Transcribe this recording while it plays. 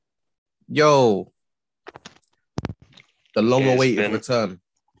Yo, the Yeah, it's long-awaited been return.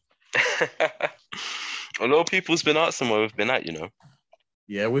 a lot of people's been asking where we've been at.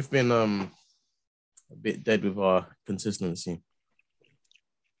 Yeah, we've been a bit dead with our consistency.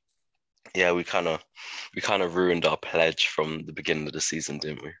 Yeah, we kind of ruined our pledge from the beginning of the season,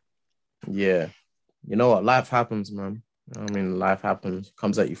 didn't we? Yeah, you know what? Life happens, man. I mean, life happens,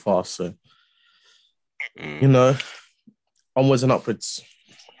 comes at you fast. So you Mm, know, onwards and upwards.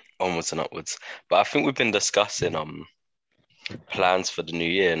 onwards and upwards. But I think we've been discussing plans for the new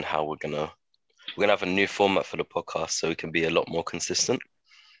year and how we're gonna have a new format for the podcast so we can be a lot more consistent.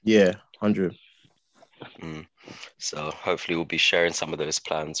 Yeah, 100, Mm. So hopefully we'll be sharing some of those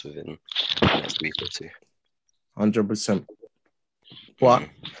plans within the next week or two. 100%. But Mm.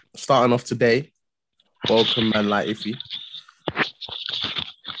 starting off today, welcome, man. Like Iffy.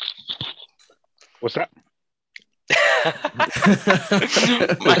 What's that?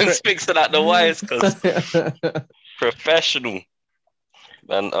 Man speaks it out the wires because professional.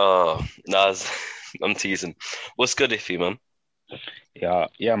 Man, nah, I'm teasing. What's good, Iffy, man?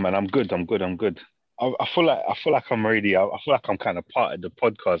 Yeah, man. I'm good. I feel like I'm ready. I feel like I'm kind of part of the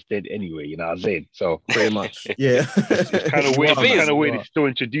podcast dead anyway. You know what I'm saying? So Pretty much. Yeah, it's kind of weird. The thing It's is- kind of weird. It's still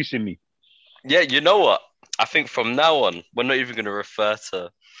introducing me. Yeah, you know what? I think from now on, we're not even going to refer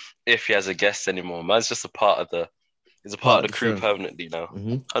to Iffy as a guest anymore. Man's just he's a part of the crew show. permanently now.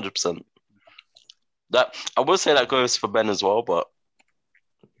 hmm 100%. That I will say that goes for Ben as well, but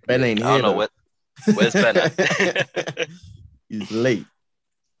Ben ain't I here. don't know where's Ben at? He's late.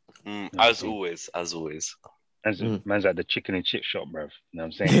 As always. Man's at the chicken and chip shop, bruv. You know what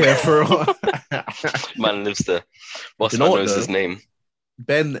I'm saying? Yeah, for real. Man lives there. Boss You know man what, knows though? his name.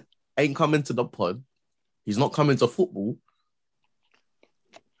 Ben ain't coming to the pod. He's not coming to football.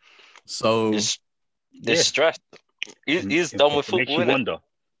 So He's Yeah. stressed. He's done with Makes football, you innit? wonder.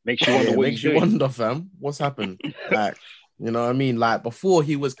 Makes you wonder it what makes he's you doing. wonder, fam. What's happened? Like, you know what I mean? Like before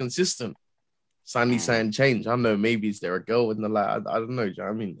he was consistent. Suddenly saying change. I don't know, maybe is there a girl in the light? I don't know, do you know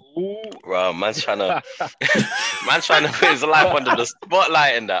what I mean? Wow, man's trying to put his life under the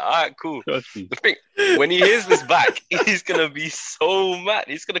spotlight in that. All right, cool. Trust me. The thing, when he hears this back, he's gonna be so mad.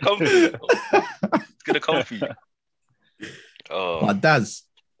 He's gonna come for you. He's gonna come for you. Oh, But Daz,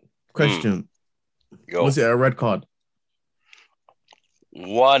 question. yo, Was it a red card?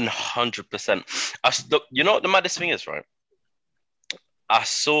 100%. Look, you know what the maddest thing is, right? I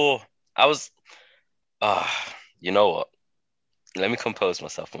was, you know what? Let me compose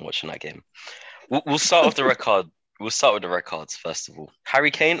myself when watching that game. We'll start with the record. We'll start with the records first of all.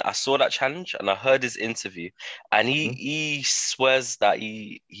 Harry Kane, I saw that challenge and I heard his interview, and he swears that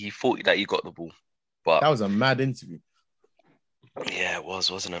he thought that he got the ball, but That was a mad interview. yeah, it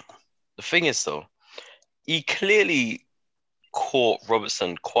was, wasn't it? The thing is, though, he clearly caught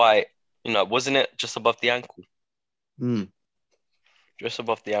Robertson quite, wasn't it just above the ankle? Mm. Just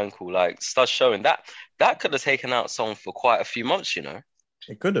above the ankle, like starts showing that could have taken out someone for quite a few months.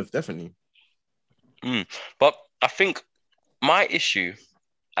 It could have, definitely. But I think my issue,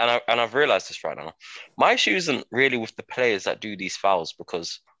 and I've realized this right now, my issue isn't really with the players that do these fouls,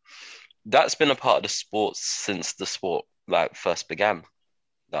 because that's been a part of the sport since the sport like first began,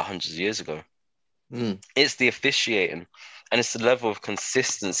 like hundreds of years ago. Mm. It's the officiating, and it's the level of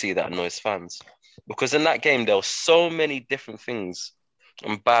consistency that annoys fans. Because in that game, there were so many different things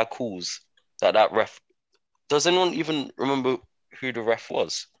and bad calls that ref. Does anyone even remember who the ref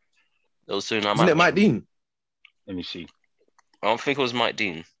was? That was doing that Isn't it match? Mike Dean? Let me see. I don't think it was Mike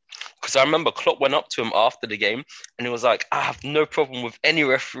Dean. Because I remember Klopp went up to him after the game and he was like, I have no problem with any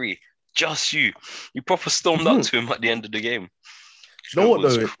referee, just you. You proper stormed up to him at the end of the game. You know what, It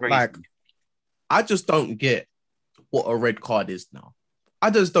was though? crazy. Like, I just don't get what a red card is now.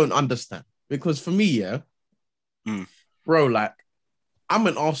 I just don't understand. Because for me, yeah, bro, like, I'm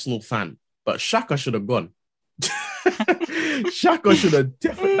an Arsenal fan, but Xhaka should have gone. Xhaka should have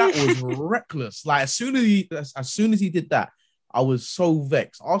definitely. That was reckless. Like, as soon as he did that, I was so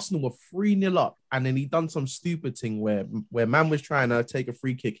vexed. Arsenal were 3-0 up, and then he done some stupid thing where man was trying to take a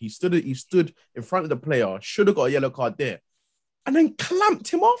free kick. He stood in front of the player, should have got a yellow card there, and then clamped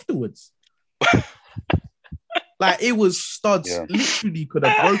him afterwards. Like, it was studs. Yeah. Literally could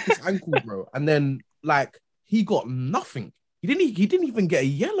have broke his ankle, bro. And then, like, he got nothing. He didn't even get a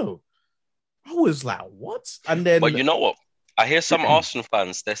yellow. I was like, what? And then, But you know what? I hear some Arsenal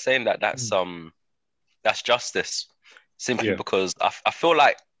fans, they're saying that's justice. Simply because I feel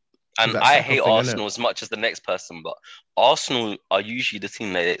like, and That I Saka hate thing, innit? Arsenal as much as the next person, but Arsenal are usually the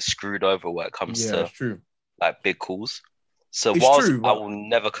team that get screwed over when it comes yeah, to it's true. like big calls. So It's whilst true, I but- will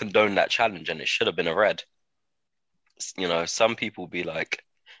never condone that challenge and it should have been a red, some people be like,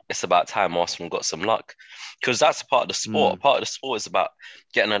 it's about time Arsenal got some luck, because that's a part of the sport. A part of the sport is about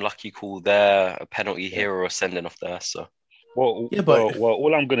getting a lucky call there, a penalty here, or a sending off there. So, well,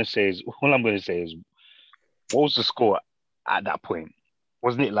 all I'm gonna say is, what was the score at that point?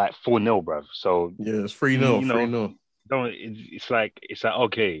 Wasn't it like 4-0, bruv? So yeah, it's 3-0, 3-0. It's like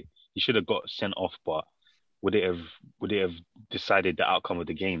okay, you should have got sent off, but would it have decided the outcome of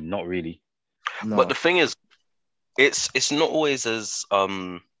the game? Not really. No. But the thing is, it's not always as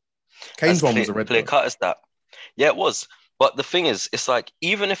Kane's one was a red clear card. cut as that. Yeah, it was. But the thing is, it's like,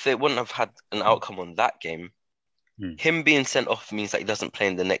 even if they wouldn't have had an outcome on that game, him being sent off means that he doesn't play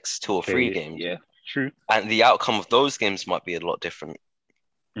in the next 2 or 3 games. Yeah, true. And the outcome of those games might be a lot different.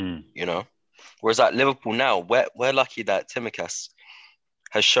 You know? Whereas at Liverpool now, we're lucky that Tsimikas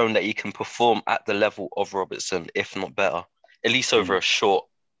has shown that he can perform at the level of Robertson, if not better, at least over a short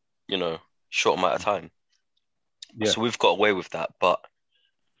amount of time. Yeah. So we've got away with that. But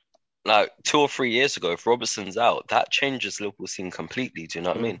like 2 or 3 years ago, if Robertson's out, that changes Liverpool's team completely. Do you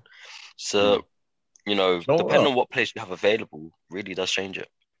know what I mean? So, depending on what players you have available, really does change it.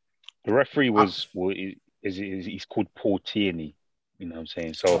 The referee he's called Paul Tierney. You know what I'm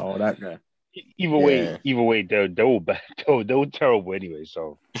saying? So that guy. Either way, they're all bad. They're all terrible anyway.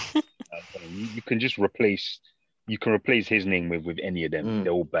 So you can just replace his name with any of them.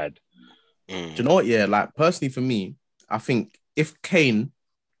 They're all bad. Do you know what? Yeah, like personally for me, I think if Kane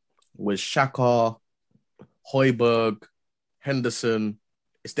was Xhaka, Højbjerg, Henderson,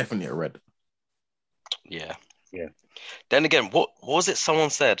 it's definitely a red. Yeah. Yeah. Then again, what was it someone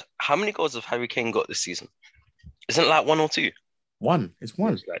said? How many goals have Harry Kane got this season? Isn't it like 1 or 2? 1. It's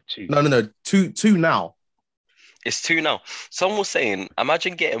 1. It's like 2. No. 2 now. It's 2 now. Someone was saying,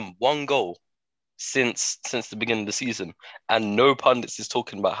 imagine getting 1 goal since the beginning of the season, and no pundits is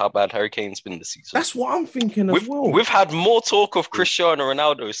talking about how bad Harry Kane's been this season. That's what I'm thinking as well. We've had more talk of Cristiano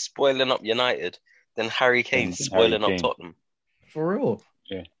Ronaldo spoiling up United than Harry Kane spoiling up Tottenham. For real.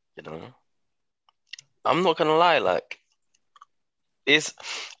 Yeah. I'm not gonna lie, like, is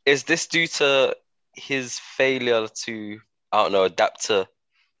this due to his failure to, I don't know, adapt to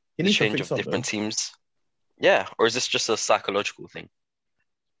the change of different teams? Yeah, or is this just a psychological thing?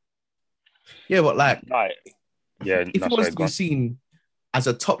 Yeah, but like, if he wants to be seen as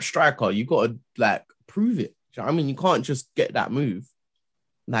a top striker, you got to like prove it. Do you know what I mean? You can't just get that move.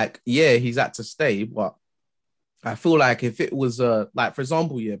 Like, yeah, he's had to stay, but I feel like if it was like, for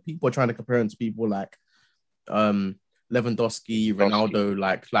example, people are trying to compare him to people like Lewandowski, Ronaldo,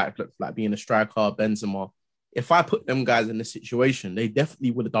 like being a striker, Benzema. If I put them guys in this situation, they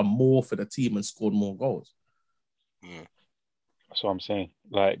definitely would have done more for the team and scored more goals. That's what I'm saying.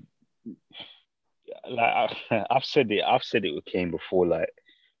 Like I've said it with Kane before. Like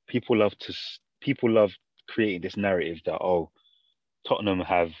people love creating this narrative that Tottenham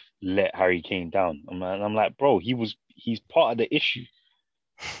have let Harry Kane down. I'm like, bro, he's part of the issue.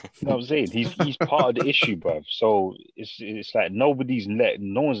 You know what I'm saying? He's part of the issue, bruv. So it's like no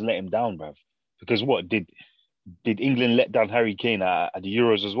one's let him down, bruv. Because what did England let down Harry Kane at the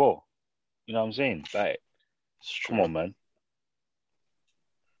Euros as well? You know what I'm saying? Like, come on, man.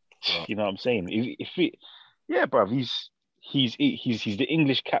 Yeah. You know what I'm saying? Bruv, he's the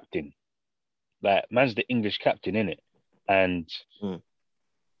English captain. Like, man's the English captain, innit? And I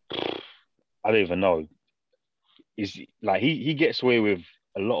don't even know. Is like he gets away with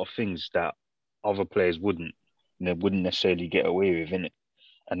a lot of things that other players wouldn't necessarily get away with, innit?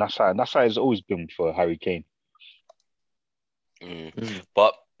 And that's how it's always been for Harry Kane.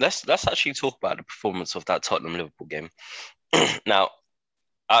 But let's actually talk about the performance of that Tottenham Liverpool game. Now,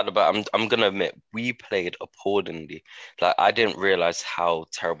 out the back, I'm gonna admit we played appallingly. Like, I didn't realize how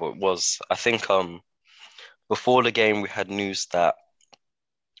terrible it was. I think before the game we had news that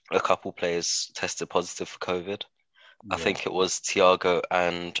a couple players tested positive for COVID. Yeah. I think it was Thiago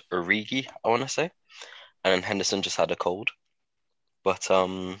and Origi, I want to say, and then Henderson just had a cold. But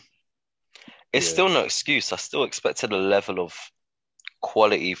it's still no excuse. I still expected a level of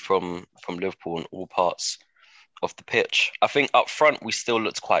quality from Liverpool in all parts of the pitch. I think up front we still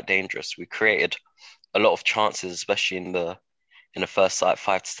looked quite dangerous. We created a lot of chances, especially in the first like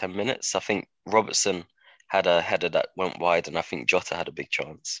 5 to 10 minutes. I think Robertson had a header that went wide, and I think Jota had a big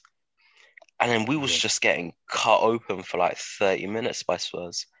chance. And then we was just getting cut open for like 30 minutes by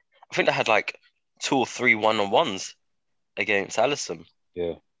Spurs. I think they had like 2 or 3 one-on-ones against Alisson.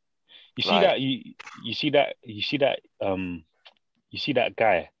 Yeah. You see that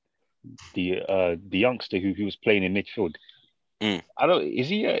guy, the youngster who was playing in midfield. Is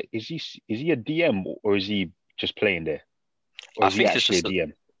he a DM or is he just playing there? Or is he actually a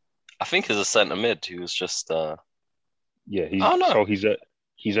DM? I think he's a centre mid who was just he's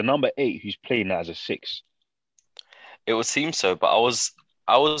he's a number 8 who's playing as a 6. It would seem so, but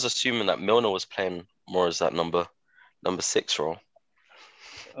I was assuming that Milner was playing more as that number 6 role.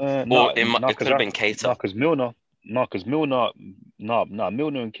 Or it could have been Keita. Milner and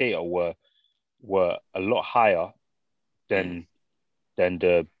Keita were a lot higher than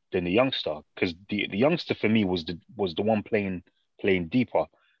the youngster, because the youngster for me was the one playing deeper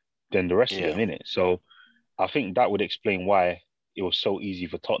than the rest of them, innit? So I think that would explain why it was so easy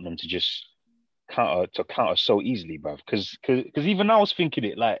for Tottenham to just counter so easily, bruv. Because even I was thinking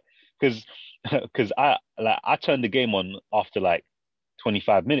it, like, because I turned the game on after like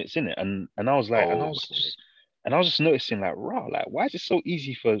 25 minutes, innit? And I was like, and I was just noticing, like, raw, like, why is it so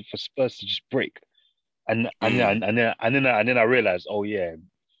easy for Spurs to just break? And then I realized, oh yeah,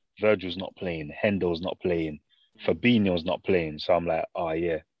 Virgil's not playing, Hendo's not playing, Fabinho's not playing. So I'm like, oh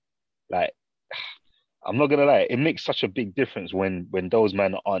yeah, like, I'm not gonna lie, it makes such a big difference when those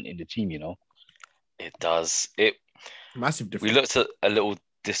men aren't in the team, you know. It does. Massive difference. We looked at a little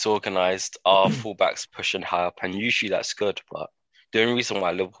disorganized. Our fullbacks pushing high up, and usually that's good. But the only reason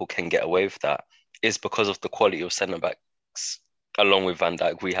why Liverpool can get away with that is because of the quality of centre backs, along with Van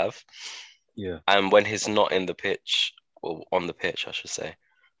Dijk, we have. Yeah. And when he's not in the pitch, or on the pitch, I should say,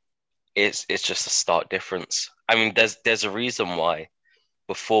 it's just a stark difference. I mean, there's a reason why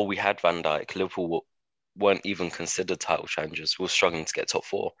before we had Van Dijk, Liverpool weren't even considered title challengers. We were struggling to get top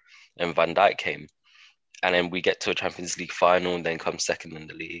 4, and Van Dijk came. And then we get to a Champions League final and then come second in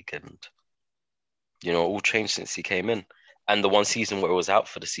the league. And, you know, all changed since he came in. And the one season where it was out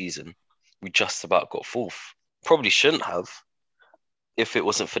for the season, we just about got 4th. Probably shouldn't have if it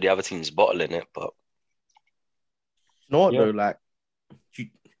wasn't for the other teams bottling it. But you know what, though? Like, do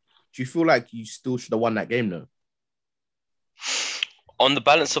you feel like you still should have won that game, though? On the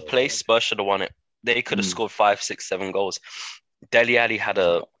balance of play, Spurs should have won it. They could have scored 5, 6, 7 goals. Dele Alli had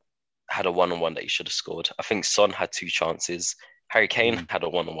a one-on-one that he should have scored. I think Son had 2 chances. Harry Kane had a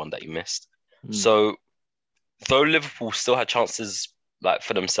one-on-one that he missed. So, though Liverpool still had chances like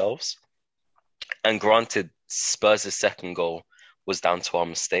for themselves, and granted, Spurs' second goal was down to our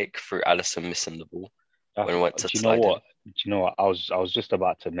mistake through Alisson missing the ball when we went to slide in. Do you know what? I was just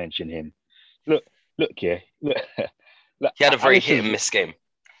about to mention him. Look, yeah. Look, he had a very hit and miss game.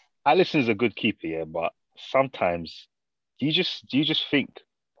 Alisson's a good keeper, yeah, but sometimes do you just think,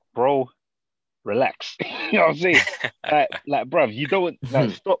 bro, relax. You know what I'm saying? like, bruv, you don't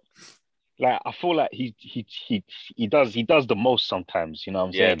stop. Like, I feel like he does the most sometimes. You know what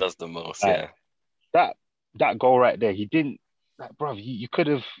I'm saying? Yeah, does the most. Like, yeah. That goal right there, he didn't. Like, bruv, you could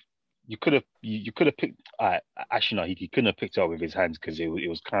have picked. Actually, no, he couldn't have picked it up with his hands because it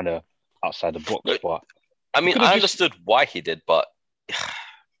was kind of outside the box. But I mean, I understood why he did, but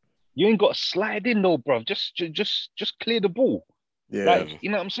you ain't got to slide in though, bruv. Just clear the ball. Yeah, like, you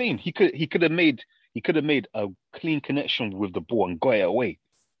know what I'm saying? He could have made a clean connection with the ball and got it away.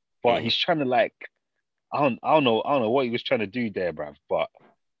 But he's trying to, like, I don't know what he was trying to do there, bruv. But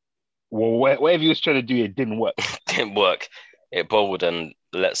whatever he was trying to do, it didn't work. Didn't work. It bobbled and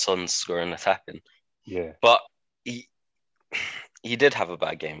let Son score and tap in. Yeah. But he did have a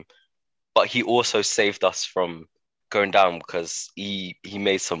bad game. But he also saved us from going down because he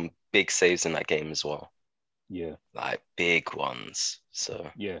made some big saves in that game as well. Yeah, like big ones.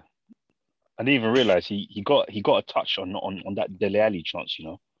 So yeah, I didn't even realize he got a touch on that Dele Alli chance. You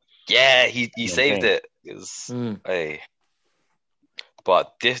know. Yeah, he saved it. Hey,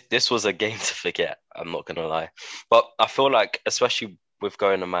 but this was a game to forget. I'm not gonna lie, but I feel like, especially with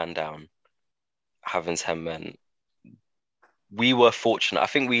going a man down, having 10 men, we were fortunate. I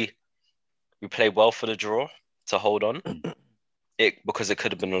think we played well for the draw to hold on. Because it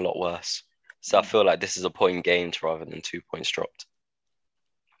could have been a lot worse. So I feel like this is a point gained rather than 2 points dropped.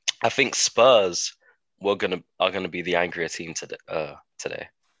 I think Spurs are gonna be the angrier team today. Yeah.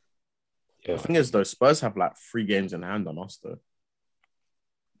 The thing is, though, Spurs have like 3 games in hand on us, though.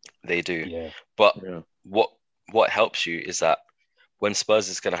 They do. Yeah. But what helps you is that when Spurs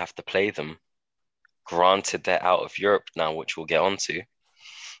is gonna have to play them, granted they're out of Europe now, which we'll get onto,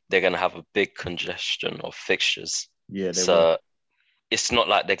 they're gonna have a big congestion of fixtures. Yeah. So it's not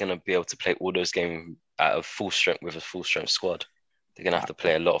like they're going to be able to play all those games at a full strength with a full strength squad. They're going to have to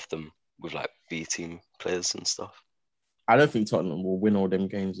play a lot of them with like B team players and stuff. I don't think Tottenham will win all them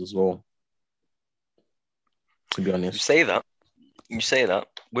games as well, to be honest. You say that.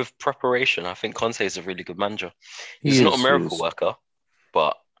 With preparation, I think Conte is a really good manager. He's not a miracle worker,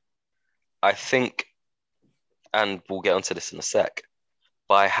 but I think, and we'll get onto this in a sec,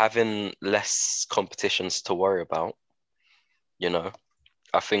 by having less competitions to worry about, you know,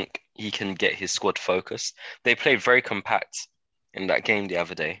 I think he can get his squad focused. They played very compact in that game the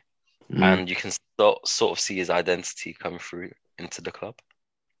other day, Mm. and you can sort of see his identity come through into the club.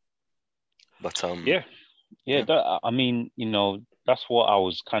 But Yeah. That, I mean, that's what I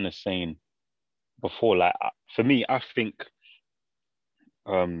was kind of saying before. Like, for me, I think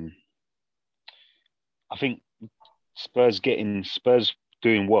Spurs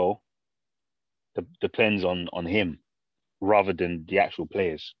doing well depends on him rather than the actual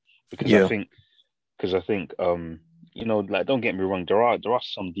players, because Yeah. I think like, don't get me wrong, there are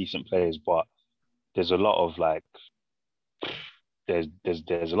some decent players, but there's a lot of like there's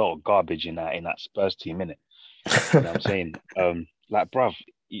a lot of garbage in that Spurs team, innit? You know what I'm saying? Like, bruv,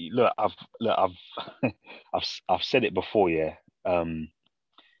 I've I've said it before, yeah.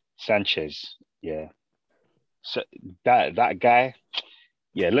 Sanchez, yeah. So that guy,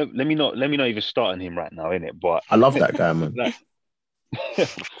 yeah. Let me not even start on him right now, innit? But I love that guy, man. like,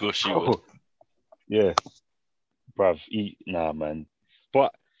 of course you would. yeah, bruv. Nah, man.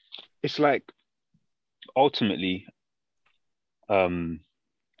 But it's like, ultimately,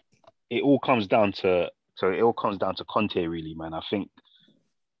 it all comes down to Conte, really, man. I think,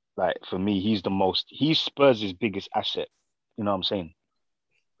 like, for me, he's Spurs' biggest asset. You know what I'm saying?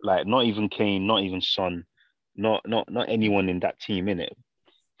 Like, not even Kane, not even Son, not anyone in that team, innit?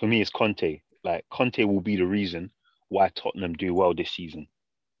 For me, it's Conte. Like, Conte will be the reason why Tottenham do well this season.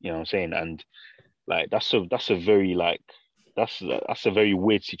 You know what I'm saying? And like, that's a very, like, that's a very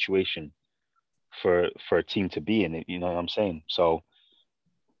weird situation for a team to be in. It, you know what I'm saying? So,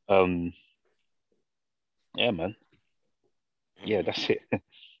 yeah, man. Yeah, that's it.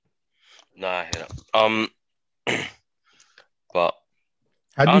 No, I hear that. But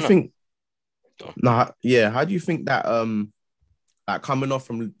How do I you don't think? know. Nah, yeah. How do you think that like, coming off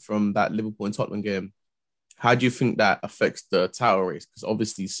from that Liverpool and Tottenham game, how do you think that affects the title race? Because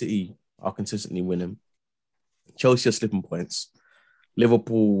obviously City are consistently winning. Chelsea are slipping points.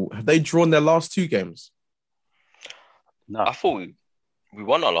 Liverpool, have they drawn their last two games? No, I thought we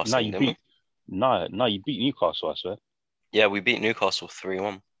won our last game, didn't we? You beat Newcastle, I swear. Yeah, we beat Newcastle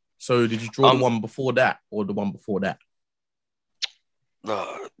 3-1. So did you draw the one before that or the one before that?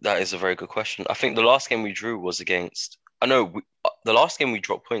 That is a very good question. I think the last game we drew was against. I know the last game we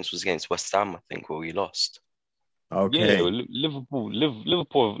dropped points was against West Ham, I think, where we lost. Okay. Yeah, Liverpool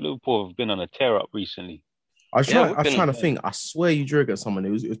have been on a tear up recently. I was trying to think. I swear you drew against someone. It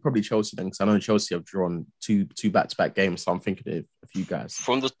was probably Chelsea then, because I know Chelsea have drawn two back-to-back games. So I'm thinking of a few guys.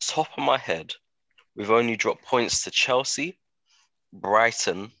 From the top of my head, we've only dropped points to Chelsea,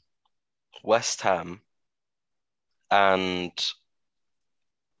 Brighton, West Ham, and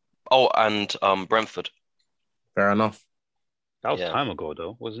Brentford. Fair enough. That was time ago,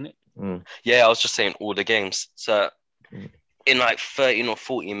 though, wasn't it? Mm. Yeah, I was just saying all the games. So in like 13 or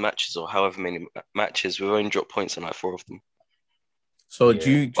 14 matches or however many matches, we've only dropped points in like 4 of them. So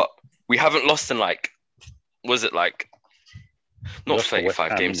But we haven't lost in like, was it like, not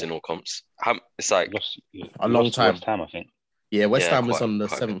 35 games in all comps. It's like a long time. West Ham, I think. Yeah, West Ham was on the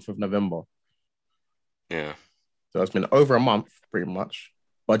 7th of November. Yeah. So it's been over a month, pretty much.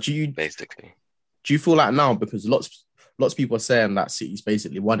 But do you feel like now, because lots of people are saying that City's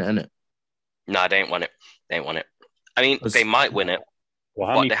basically won it, innit? Nah, they ain't won it. I mean, they might win it, well,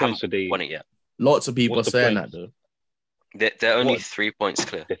 how but many they points haven't won it yet. Lots of people are saying that, though. They're only 3 points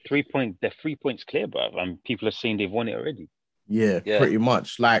clear. They're 3 points clear, bro. And people are saying they've won it already. Yeah, pretty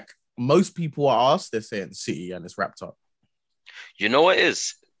much. Like, most people are asked, they're saying City, and it's wrapped up. You know what it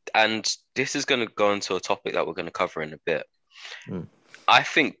is? And this is going to go into a topic that we're going to cover in a bit. I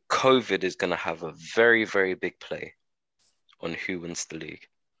think COVID is going to have a very, very big play on who wins the league.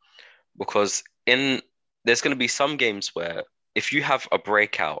 Because there's going to be some games where if you have a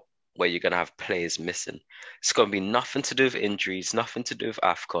breakout where you're going to have players missing, it's going to be nothing to do with injuries, nothing to do with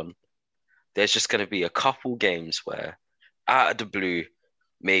AFCON. There's just going to be a couple games where out of the blue,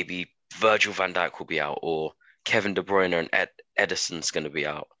 maybe Virgil van Dijk will be out, or Kevin De Bruyne and Edison's going to be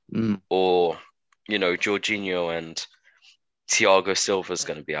out, or, Jorginho and Thiago Silva's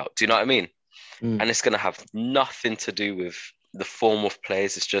going to be out. Do you know what I mean? And it's going to have nothing to do with the form of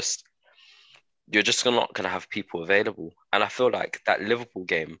players. It's just, you're just not going to have people available. And I feel like that Liverpool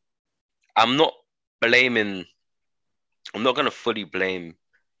game, I'm not going to fully blame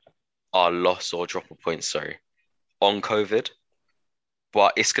our loss or drop of points, on COVID,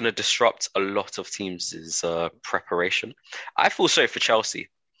 but it's going to disrupt a lot of teams' preparation. I feel sorry for Chelsea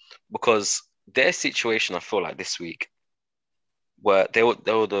because their situation, I feel like this week, where they were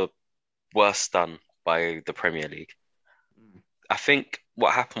the worst done by the Premier League. I think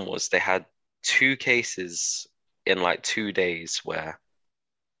what happened was they had 2 cases in like 2 days where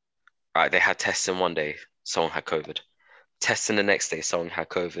they had tests in one day, someone had COVID. testing the next day, someone had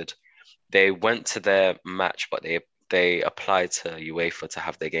COVID. They went to their match, but they applied to UEFA to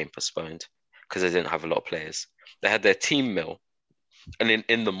have their game postponed because they didn't have a lot of players. They had their team meal, and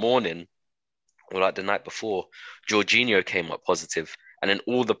in the morning, or like the night before, Jorginho came up positive, and then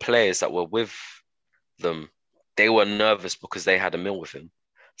all the players that were with them, they were nervous because they had a meal with him.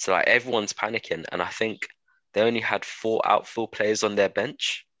 So like everyone's panicking, and I think they only had 4 outfield players on their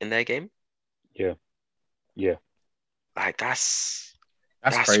bench in their game. Yeah. Like that's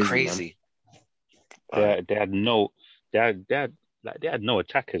crazy. They had no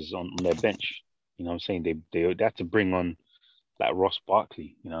attackers on their bench. You know what I'm saying? They had to bring on like Ross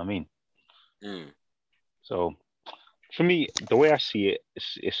Barkley. You know what I mean? So for me, the way I see it,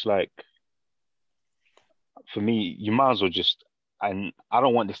 it's like, for me, you might as well just, and I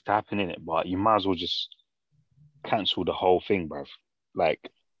don't want this to happen in it, but you might as well just cancel the whole thing, bruv. Like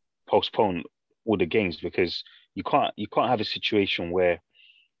postpone all the games, because you can't have a situation where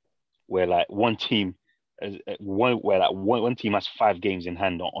like one team one team has 5 games in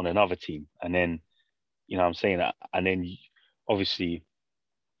hand on another team, and then, you know what I'm saying, and then obviously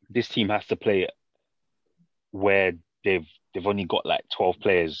this team has to play where they've only got like 12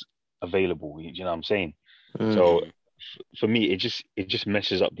 players available. You know what I'm saying? So for me, it just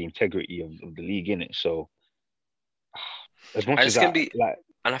messes up the integrity of the league, innit? So as much as that, like,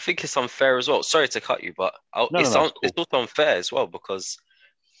 and I think it's unfair as well. Sorry to cut you, but it's also unfair as well, because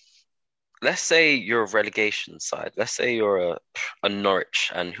let's say you're a relegation side. Let's say you're a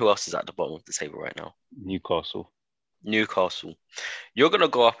Norwich, and who else is at the bottom of the table right now? Newcastle. You're going to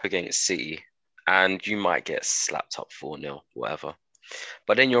go up against City, and you might get slapped up 4-0, whatever.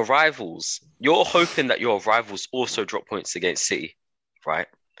 But then your rivals, you're hoping that your rivals also drop points against City, right?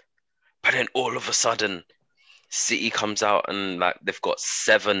 But then all of a sudden, City comes out and like they've got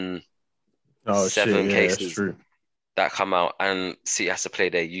 7 cases that come out, and City has to play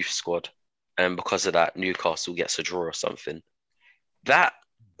their youth squad. And because of that, Newcastle gets a draw or something. That's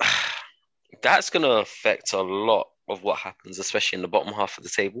going to affect a lot of what happens, especially in the bottom half of the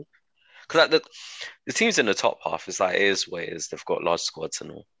table. Because like the teams in the top half is like, it is what it is. They've got large squads and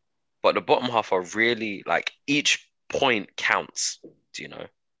all. But the bottom half are really like, each point counts. Do you know?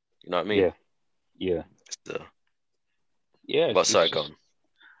 You know what I mean? Yeah. But sorry, go on.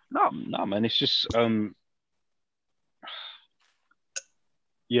 No, man. It's just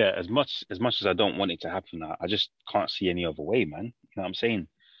yeah. As much as I don't want it to happen, I just can't see any other way, man. You know what I'm saying?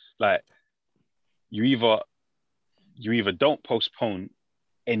 Like, you either don't postpone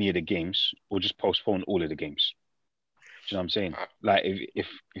any of the games, or just postpone all of the games. Do you know what I'm saying? Like, if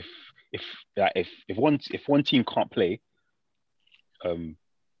one team can't play, then,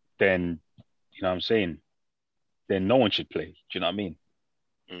 you know what I'm saying, then no one should play. Do you know what I mean?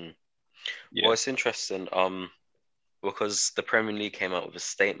 Yeah. Well, it's interesting, because the Premier League came out with a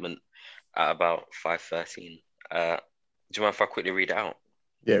statement at about 5:13. Do you mind if I quickly read it out?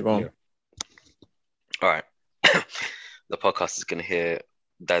 Yeah, go on. All right. The podcast is going to hear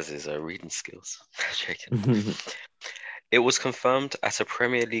Daz's reading skills. It was confirmed at a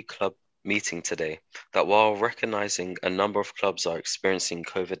Premier League club meeting today that while recognising a number of clubs are experiencing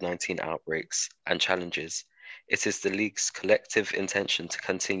COVID-19 outbreaks and challenges, it is the league's collective intention to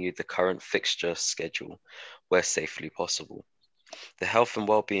continue the current fixture schedule where safely possible. The health and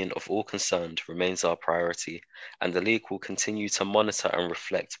well-being of all concerned remains our priority, and the league will continue to monitor and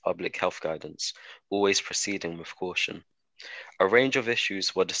reflect public health guidance, always proceeding with caution. A range of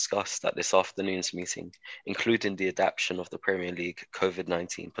issues were discussed at this afternoon's meeting, including the adoption of the Premier League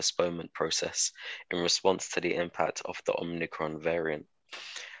COVID-19 postponement process in response to the impact of the Omicron variant.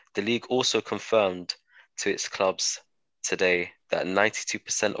 The league also confirmed to its clubs today that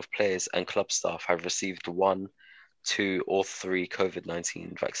 92% of players and club staff have received 1, 2, or 3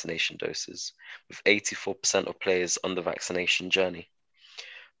 COVID-19 vaccination doses, with 84% of players on the vaccination journey.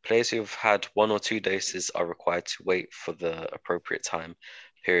 Players who have had 1 or 2 doses are required to wait for the appropriate time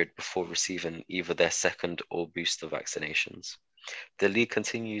period before receiving either their second or booster vaccinations. The league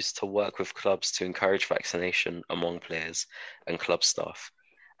continues to work with clubs to encourage vaccination among players and club staff,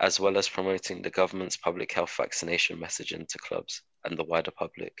 as well as promoting the government's public health vaccination messaging to clubs and the wider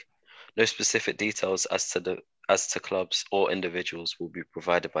public. No specific details as to clubs or individuals will be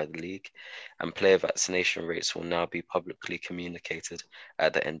provided by the league, and player vaccination rates will now be publicly communicated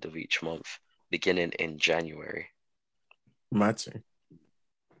at the end of each month, beginning in January. Matter.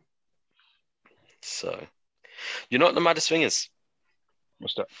 So, you know what the maddest thing is?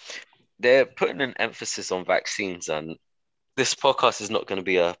 What's that? They're putting an emphasis on vaccines, and this podcast is not going to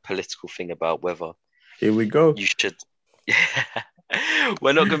be a political thing about whether Here we go. you should.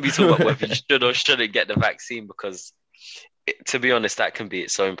 We're not going to be talking about whether you should or shouldn't get the vaccine, because to be honest, that can be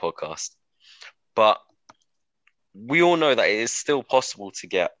its own podcast. But we all know that it is still possible to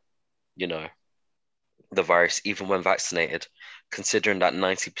get, you know, the virus even when vaccinated, considering that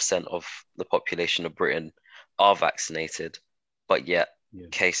 90% of the population of Britain are vaccinated, but yet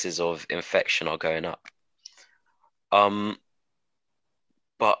cases of infection are going up.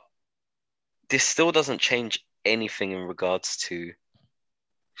 But this still doesn't change anything in regards to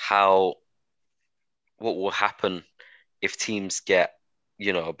what will happen if teams get,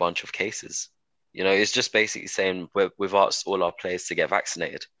 you know, a bunch of cases. You know, it's just basically saying we've asked all our players to get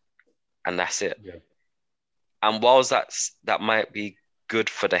vaccinated, and that's it. Yeah. And whilst that might be good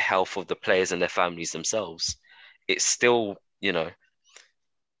for the health of the players and their families themselves, it's still, you know,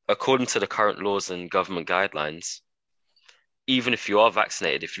 according to the current laws and government guidelines, even if you are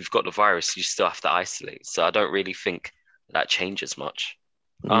vaccinated, if you've got the virus, you still have to isolate. So I don't really think that changes much.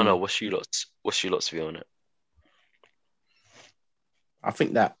 I don't know. What's your lot's view on it? I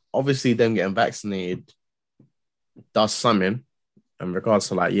think that obviously them getting vaccinated does something in regards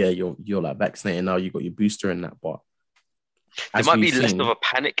to like, yeah, you're like vaccinated now, you got your booster and that, but it might be less of a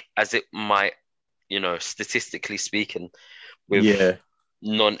panic as it might, you know, statistically speaking, with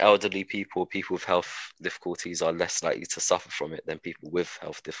non-elderly people with health difficulties are less likely to suffer from it than people with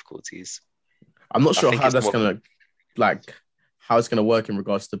health difficulties. I'm not sure how that's how it's gonna work in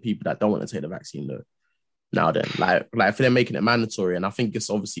regards to people that don't want to take the vaccine though. Now then, like if they're making it mandatory, and I think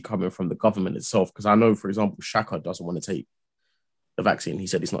it's obviously coming from the government itself, because I know, for example, Shaka doesn't want to take the vaccine. He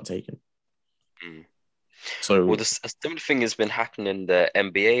said he's not taking. So, a similar thing has been happening in the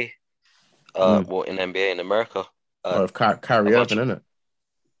NBA, in NBA in America. Of Kyrie Irving, isn't it?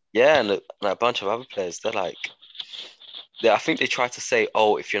 Yeah, and a bunch of other players. They're like, I think they try to say,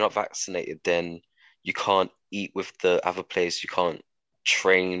 oh, if you're not vaccinated, then you can't eat with the other players, you can't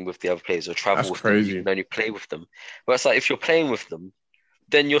train with the other players or travel with them. You can only play with them. But it's like, if you're playing with them,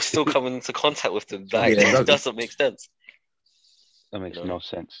 then you're still coming into contact with them. Like, it doesn't make sense. That makes no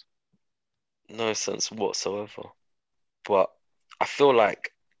sense. No sense whatsoever. But I feel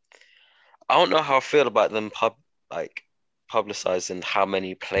like, I don't know how I feel about them publicizing how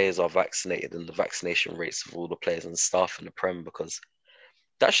many players are vaccinated and the vaccination rates of all the players and staff in the Prem, because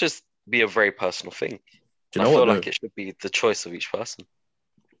that should be a very personal thing. I feel like it should be the choice of each person.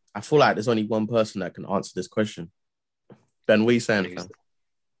 I feel like there's only one person that can answer this question. Ben, what are you saying, fam?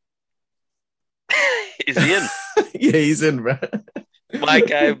 Is he in? Yeah, he's in, bro. My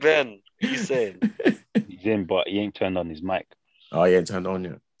guy, Ben. He's saying. He's in, but he ain't turned on his mic. Oh, he ain't turned on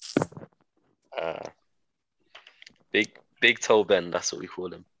yet. Big toe Ben, that's what we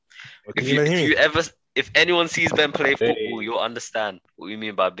call him. If anyone sees Ben play football, you'll understand what we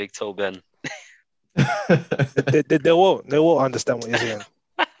mean by big toe Ben. they won't understand what you're saying.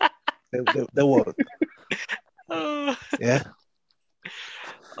 They won't. Yeah.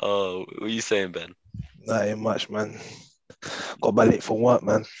 Oh, what are you saying, Ben? Not ain't much, man. Got back late for work,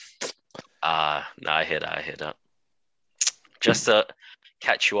 man. I hear that. Just to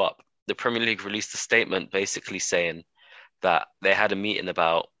catch you up, the Premier League released a statement basically saying that they had a meeting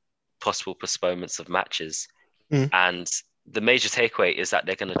about possible postponements of matches, and the major takeaway is that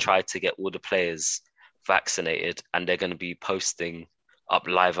they're going to try to get all the players vaccinated, and they're going to be posting up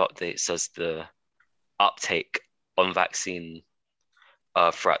live updates as the uptake on vaccine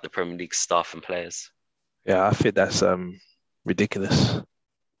throughout the Premier League staff and players. Yeah, I think that's ridiculous.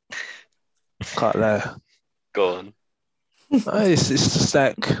 Can't lie. Go on. It's just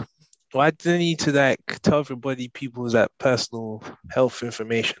like, why do they need to like tell everybody people's like personal health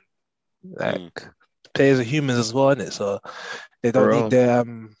information? Like players are humans as well, innit? So they don't need their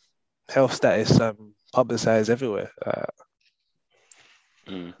health status publicized everywhere.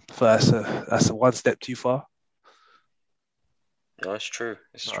 So that's a one step too far. No, it's true.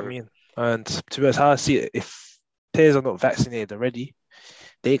 It's true. I mean, and to be honest, how I see it, if players are not vaccinated already,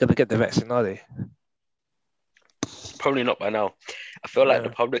 they ain't gonna get the vaccine, are they? Probably not by now. I feel like the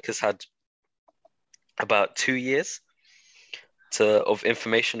public has had about 2 years of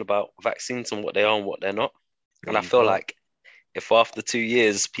information about vaccines and what they are and what they're not. And I feel like if after 2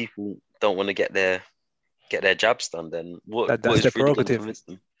 years people don't want to get their jabs done, then what is their really going to prerogative. convince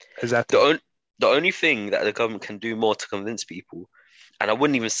them? Exactly. The only thing that the government can do more to convince people, and I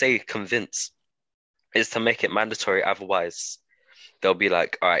wouldn't even say convince, is to make it mandatory. Otherwise, they'll be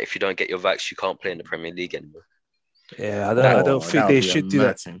like, all right, if you don't get your vax, you can't play in the Premier League anymore. Yeah, I don't think they should do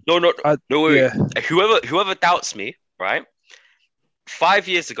that. No, wait. Whoever doubts me, right? 5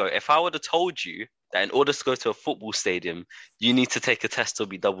 years ago, if I would have told you that in order to go to a football stadium, you need to take a test or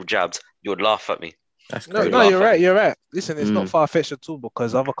be double jabbed, you would laugh at me. No, you're right. Listen, it's not far-fetched at all,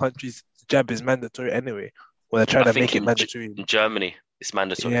 because other countries, jab is mandatory anyway. Well, they're trying I to think make it in mandatory. Germany, it's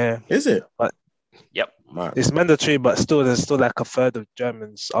mandatory. Yeah, Is it? but Yep. Man. it's mandatory, but still, there's still like a third of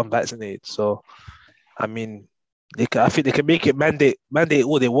Germans unvaccinated. So, I mean, I think they can make it mandate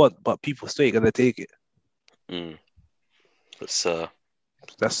all they want, but people still ain't gonna take it. Mm. It's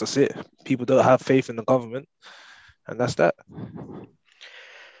That's just it. People don't have faith in the government, and that's that.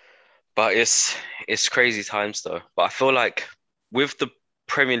 But it's crazy times though. But I feel like with the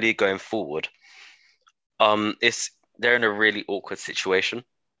Premier League going forward, they're in a really awkward situation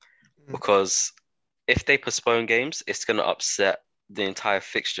because if they postpone games, it's going to upset the entire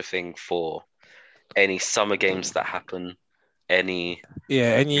fixture thing for any summer games that happen, any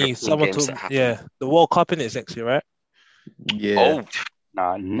any European summer games tour. that happen. Yeah, the World Cup in it next year, right? Yeah. Oh,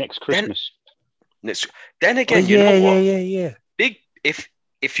 Nah, next Christmas. then again, you know what? Yeah. Big if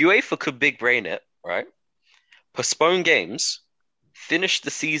UEFA could big brain it, right? Postpone games, finish the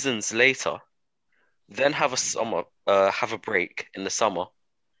seasons later, then have a break in the summer,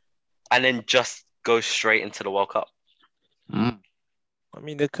 and then just go straight into the World Cup. Mm. I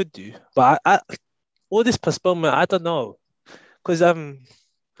mean, they could do, but I all this postponement, I don't know, because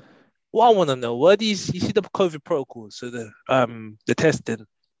what I want to know, what are these? You see the COVID protocols, so the testing,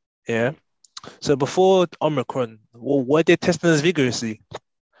 yeah. So before Omicron, were they testing us vigorously?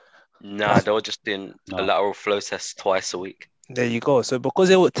 Nah, they were just doing a lateral flow test twice a week. There you go. So because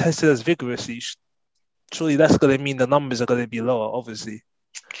they were testing us vigorously, surely that's going to mean the numbers are going to be lower, obviously.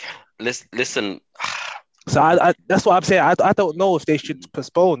 Listen. So I that's what I'm saying. I don't know if they should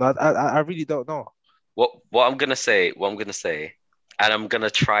postpone. I really don't know. What I'm gonna say, and I'm gonna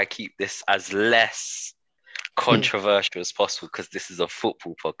try keep this as less controversial as possible because this is a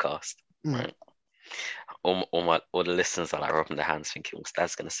football podcast, right? All the listeners are like rubbing their hands thinking, what's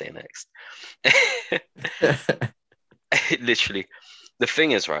Dad's gonna say next? Literally, the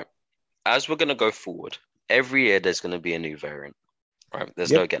thing is, right, as we're gonna go forward, every year there's gonna be a new variant, right?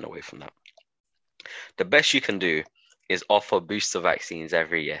 There's no getting away from that. The best you can do is offer booster vaccines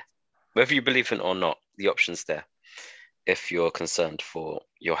every year. Whether you believe in it or not, the option's there if you're concerned for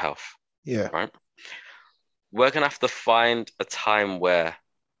your health. Yeah. Right? We're going to have to find a time where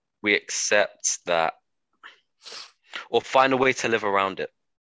we accept that or find a way to live around it,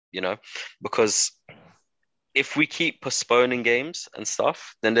 because if we keep postponing games and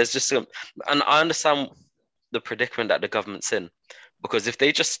stuff, then there's just and I understand the predicament that the government's in, because if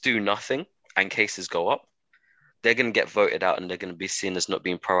they just do nothing and cases go up, they're going to get voted out and they're going to be seen as not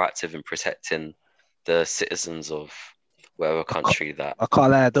being proactive in protecting the citizens of whatever country that... I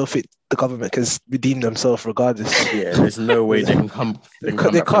can't lie, I don't think the government can redeem themselves regardless. Yeah, there's no way they can come. They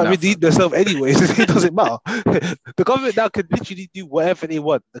can't redeem themselves anyways. It doesn't matter. The government now can literally do whatever they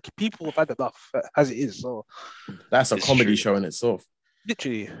want. The people have had enough as it is. So that's a comedy show in itself.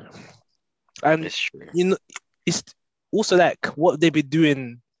 Literally. And it's true. It's also like what they've been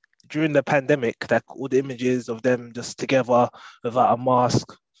doing during the pandemic, like all the images of them just together without a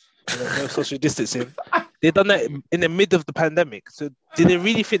mask, no social distancing. They've done that in the mid of the pandemic. So do they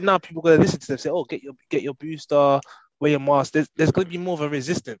really think now people are going to listen to them, say, oh, get your booster, wear your mask? There's going to be more of a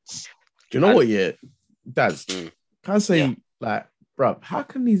resistance. Do you know what, yeah? Daz, can I say, bruv, how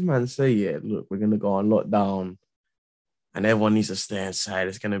can these men say, yeah, look, we're going to go on lockdown and everyone needs to stay inside,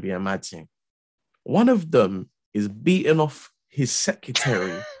 it's going to be a mad thing. One of them is beating off his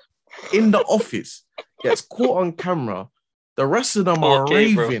secretary in the office, gets caught on camera. The rest of them are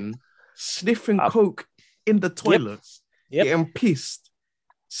raving, sniffing coke in the toilets, getting pissed.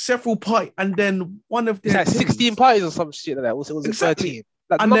 Several parties, and then one of their 16 parties or some shit like that. Was it exactly. 13?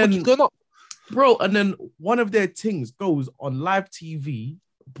 Like, and then going up. Bro, and then one of their things goes on live TV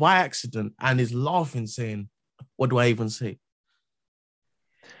by accident and is laughing, saying, what do I even say?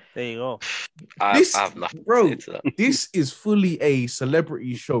 There you go. I have nothing to say to that. This is fully a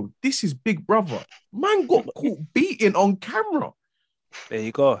celebrity show. This is Big Brother. Man got caught beating on camera. There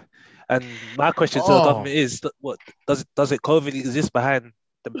you go. And my question to the government is, what does it COVID exist behind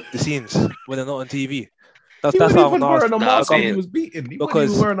the scenes when they're not on TV? That's how I'm wearing a mask. He was beaten. He wasn't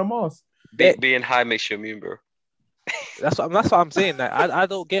even wearing a mask. Being high makes you immune, bro. That's what I'm saying. Like, I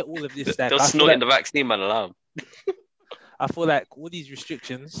don't get all of this. They're snorting the vaccine, man. Alarm. I feel like all these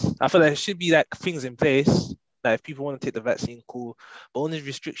restrictions, I feel like there should be like things in place that if people want to take the vaccine, cool. But all these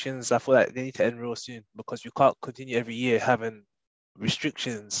restrictions, I feel like they need to end real soon because we can't continue every year having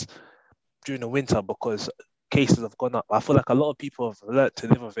restrictions during the winter because cases have gone up. I feel like a lot of people have learned to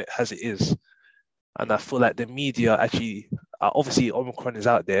live with it as it is. And I feel like the media actually, obviously Omicron is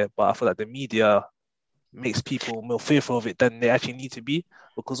out there, but I feel like the media makes people more fearful of it than they actually need to be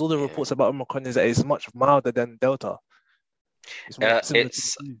because all the reports about Omicron is that it's much milder than Delta.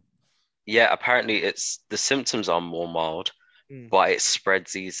 Yeah, apparently it's the symptoms are more mild, but it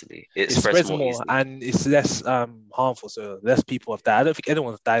spreads easily. It spreads more easily. and it's less harmful, so less people have died. I don't think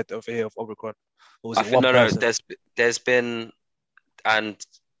anyone's died over here of Omicron. Or was I it think one no, person? there's been, and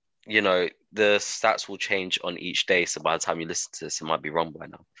you know the stats will change on each day. So by the time you listen to this, it might be wrong by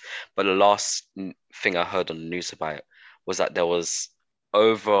now. But the last thing I heard on the news about it was that there was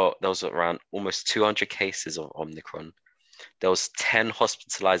around almost 200 cases of Omicron. There was 10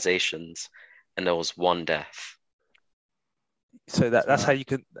 hospitalizations, and there was 1 death. So that's how you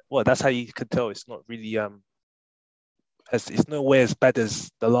can. Well, that's how you can tell it's not really it's nowhere as bad as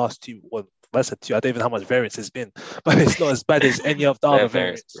the last two. Well, that's a two. I don't even know how much variance has been, but it's not as bad as any of the other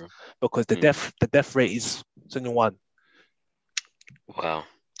variants because the death rate is only 1. Wow.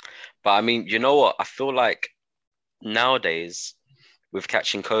 But I mean, you know what? I feel like nowadays with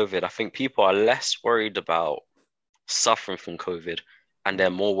catching COVID, I think people are less worried about suffering from COVID, and they're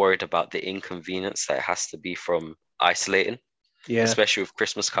more worried about the inconvenience that it has to be from isolating. Yeah. Especially with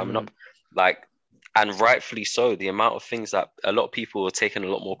Christmas coming up. Like, and rightfully so, the amount of things that a lot of people are taking a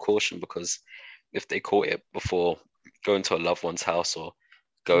lot more caution, because if they caught it before going to a loved one's house or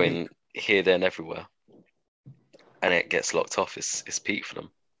going here, there, and everywhere, and it gets locked off, it's peak for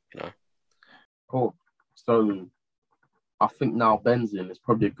them, you know. Cool. So I think now Ben's in, it's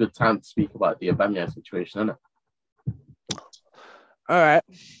probably a good time to speak about the Aubameyang situation, isn't it? All right.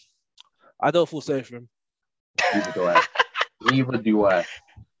 I don't feel sorry for him. Neither do I. Neither do I.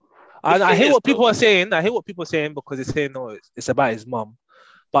 I hear what people are saying. I hear what people are saying because they're saying, no, it's about his mum.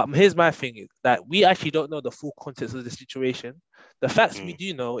 But here's my thing, is that we actually don't know the full context of the situation. The facts we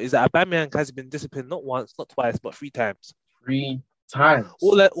do know is that Aubameyang has been disciplined not once, not twice, but 3 times. 3 times?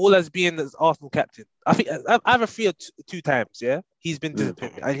 All as being as Arsenal captain. I think either 3 or 2 times, yeah? He's been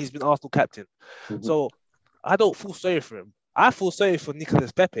disciplined and he's been Arsenal captain. So I don't feel sorry for him. I feel sorry for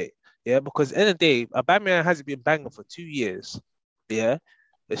Nicolas Pepe, yeah? Because at the end of the day, Aubameyang hasn't been banging for 2 years, yeah?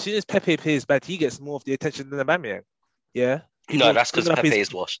 As soon as Pepe plays bad, he gets more of the attention than Aubameyang. Yeah. No, that's because Pepe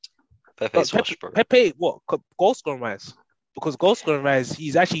is washed. Pepe's washed, bro. Pepe, what? Goal scoring wise? Because goal scoring wise,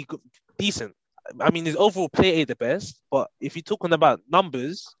 he's actually decent. I mean, his overall play ain't the best, but if you're talking about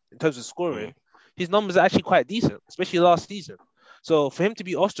numbers in terms of scoring, his numbers are actually quite decent, especially last season. So for him to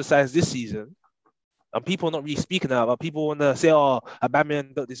be ostracized this season, and people are not really speaking about, people want to say, "Oh,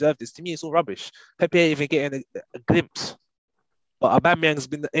 Aubameyang don't deserve this." To me, it's all rubbish. Pepe ain't even getting a glimpse. But Aubameyang's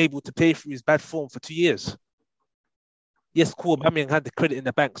been able to play through his bad form for 2 years. Yes, cool. Aubameyang had the credit in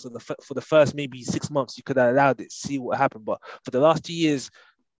the bank, so for the first maybe 6 months, you could have allowed it to see what happened. But for the last 2 years,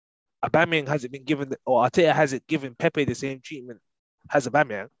 Aubameyang hasn't been given, or Arteta hasn't given Pepe the same treatment as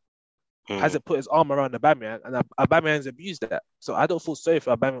Aubameyang. Hasn't put his arm around Aubameyang, and Aubameyang's abused that. So I don't feel sorry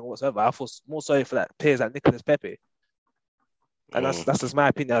for Aubameyang whatsoever. I feel more sorry for that players like Nicolas Pepe. And that's just my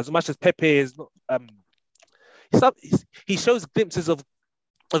opinion. As much as Pepe is not, he shows glimpses of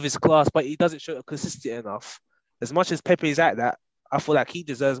his class, but he doesn't show it consistent enough. As much as Pepe is at that, I feel like he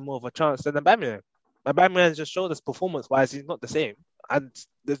deserves more of a chance than Aubameyang. Aubameyang just showed us performance-wise, he's not the same, and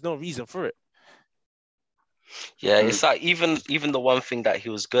there's no reason for it. Yeah, it's like even the one thing that he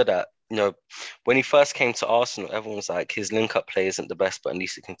was good at, you know, when he first came to Arsenal, everyone was like, his link-up play isn't the best, but at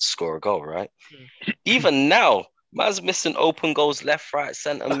least he can score a goal, right? Even now, man's missing open goals left, right,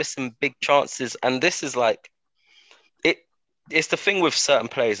 centre, missing big chances, and this is like, it's the thing with certain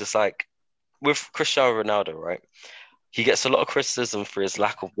players. It's like with Cristiano Ronaldo, right? He gets a lot of criticism for his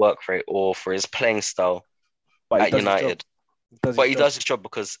lack of work rate or for his playing style at United. But he does his job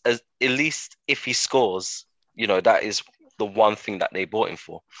because at least if he scores, you know, that is the one thing that they bought him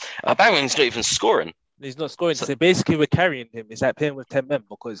for. Aubameyang's not even scoring. He's not scoring. So basically, we're carrying him. It's like playing with 10 men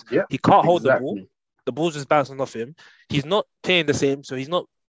because he can't hold the ball. The ball's just bouncing off him. He's not playing the same, so he's not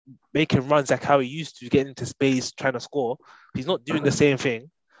making runs like how he used to, getting into space, trying to score. He's not doing the same thing.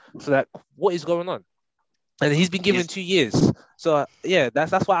 So like, what is going on? And he's been given 2 years. So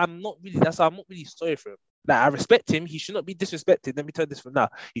that's why I'm not really sorry for him. Like, I respect him. He should not be disrespected. Let me tell you this from now.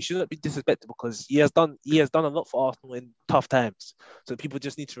 He should not be disrespected because he has done a lot for Arsenal in tough times. So people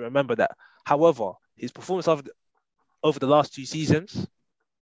just need to remember that. However, his performance over the last 2 seasons,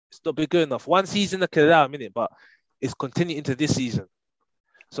 it's not been good enough. One season I could allow a minute, but it's continued into this season.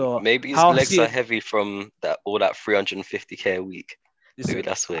 So maybe his legs are heavy from all that 350k a week. Maybe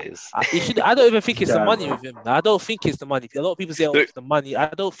that's what it is. I don't even think it's the money with him. I don't think it's the money. A lot of people say, it's the money. I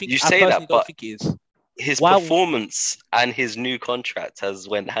don't think. You say that, but think it is. His performance and his new contract has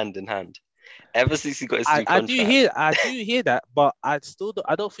went hand in hand. Ever since he got his new contract. I do hear that, but I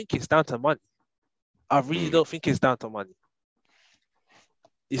don't think it's down to money. I really don't think it's down to money.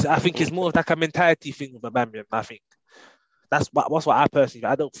 I think it's more of like a mentality thing with Aubameyang. I think That's what I personally.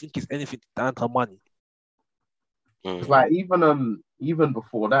 I don't think it's anything down to money. Like even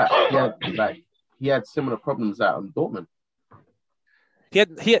before that, he had similar problems at Dortmund. He had.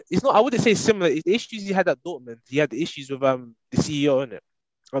 It's not. I wouldn't say similar. The issues he had at Dortmund, he had the issues with the CEO in it,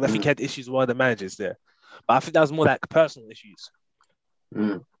 and I think he had issues with one of the managers there. But I think that was more like personal issues.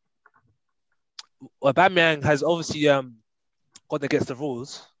 Aubameyang has obviously gone against the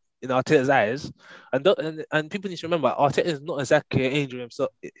rules in Arteta's eyes, and people need to remember Arteta is not exactly an angel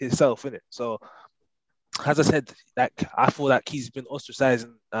himself in it. So, as I said, like I feel like he's been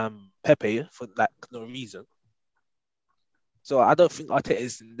ostracizing Pepe for like no reason. So I don't think Arteta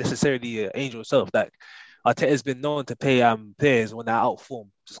is necessarily an angel himself. Like Arteta has been known to pay players when they're out of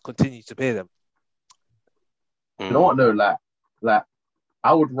form, just continue to pay them. You know what though, like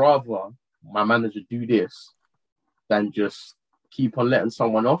I would rather my manager do this than just keep on letting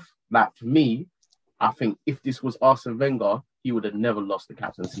someone off. Like for me, I think if this was Arsene Wenger, he would have never lost the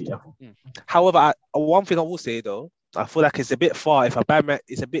captaincy ever. However, one thing I will say though, I feel like it's a bit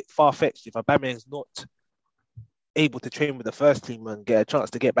far-fetched if Aubameyang's not able to train with the first team and get a chance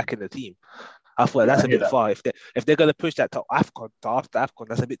to get back in the team. I feel like that's a bit far. If they're gonna push that to after AFCON,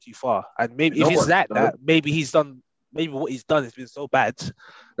 that's a bit too far. And maybe if it's like that, maybe what he's done has been so bad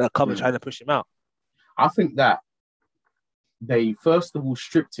that club are trying to push him out. I think that they first of all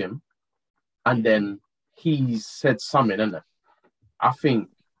stripped him, and then he's said something, isn't it? I think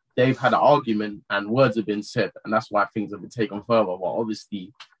they've had an argument and words have been said, and that's why things have been taken further. But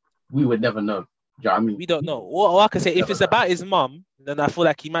obviously, we would never know. Do you know what I mean? We don't know. All I can say, if it's about his mum, then I feel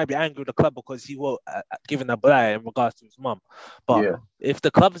like he might be angry with the club because he will given a blight in regards to his mum. But if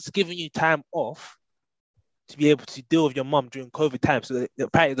the club is giving you time off to be able to deal with your mum during COVID time, so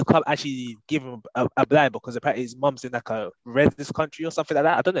apparently the club actually gave him a blight because apparently his mum's in like a redness country or something like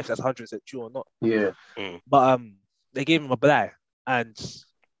that. I don't know if that's 100% true or not. Yeah. But they gave him a blight, and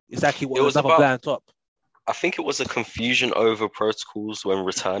it's actually what was another blight on top. I think it was a confusion over protocols when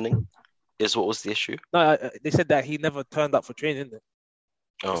returning. Is what was the issue? No, they said that he never turned up for training.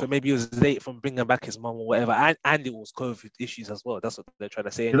 Oh. So maybe he was late from bringing back his mum or whatever, and it was COVID issues as well. That's what they're trying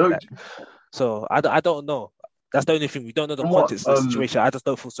to say. So I don't know. That's the only thing. We don't know the context of the situation. I just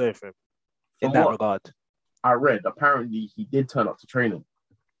don't feel sorry for him in that regard. I read, apparently he did turn up to training.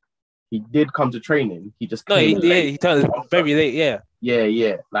 He did come to training. He just came late. He turned very late.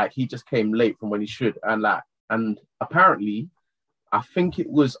 Yeah. Like he just came late from when he should, and apparently, I think it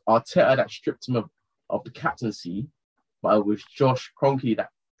was Arteta that stripped him of the captaincy, but it was Josh Kroenke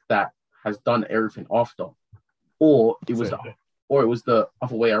that has done everything after, or it was the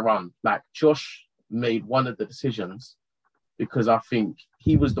other way around. Like Josh made one of the decisions because I think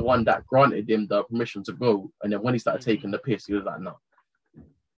he was the one that granted him the permission to go, and then when he started taking the piss, he was like, "No."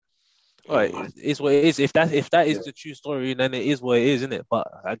 All right, it's what it is. If that is the true story, then it is what it is, isn't it?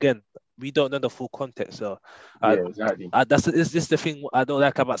 But again, we don't know the full context. So exactly. This is the thing I don't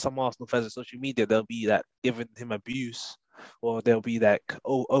like about some Arsenal fans on social media. They'll be like giving him abuse, or they'll be like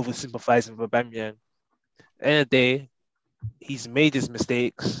over sympathizing with Aubameyang. End of the day, he's made his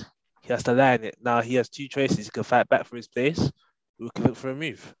mistakes. He has to learn it. Now he has two choices. He can fight back for his place, or he can look for a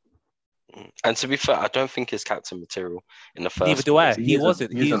move. And to be fair, I don't think he's captain material in the first. Neither do I. He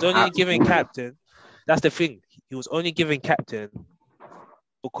wasn't. He was only given captain. That's the thing. He was only given captain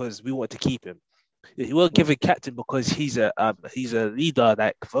because we want to keep him. He wasn't given captain because he's a leader,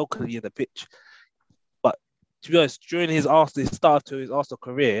 like vocally in the pitch. But to be honest, during his start to his Arsenal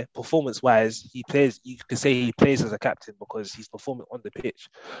career, performance-wise, he plays. You could say he plays as a captain because he's performing on the pitch.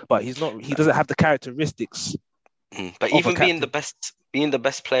 But he's not. He doesn't have the characteristics. But even being the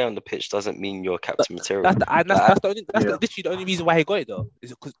best player on the pitch doesn't mean you're captain material. That's literally the only reason why he got it though.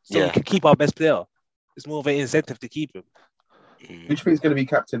 Is because we can keep our best player. It's more of an incentive to keep him. Who do you think is going to be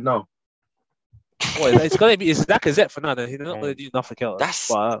captain now? Well, it's Lacazette for now. He's not going to do nothing else. That's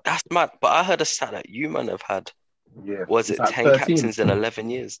mad. But I heard a stat that you man have had. Was it 10 13 captains in 11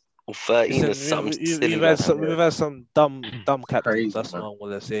 years? Or 13 or something silly. We've had some dumb captains. Crazy, that's man. what I'm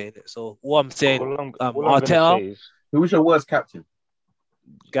going to say. So what I'm saying, Arteta. Who was your worst captain?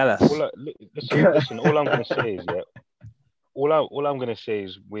 Gallas. Listen, all I'm going to say is all I'm going to say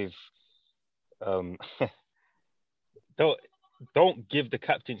is with don't give the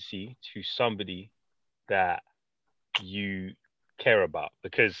captaincy to somebody that you care about,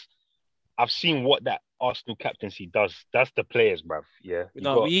 because I've seen what that Arsenal captaincy does. That's the players, bruv. Yeah.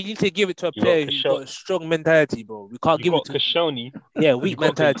 You need to give it to a player who's got a strong mentality, bro. We can't give it to Koscielny. Yeah, weak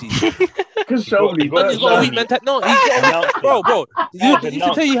mentality. Koscielny. He's got a weak mentality. No, he's got bro. You can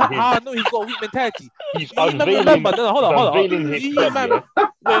tell you how I know he's got a weak mentality. He's unveiling. Hold on. Unveiling his club,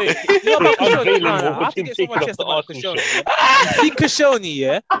 Wait, you know about Koscielny? Unveiling No, or I have watch to him get some taking more off chest the about Arsenal Koscielny. shirt. Yeah? You see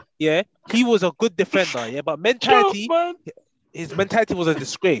Koscielny, yeah, he was a good defender, yeah, but mentality, man. his mentality was a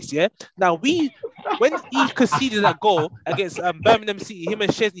disgrace, yeah. Now when he conceded that goal against Birmingham City, him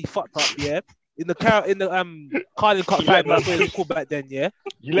and Chesney fucked up, yeah. In the Carling Cup He let final, man that's what it was called back then, yeah.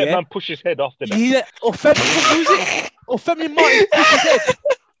 You let Yeah. man push his head after that. He let Femi Martin push his head.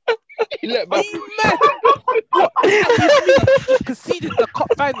 He let Are man you mad? What? You just conceded the cup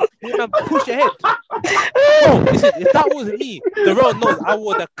final. You man push your head. Bro, listen, if that wasn't me, the real knows I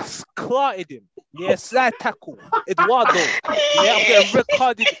would have clarted him. Yeah, slide tackle. Eduardo. Yeah, I'm getting red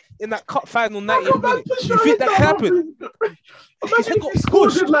carded in that cup final 90th minute. You think that can happen? His head got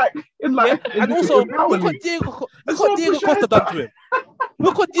pushed. Yeah, and also, look what Diego Costa done to him.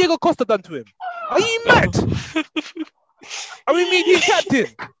 Look what Diego Costa done to him. Are you mad? Are we making him captain?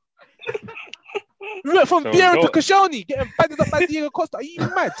 We went from Vieira to Koscielny, getting banded up by Diego Costa. Are you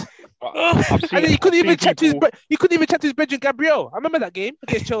mad? And then he couldn't even chat to his brethren Gabriel. I remember that game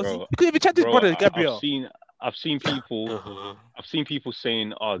against Chelsea. He couldn't even chat to his brother Gabriel. I've seen people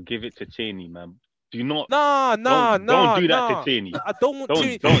saying, "Oh, give it to Tierney, man." Do not. Don't do that to Tierney. I don't want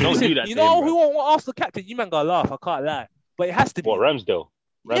to. Don't do that. You know who won't ask the captain? You man gotta laugh. I can't lie, but it has to be. What, Ramsdale?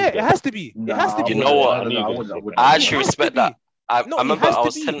 Yeah, it has to be. It has to be. You know what? I actually respect that. I remember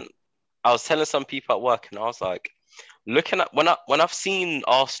I was telling some people at work, and I was like, looking at when I've seen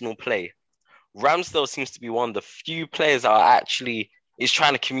Arsenal play, Ramsdale seems to be one of the few players that is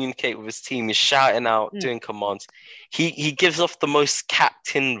trying to communicate with his team. He's shouting out, doing commands. He gives off the most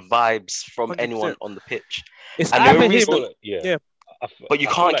captain vibes from 100%. Anyone on the pitch. It's and either him. Yeah. But you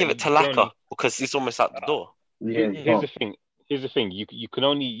can't give it to Laka because he's almost out the door. Yeah. Here's the thing. You can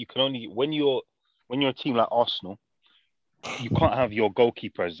only when you're a team like Arsenal, you can't have your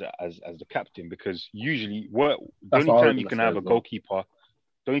goalkeeper as the captain, because usually the only time you can have a goalkeeper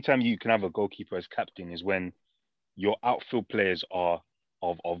as captain is when your outfield players are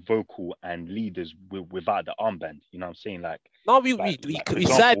vocal and leaders without the armband. You know what I'm saying? Like, no, we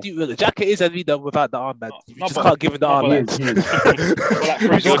side you. Xhaka is a leader without the armband. You just can't give him the armband.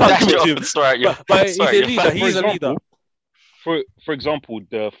 But he's a leader. He's a leader. For example,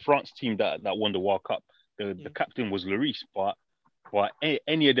 the France team that won the World Cup, the captain was Lloris, but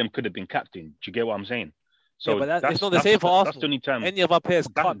any of them could have been captain. Do you get what I'm saying? So yeah, but it's not the same for Arsenal. That's the only time. Any of our players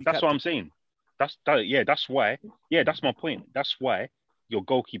can't be captain. That's what I'm saying. That's why. Yeah, that's my point. That's why your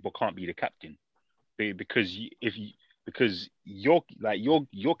goalkeeper can't be the captain, because your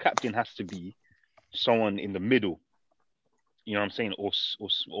captain has to be someone in the middle. You know what I'm saying? Or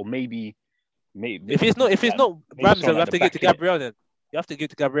maybe if it's not Ramsdale, you have to give it to Gabriel. Then you have to give it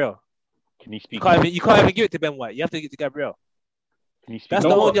to Gabriel. Can he speak? You can't even give it to Ben White. You have to give it to Gabriel. Can he speak? That's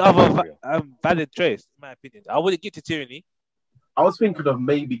the only other valid choice, in my opinion. I wouldn't give it to Tierney. I was thinking of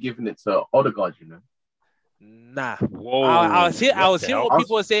maybe giving it to Odegaard, you know. Nah. Whoa. I was hearing what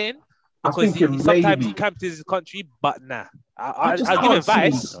people were saying, because sometimes he camps his country, but nah. I'll give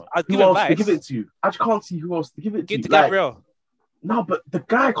advice. I'll give advice. To give it to. I just can't see who else to give it to. Give it to Gabriel. No, but the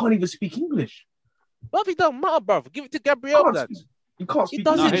guy can't even speak English. Well, it doesn't matter, bro. Give it to Gabriel. He can't speak. It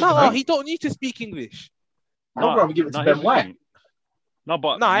doesn't matter. He don't need to speak English. I'd rather give it to Ben White.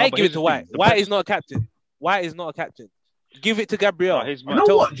 I ain't give it to White. White is not a captain. White is not a captain. Give it to Gabriel. You know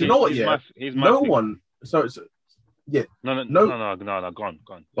what? Yeah. No one. So yeah. No. Go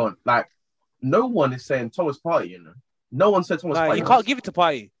on. Like, no one is saying Thomas Partey. You know, no one said Thomas Partey. You can't give it to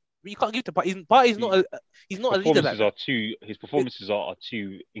Partey. You can't give it to Partey. Partey's not. He's not a leader. His performances are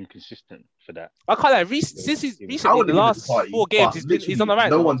too inconsistent for that. I can't lie. Recently, the last 4 games, he's on the right.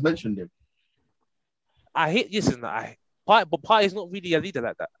 No one's mentioned him. I hate this, and Partey's not really a leader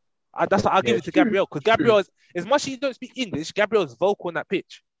like that. That's why I'll give it to Gabriel, because Gabriel is, as much as he don't speak English, Gabriel is vocal on that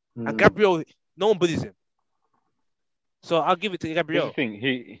pitch, and Gabriel, no one bullies him. So I'll give it to Gabriel.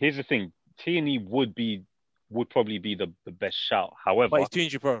 Here's the thing. Tierney would probably be the best shout. However, but he's too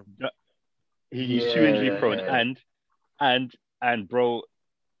injury prone. He's too injury prone, and bro,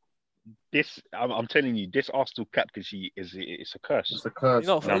 I'm telling you, this Arsenal captaincy is a curse. It's a curse.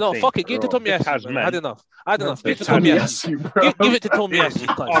 No, fuck it. Give it to Tomiyasu. I had enough. Give it to Tomiyasu. Give it to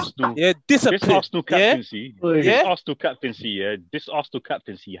Tomiyasu. Yeah, discipline. This Arsenal captaincy. This Arsenal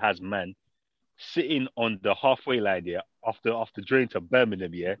captaincy has man sitting on the halfway line here after draining to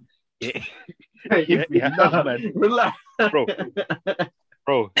Birmingham. Yeah, it has man. Relax, bro.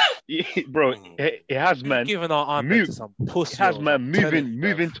 It has man. Giving our arm to some pussy. It has man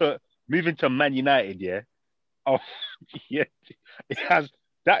moving to Man United, yeah. Oh, yeah. It has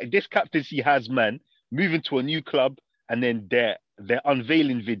that. This captaincy has man moving to a new club, and then their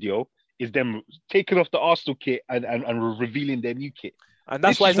unveiling video is them taking off the Arsenal kit and revealing their new kit. And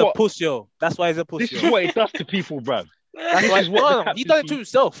that's This why is he's a what- puss, yo. That's why he's a puss, This yo. is what it does to people, bruv. That's This why is what the he done it to captaincy-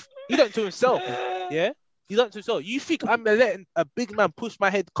 himself. He done it to himself. Yeah, he done it to himself. You think I'm letting a big man push my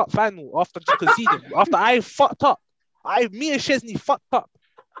head cup final after just conceding? After I fucked up, me and Chesney fucked up,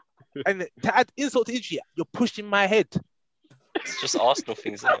 and to add insult to injury, you're pushing my head. It's just Arsenal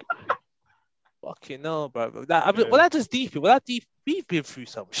things, isn't it? Fucking no, bro. Well, that just deep. Well, that deep. We've been through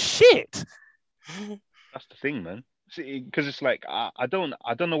some shit. That's the thing, man. Because it's like I don't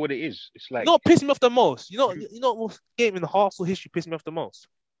know what it is. It's like You know what pissed me off the most? You know what game in the Arsenal history pissed me off the most?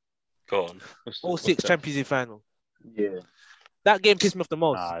 Go on. what's 06 that? Champions League final. Yeah. That game pissed me off the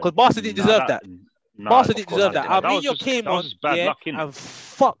most Nah, because Barca didn't deserve that. Barca didn't deserve that. That was Arminio just- came that was on, just bad yeah, luck, innit? and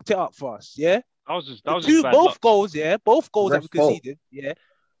fucked it up for us. Yeah, That was just bad both luck. goals, yeah, both goals that we Ref fault. conceded, yeah,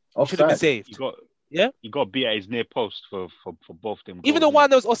 should have been Offside. saved. You got beat at his near post for both them. Even the goals, one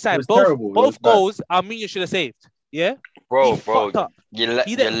that was It offside, was terrible. It was both bad. goals, Arminio should have saved. Yeah, Bro, He fucked up. your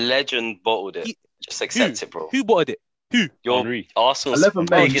He your did- legend bottled it. He- Just accept it, bro. who bottled it? Your Henry. Arsenal's 11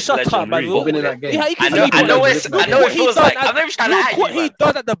 men. biggest Shut legend. up, man. bottled Winning it. that game. Yeah, he I can know, leave I know, it. it's, Look I know what it he feels done like. at- I'm never trying to Look at what you, he man.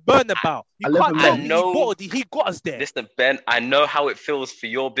 done at the Bernabeu. You 11 can't men. tell I me he know- bottled it. He got us there. Listen, Ben, I know how it feels for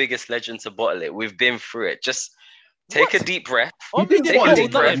your biggest legend to bottle it. We've been through it. Just take What? a deep breath. He didn't take a bottle deep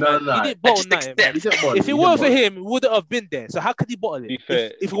it, breath. man. He didn't And bottle just nothing, accept. man. He didn't bottle If it he weren't for didn't him, we wouldn't have been there. So how could he bottle Be it?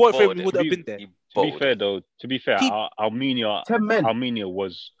 fair- If it weren't for him, we Bottled would it. have been there. He To be bottled fair it. though, He- Arminia 10 men.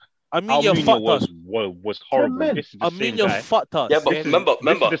 was Arminio fucked us. horrible. men. This is the same Arminio guy. fucked us. Yeah, but This is- remember,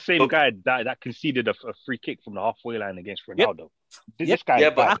 this is the same but- guy that conceded a free kick from the halfway line against Yep. Ronaldo. This Yep. guy, Yeah,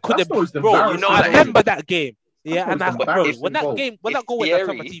 is but bad. I could have, That's the most bro. embarrassing You know I that- remember that game. Yeah, That's and the most bro, embarrassing when that goal. game, when If that goal went on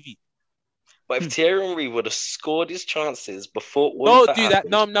Thierry- TV. But if Thierry Henry would have scored his chances before all Don't that do that.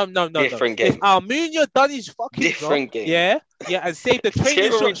 happened, No. Different If game. Arminio done his fucking Different job, game. yeah, and saved the Thierry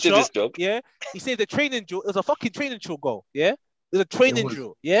training Henry did his shot, job. yeah, he saved the training drill. It was a fucking training drill goal, yeah. It was a training was.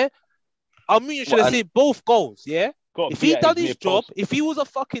 drill, yeah. Arminio should Well, have and- saved both goals, yeah. Got If beat he at done near his job, post. if he was a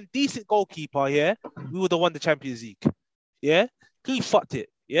fucking decent goalkeeper, yeah, we would have won the Champions League, yeah. He fucked it,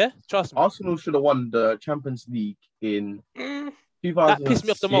 yeah. Trust me. Arsenal should have won the Champions League in Mm, 2006. That pissed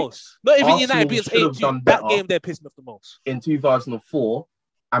me off the most. Not even Arsenal United being should have 8-2. done That better. game there pissed me off the most. In 2004,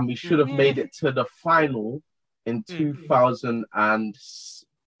 and we should have Mhm. made it to the final in Mm.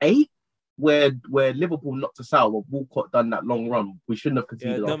 2008, where Liverpool knocked us out. Where Walcott done that long run. We shouldn't have Yeah,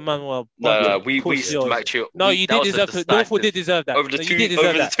 conceded. that after. man were no, we pussy. smacked you. No, you that did was a deserve to. decisive- Liverpool did deserve that. over the No, two you did deserve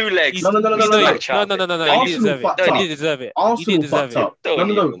over the that. two legs. No, no, no, no, We no, know no, you- Match out. No, Don't you Arsenal did deserve it. fucked No, up. you did deserve it. You Arsenal did deserve fucked it. up. Don't No,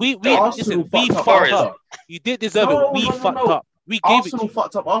 no, no. even- We Arsenal listen. We fucked up fucked Suarez. up. You did deserve No, it. We no, no, fucked no. up. We gave it Arsenal to you.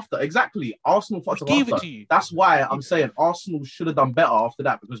 fucked up after. Exactly. Arsenal fucked We up gave it after. to you. That's why I'm saying Arsenal should have done better after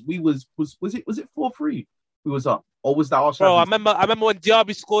that, because we was it 4-3? We was up, or was that Arsenal? Bro, I remember when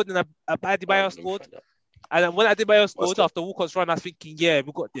Diaby scored and Adebayo scored. And then when Adebayo scored that? after Walcott's run, I was thinking, yeah,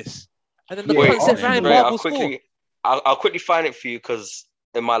 we got this. And then the Yeah, concept Arsenal- Ryan Ray, Marble scored. I'll quickly find it for you because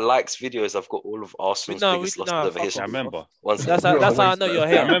in my likes videos I've got all of Arsenal's biggest losses ever fuck history. I remember. One That's second. how I know you're I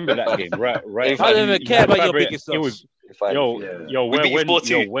here. remember that game. Right. I don't even care about your biggest It was loss. Find it yo, for you. yo, We beat you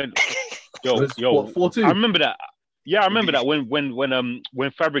when 4-2. yo, It was yo, 4-2. I remember that. Yeah, I remember that when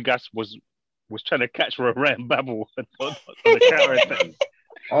Fabregas was trying to catch Ryan Babel on the counter attack.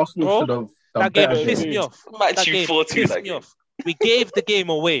 Arsenal Bro, should have done That game better. pissed me off. Match That you game 4-2 pissed that me game. off. We gave the game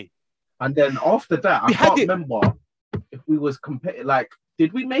away. And then after that, I We had can't it. remember if we was comparing. Like,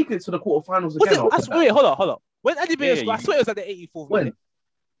 did we make it to the quarterfinals Was again? it? I after swear, that? wait, hold on. When Adebayo Yeah, scored, I you- swear it was at the 84th When? minute.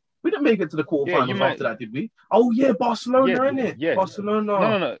 We didn't make it to the quarterfinals you might- after that, did we? Oh yeah, Barcelona, Yeah, innit? yeah.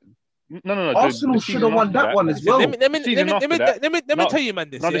 Barcelona. No. Arsenal the should season have won after that one as Listen, well. Let me season after that. No, tell you, man,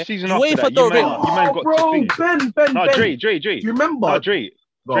 this. no, the Yeah? season You after wait that, for you man- Doreen. you man got to bro, think. Ben. No, Dre. Do you remember? No, Dre.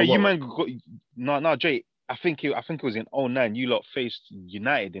 Go Dre, on, you what? man got no, Dre. I think it was in 2009. You lot faced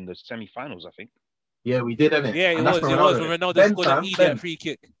United in the semi-finals. I think. Yeah, we did, innit? Yeah, it And was. that's It was when Ronaldo Ben, scored fam, an idiot Ben. free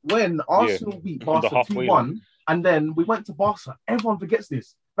kick. When Arsenal beat On the Barca halfway 2-1, and then we went to Barca, everyone forgets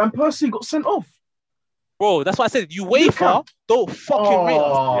this. Van Persie got sent off. Bro, that's why I said you UEFA don't fucking rate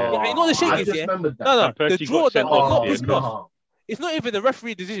us. Yeah, you know the shit I is, just yeah? remembered that. No, Van the Persie draw, got sent not off, pissed me yeah. off. It's not even the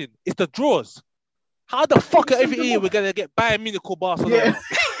referee decision. It's the draws. How the fuck every year we're gonna get Bayern Munich or Barcelona? Yeah.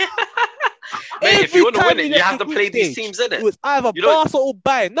 Mate, if you want to Every win time it, we you get have to group play these stage, teams, innit? It was either You don't- Barca or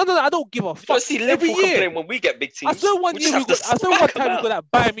Bayern. No, I don't give a You fuck. don't see Every Liverpool year. complain when we get big teams. I saw one We year just we have to got. I saw one smack time them we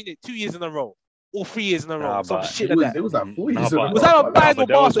got that Bayern Munich 2 years in a row, or 3 years in a row, Nah, some but shit It like that. was like 4 Nah, years but- ago. Was that a Bayern or but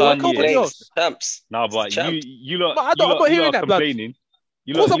there was Barca? Or one nobody year. else? Champs. No, but Champ. you lot. But I don't- I'm not hearing that, blood. complaining.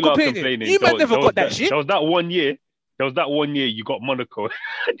 You Of course lot I'm are complaining. You man There- never there got was that shit. There was that 1 year. There was that 1 year you got Monaco.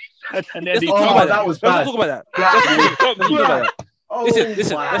 And then Let's he not Oh, talk about that was Let's bad. not talk about that. Yeah. Let's not talk about that. Oh,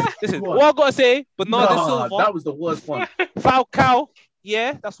 Listen. my Listen. God. What I gotta say, Bernardo Nah, Silva, that was the worst one. Falcao,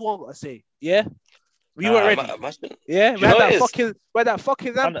 Yeah, that's what I'm gonna say. Yeah, we Nah, weren't ready. Imagine. Yeah, Do we you had know what that it is?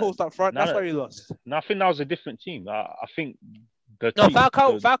 fucking No, no, lamppost up front. no, That's no. why we lost. No, I think that was a different team. I think the No, team,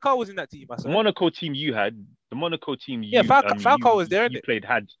 Falcao was in that team. I the said. Monaco team you had, the Monaco team Yeah, Falcao was there, you innit? played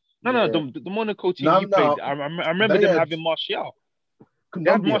had. Yeah. No, the Monaco team No, you played. no. I remember They them had having Martial. They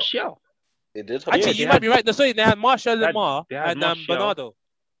had Kondogbia. Martial. They did. Yeah, Actually, they you might had- be right. No, sorry, they had Marshall they had- Lamar they had and Martial. Bernardo.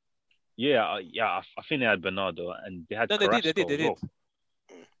 Yeah, I think they had Bernardo and they had No, they Carrasco. did. as well.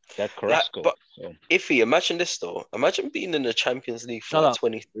 They had Like, Carrasco. but so. Iffy, imagine this though. Imagine being in the Champions League for Shut like up.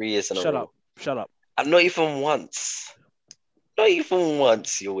 23 years in a Shut row. up. Shut up. And not even once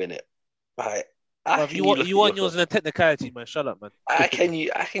you win it. Right. Bruv, you want yours in a technicality, man. Shut up, man. How can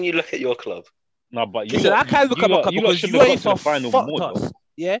you look at your club? No, but you Listen, I can't look at my club because should have got to UEFA the final fucked more. us. Though.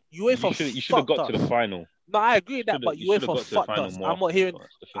 Yeah, UEFA You should have got to the final. No, I agree with that, but You should have UEFA got to the fucked final us. more. I'm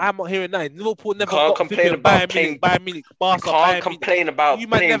not hearing that. Liverpool never can't got complain flipping about Bayern Munich, You Barca, can't Bayern Munich. complain about You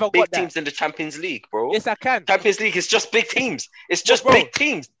might playing never big got that. teams in the Champions League, bro. Yes, I can. Champions League is just big teams. It's just bro, big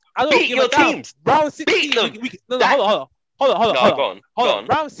teams. I don't Beat give your a damn. teams. Round 16. Beat them. No, That- hold on. Go on.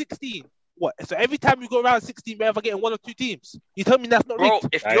 Round 16. What? So every time we go round 16, we're ever getting one or two teams. You tell me that's not Bro, rigged?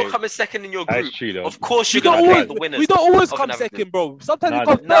 if That you're is- coming second in your That group, is true, though. of course We you're don't going to play always, the winners. we don't always of come an everything. second, bro. Sometimes Nah, we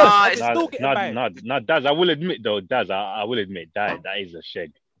come first. nah, and we still get invited. Daz, I will admit though, I will admit that is a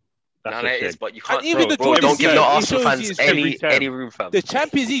shed. That's No, a it shed. is, but you can't. And even the Bro, draw don't this give year, your it Arsenal shows fans it's every time. any room, fam. The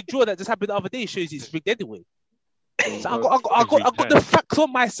Champions League draw that just happened the other day shows it's rigged anyway. So I got Every the facts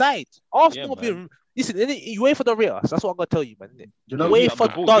on my side. Arsenal Yeah, have been listen. UEFA don't rate us. That's what I'm gonna tell you, man. You know,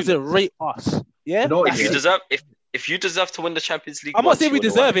 UEFA doesn't rate us. Yeah. You know what If it you is? deserve, if you deserve to win the Champions League, I'm not once, saying we you're the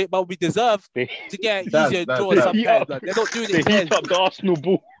deserve one. it, but we deserve They to get an That's- easier that's- draw that's- sometimes. Like, they're not doing they it fair. heat up the Arsenal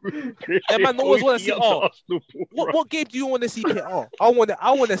ball. Them man always wanna see, What game do you want to see, Peter? I want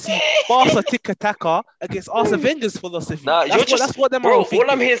to see Barca tiki-taka against Arsene Wenger's philosophy. Nah, That's what them bro. are thinking.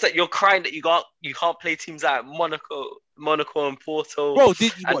 All I'm hearing is that you're crying that you can't play teams like Monaco and Porto. Bro,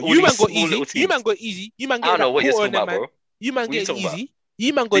 and all you man these got small easy. little You teams. man got easy. You man I don't get know that what you're quarter talking on them, about, man. bro. You man What you get talking easy.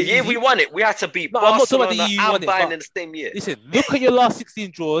 You man got The year easy. we won it, we had to beat No, I'm not talking about Barcelona the year you won and it, Bayern but- in the same year. Listen, look at your last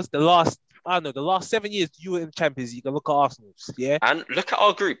 16 draws. The last 7 years you were in Champions League. And look at Arsenal's. Yeah. And look at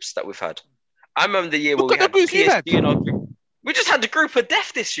our groups that we've had. I remember the year Look where we at the had groups we've had. PSG in our group. We just had the group of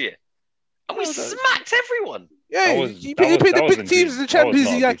death this year, and we No, no. smacked everyone. Yeah, That was- you that played was- the that big wasn't teams good. in the That was Champions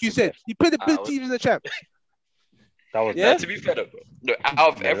not League, a like good you said. success. You played the I big was- teams in the champ. That was Yeah? To be fair, though, look, out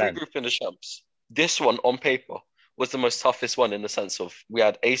of The every land. group in the champs, this one on paper was the most toughest one in the sense of we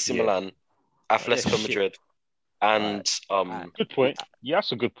had AC Yeah. Milan, Atletico shit. Madrid, and Good point. Yeah,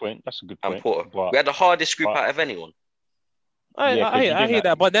 that's a good point. and Porto. But We had the hardest group but- out of anyone. I hear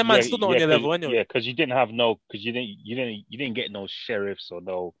that, but them man's still not on your level anyway. Yeah, because you didn't get no sheriffs or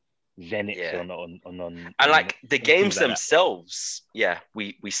no Zenits Yeah. on And like the teams games like that. themselves, yeah,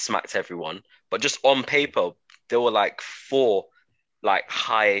 we smacked everyone. But just on paper, there were like 4 like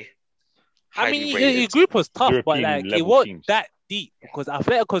I highly mean, your rated. group was tough, but European like it level wasn't teams. that deep because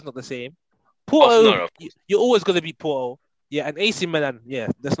Atletico's not the same. Porto, no, of you're always gonna beat Porto. Yeah, and AC Milan. Yeah,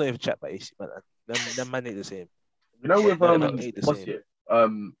 let's not even chat about AC Milan. Them man ain't the same. You know, with They're not the what's same. it?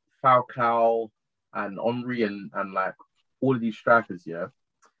 Falcao and Henry and like all of these strikers, yeah.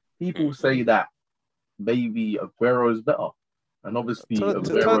 People say that maybe Aguero is better, and obviously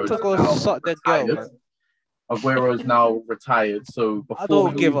Aguero to go is now suck that girl, retired. man. Aguero is now retired, so before I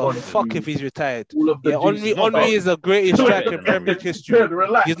don't we give move a on fuck to if he's retired. all of the Yeah, juicy Henry is the greatest Dude, striker in Premier League history.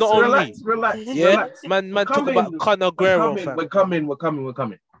 Relax, He's not relax. Yeah, man, talk about Conor Aguero, fam. We're coming.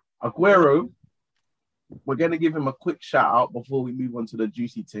 Aguero, we're gonna give him a quick shout out before we move on to the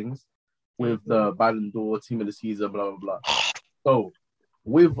juicy things with the Ballon d'Or, Team of the Season, blah blah blah. So,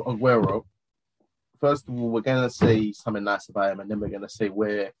 with Aguero, first of all, we're gonna say something nice about him, and then we're gonna say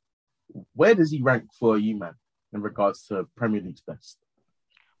where does he rank for you, man, in regards to Premier League's best?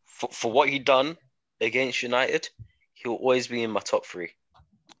 For what he done against United, he'll always be in my top 3.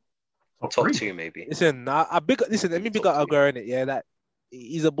 Top three? 2 maybe. Listen, let me big up Aguero in it. Yeah, that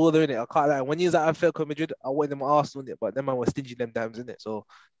he's a baller in it. I can't lie. When he was at Atletico Madrid, I wanted him at Arsenal in it, but them man was stingy them dams in it, so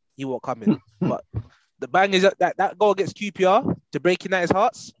he won't come in. But the bang is that goal against QPR to break United's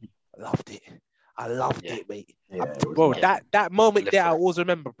hearts. I loved it, mate. Yeah, Bro, that moment Lift there, I it. always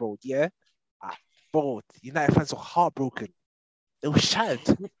remember, bro. Yeah, bro, United fans were heartbroken. They were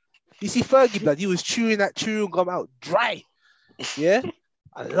shattered. You see Fergie, blood, he was chewing that chewing gum out dry. Yeah,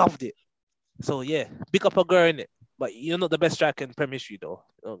 I loved it. So yeah, big up Aguero in it. But you're not the best striker in Premier history, though.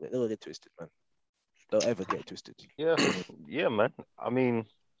 Don't get twisted, man. Don't ever get twisted. Yeah, man. I mean,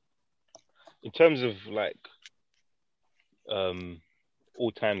 in terms of like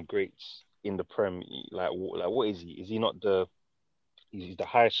all-time greats in the Prem, like what is he? Is he not the He's the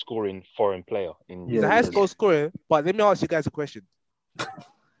highest scoring foreign player in. He's the highest goal scorer. But let me ask you guys a question.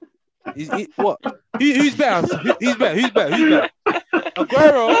 What? Who's better? Who's better?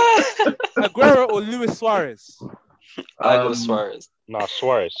 Aguero or Luis Suarez? I go Suarez. Nah,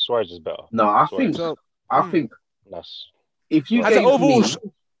 Suarez. Suarez is better. No, I Suarez. think That's if you as an gave overall me,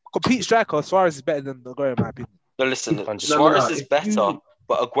 complete striker, Suarez is better than Aguero in my opinion. No, listen, No, Suarez is if better, you-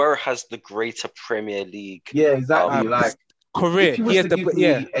 but Aguero has the greater Premier League. yeah, exactly. Like Career, if you he was has to give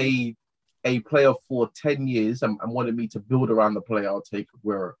the me a player for 10 years and wanted me to build around the player, I'll take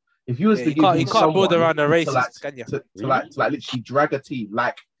Aguero. If you was to give me you can't build someone around a to racist, can you? to literally drag a team,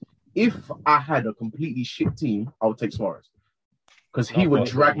 like if I had a completely shit team, I would take Suarez because he would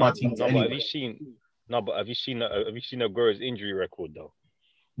drag my team to anywhere. But have you seen Aguero's injury record though?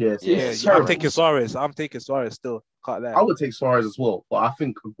 Yes, I'm taking Suarez. Still. Can't lie. I would take Suarez as well, but I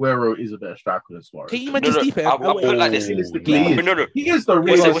think Aguero is a better striker than Suarez. Can you imagine Steve? I'll put it like this. Realistically, he is the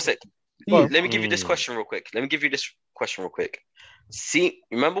real. What's it? Let me give you this question real quick. See,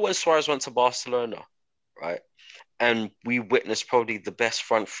 remember when Suarez went to Barcelona, right? And we witnessed probably the best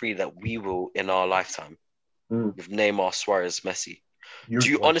front three that we will in our lifetime with Neymar, Suarez, Messi. Do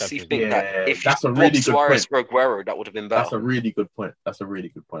you honestly think that if you swapped Suarez for Aguero, that would have been better? That's a really good point.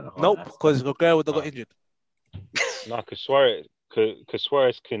 Nope, because Aguero would have got injured. No, because Suarez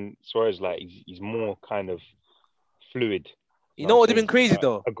like he's more kind of fluid. You know what would have been crazy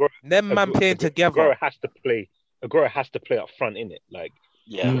though? Them man playing together. Aguero has to play up front, innit? Like,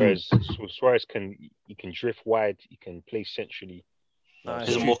 whereas Suarez can drift wide, he can play centrally.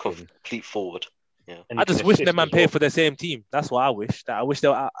 He's a more complete forward. Yeah. I just wish them man played for the same team. That's what I wish. I wish they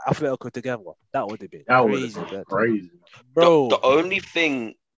were Atletico together. That would have been crazy. Bro. The only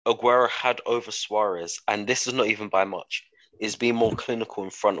thing Aguero had over Suarez, and this is not even by much, is being more clinical in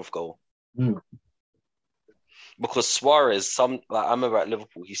front of goal. Because Suarez, I remember at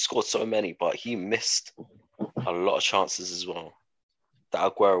Liverpool, he scored so many, but he missed a lot of chances as well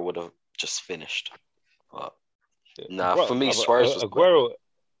that Aguero would have just finished. But for me, Suarez was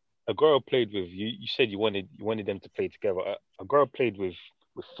Aguero played with you. You said you wanted them to play together. Aguero played with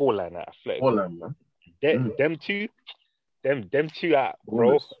Forlan at Atletico. Them two at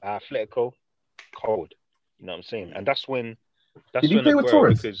Atletico, cold. You know what I'm saying? And that's when. Did he play with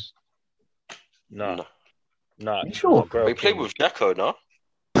Torres? Because No. Sure. He played with Deco, no?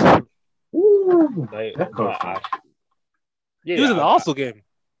 Ooh, he was in the Arsenal game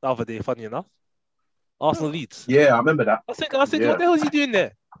the other day. Funny enough, Arsenal Leeds. Yeah, I remember that. I was thinking, what the hell is he doing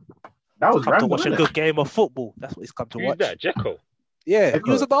there? That was to watch a good game of football. That's what he's come to watch. Who's that? Dzeko? Yeah,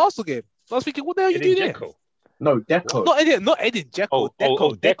 he was at the Arsenal game. I was thinking, what the hell are you doing there? No, Deco. Not Edin, Dzeko.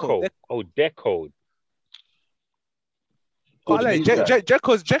 Deco. Deco.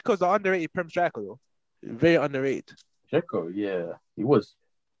 Dzeko's an underrated Prem striker though. Very underrated. Dzeko, yeah, he was.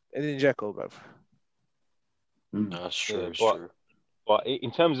 Edin Dzeko, bruv. That's true. But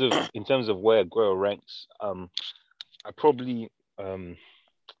in terms of where Aguero ranks, I probably because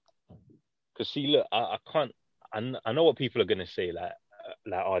see, look, I can't. I know what people are gonna say.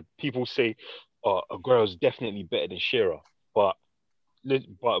 People say, Aguero's definitely better than Shearer. But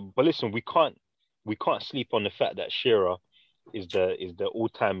listen, we can't sleep on the fact that Shearer is the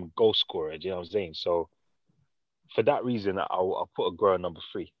all-time goal scorer. Do you know what I'm saying? So for that reason, I'll put Aguero number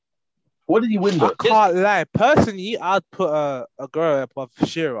 3. What did he win? I can't lie. Personally, I'd put Aguero above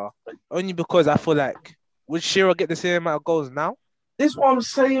Shearer only because I feel like would Shearer get the same amount of goals now? This is what I'm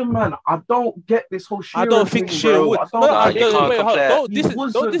saying, man. I don't get this whole Shearer. I don't think thing, Shearer would. Don't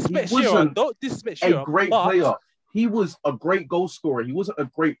disrespect Shearer. Don't disrespect Shearer. A great player. He was a great goal scorer. He wasn't a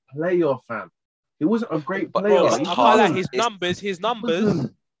great player, fam. He wasn't a great player. I can't lie. His numbers.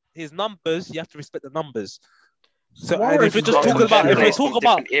 You have to respect the numbers. So if we're just talking about,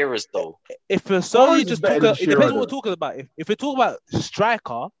 different eras though. If we're solely just talking, it depends what we're talking about. If we're talking about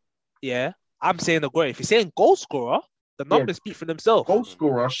striker, yeah, I'm saying Aguero. If you're saying goal scorer, the numbers speak for themselves. Goal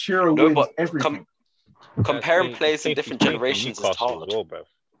scorer, Shearer wins everything. Comparing players in different generations is hard.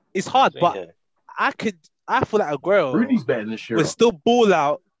 It's hard, but I feel like Aguero Rudy's better than Shearer. would still ball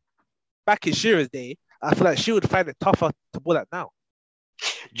out back in Shearer's day. I feel like she would find it tougher to ball out now.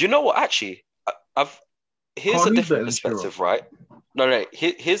 You know what? Actually, here's a different perspective, right? No.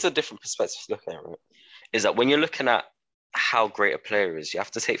 Here's a different perspective to look at it, right? Is that when you're looking at how great a player is, you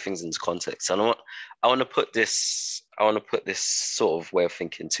have to take things into context. And I want to put this sort of way of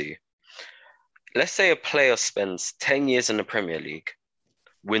thinking to you. Let's say a player spends 10 years in the Premier League,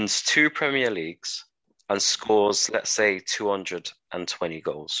 wins 2 Premier Leagues, and scores, let's say, 220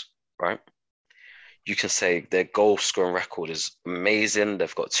 goals, right? You can say their goal scoring record is amazing.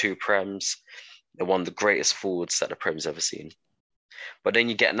 They've got 2 Prems. They're one of the greatest forwards that the Prem's ever seen. But then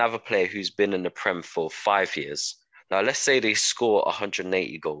you get another player who's been in the Prem for 5 years. Now, let's say they score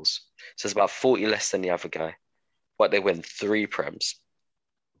 180 goals. So it's about 40 less than the other guy, but they win 3 Prems.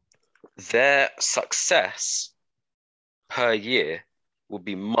 Their success per year will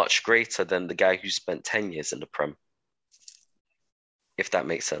be much greater than the guy who spent 10 years in the Prem. If that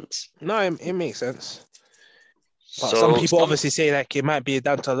makes sense. No, it makes sense. But So some people obviously say like it might be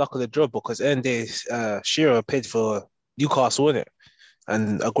down to luck of the draw because Shearer paid for Newcastle, wasn't it?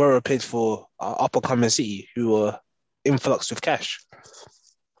 And Aguero paid for up-and-coming City, who were influx with cash.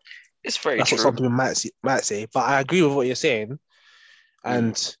 It's very That's true. what some people might say. But I agree with what you're saying.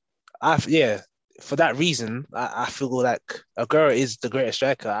 And for that reason, I feel like Aguero is the greatest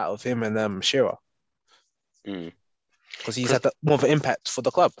striker out of him and Shearer. Because he's had more of an impact for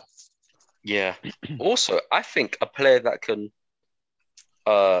the club. Yeah. Also, I think a player that can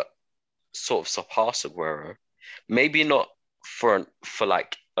sort of surpass Aguero, maybe not for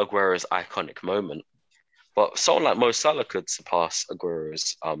like Aguero's iconic moment, but someone like Mo Salah could surpass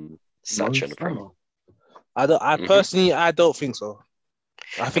Aguero's stature in the Premier. Personally, I don't think so.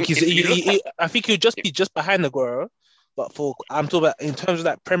 I think I think he'll just be just behind Aguero, but I'm talking about in terms of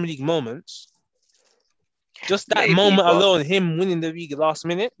that Premier League moments. Just that moment alone, him winning the league last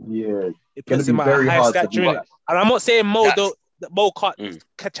minute, it puts him at a high stature. And I'm not saying Mo can't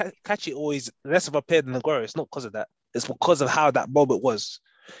catch it always less of a player than Aguero. It's not because of that. It's because of how that moment was.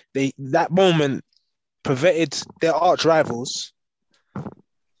 That moment prevented their arch rivals. Can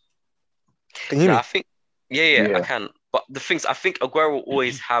you hear me? I think, yeah, I can. But the things, I think Aguero will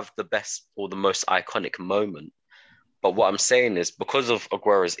always have the best or the most iconic moment. But what I'm saying is because of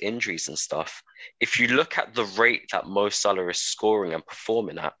Aguero's injuries and stuff, if you look at the rate that Mo Salah is scoring and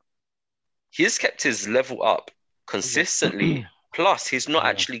performing at, he's kept his level up consistently. Plus, he's not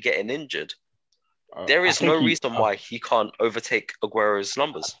actually getting injured. There is no reason why he can't overtake Aguero's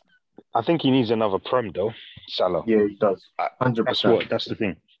numbers. I think he needs another Prem, though, Salah. Yeah, he does. 100%. That's the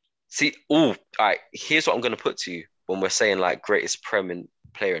thing. See, all right, here's what I'm going to put to you when we're saying like greatest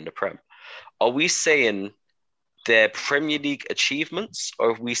player in the Prem. Are we saying their Premier League achievements, or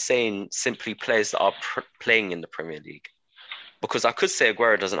are we saying simply players that are playing in the Premier League? Because I could say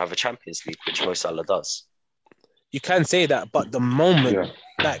Aguero doesn't have a Champions League, which Mo Salah does. You can say that, but the moment,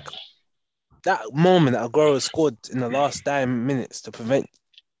 that moment that Aguero scored in the last 9 minutes to prevent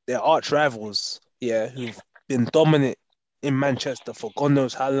their arch rivals, who've been dominant in Manchester for God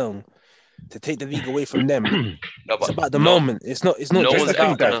knows how long, to take the league away from them. It's about the moment. It's not just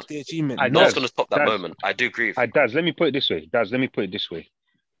about the achievement. No one's going to stop that moment. I do agree with you. Daz, let me put it this way.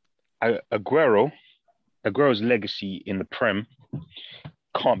 Aguero's legacy in the Prem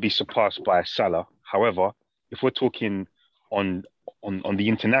can't be surpassed by Salah. However, if we're talking on the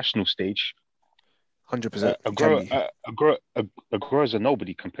international stage, 100%. Aguero's a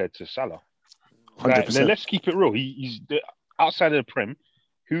nobody compared to Salah. 100%. Let's keep it real. He's outside of the Prem.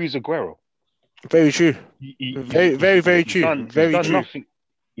 Who is Aguero? Very true. Very true.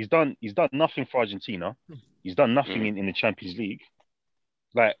 He's done nothing for Argentina. He's done nothing in the Champions League.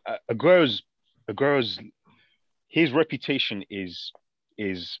 Like Aguero's his reputation is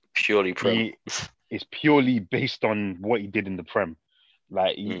purely Prem. It's purely based on what he did in the Prem.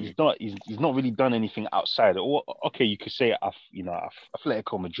 Like he's not really done anything outside. Or okay, you could say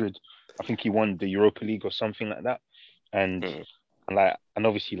Atletico Madrid. I think he won the Europa League or something like that, and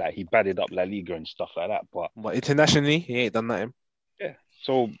obviously like he batted up La Liga and stuff like that. But internationally, he ain't done that. Yeah.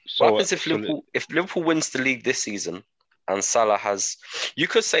 So what happens if Liverpool wins the league this season and Salah has? You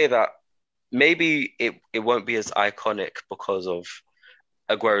could say that maybe it won't be as iconic because of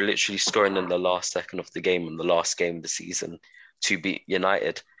Aguero literally scoring in the last second of the game in the last game of the season to beat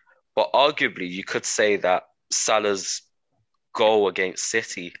United. But arguably, you could say that Salah's goal against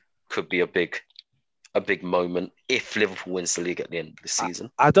City could be a big moment if Liverpool wins the league at the end of the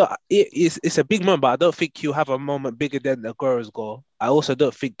season. It's a big moment, but I don't think he'll have a moment bigger than Aguero's goal. I also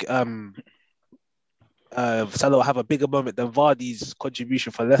don't think Salah will have a bigger moment than Vardy's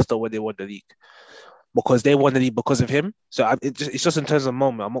contribution for Leicester when they won the league. Because they won the league because of him. So it's just in terms of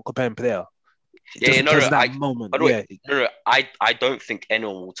moment. I'm not comparing player. I don't think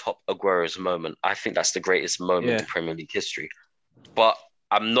anyone will top Aguero's moment. I think that's the greatest moment in Premier League history. But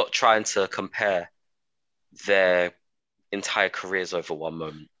I'm not trying to compare their entire careers over one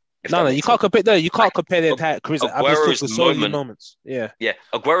moment. You can't compare. No, you can't compare their entire careers. Aguero's moments. Yeah.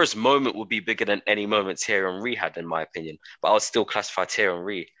 Aguero's moment would be bigger than any moment Thierry Henry had, in my opinion. But I would still classify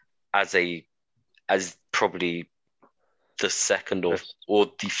Thierry Henry as probably the second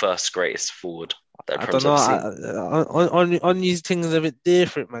or the first greatest forward. I don't know. On these things, a bit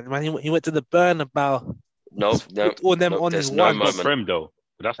different, man. He went to the Bernabeu No, all them no, on there's is no one. That's moment. not Prem though.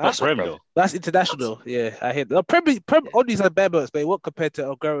 That's not That's Prem not though. That's international. Yeah, I hear that. Prem Henry's had bad moments, but what compared to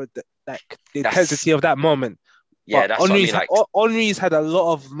Aguero, like the intensity of that moment. Yeah, But that's what I mean. Like Henry's had a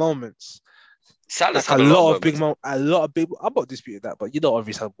lot of moments. Salah's Like had a a lot lot of big moments. A lot of big. I'm not disputing that, but you know,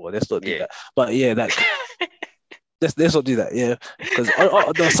 Henry's had more. Let's not do Yeah. that. But yeah, like let's not do that. Yeah, because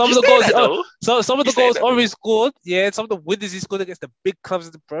some of Just the say goals, that, though. some of the You say goals that, Henry scored. Yeah, some of the winners he scored against the big clubs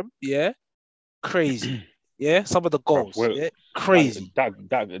in the Prem. Yeah, crazy. Yeah, some of the goals. Well, Yeah, crazy.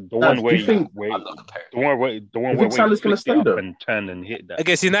 The one where do you think- I'm not comparing. the one You where think Salah's he gonna flicked stay it up though? and turned and hit that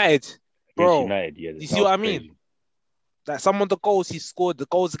Against United, against bro. United. Yeah, You see what I mean? Like some of the goals he scored, the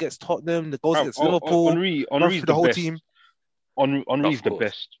goals against Tottenham, the goals against Liverpool, Henry's the the whole best. team. Henry's Of the course.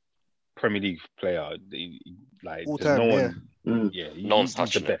 best Premier League player. Like All there's time, no yeah. one. Mm. Yeah, No one's he's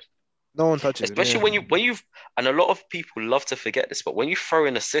touching the it. best. No one touches Especially it. when you've and a lot of people love to forget this, but when you throw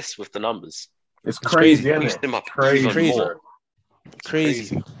in assists with the numbers, It's crazy. crazy, isn't boost it? them up Crazy. even Crazy. more.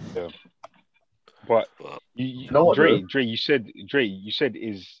 Crazy. But But you know what, Dre, you said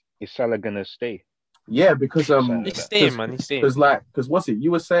is Salah gonna stay? Yeah, because He's staying, man. He's staying. because what's it?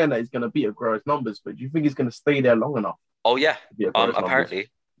 You were saying that he's gonna beat Aguero's numbers, but do you think he's gonna stay there long enough oh yeah, to beat Aguero's numbers? apparently,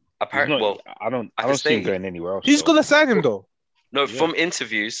 He's not- well, I don't I can see him say- going anywhere else. Who's though. gonna sign him though? no, Yeah. from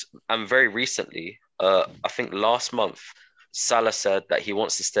interviews and very recently, I think last month, Salah said that he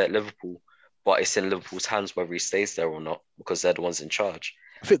wants to stay at Liverpool, but it's in Liverpool's hands whether he stays there or not because they're the ones in charge.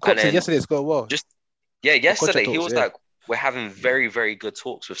 I think Cox And said then- yesterday it's going well. Just Yeah, yesterday he talks, was yeah. like, we're having very, very good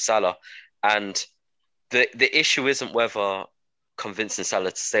talks with Salah, and the issue isn't whether convincing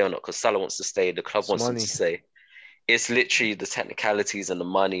Salah to stay or not, because Salah wants to stay, the club It's wants him money. to stay. It's literally the technicalities and the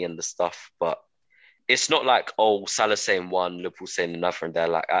money and the stuff, but it's not like, oh, Salah saying one, Liverpool saying another, and they're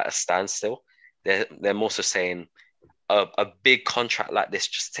like at a standstill. They're more so saying a big contract like this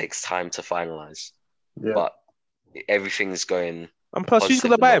just takes time to finalize, Yeah. but everything's going. And plus, who's positive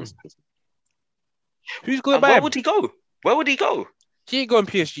gonna buy him? nonsense. Who's gonna And buy where him? would he go? Where would he go? He ain't going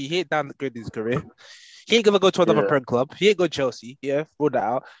PSG. He ain't downgraded his career. He ain't gonna go to another Yeah. Prem club. He ain't go Chelsea. Yeah, rule that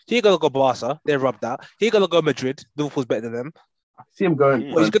out. He ain't gonna go Barca. They're rubbed out. He ain't gonna go Madrid. Liverpool's better than them. I see him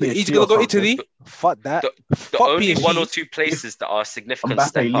going. Well, he's gonna PSG go or something. Italy. Fuck that. The Fuck only PSG. one or two places that are significant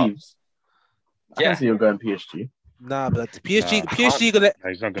step Mbappe up. leaves. I Yeah. can see him going PSG. Nah, but PSG, Nah, PSG gonna Nah,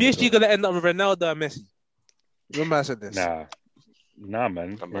 he's not gonna PSG go. gonna end up with Ronaldo and Messi. Remember I said this. Nah,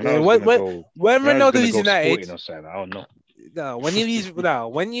 man. Yeah, Ronaldo's when- gonna go- When Ronaldo's Ronaldo gonna leaves go United, Sporting or something. I don't know.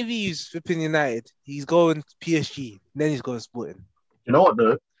 when he leaves flipping United, he's going PSG. Then he's going Sporting. You know what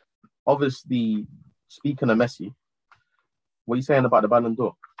though? Obviously, speaking of Messi, what are you saying about the Ballon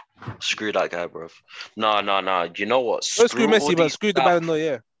d'Or? Screw that guy, bro. No. You know what? Don't screw all Messi, but these screw the South- Ballon d'Or.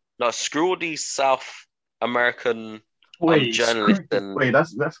 Yeah. No, screw all these South American Wait, journalists and wait,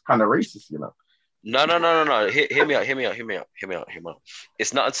 that's kind of racist, you know. No. Hear me out.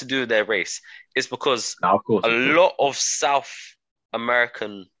 It's nothing to do with their race. It's because Now, of course, a lot of South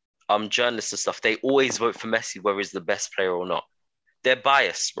American journalists and stuff, they always vote for Messi, whether he's the best player or not. They're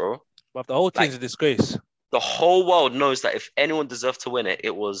biased, bro. But the whole team's a disgrace. The whole world knows that if anyone deserved to win it,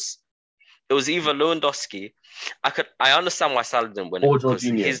 it was either Lewandowski. I understand why Salah didn't win it Or because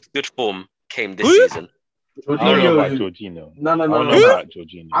Jorginho. his good form came this Who? season. I don't know about Jorginho. Jorginho. No, I don't know no. about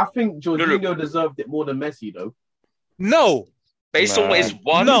Jorginho. I think look. Jorginho deserved it more than Messi, though. No. Based on what he's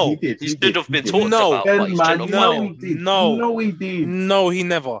won, No. He did. he He should did. have been He talked did. No. about. Then, But he man, shouldn't you have know won he it. did. No. You know he did. No, he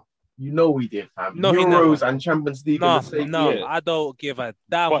never. You know he did, fam. No, he Euros never. and Champions League. No, in the same no, year. I don't give a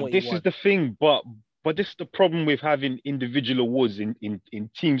damn But what this he is won. the thing. But this is the problem with having individual awards in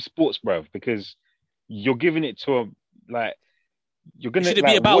team sports, bruv, because you're giving it to you're It gonna. should be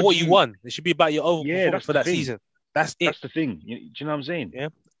like, about what do you won. It should be about your overall Yeah, performance that's for the that thing. season. That's it. That's the thing. Do you know what I'm saying? Yeah.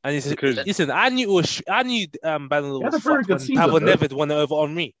 And it's, Because- listen, I knew Ballon d'Or He had was a very fucked good when season, Pavel though. Nedved won it over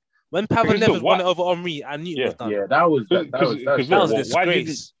Henry. When Pavel Because look, Nedved won it over Henry, I knew it was done. Yeah, that was Because That was a why didn't?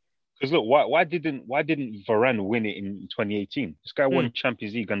 disgrace. Because look, why didn't Varane win it in 2018? This guy won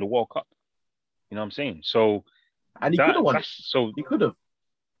Champions League and the World Cup. You know what I'm saying? So and he could have won. it. So He could have.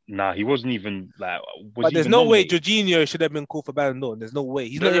 nah, he wasn't even was But he there's even no way nominated? Jorginho should have been called for Ballon d'Or. There's no way.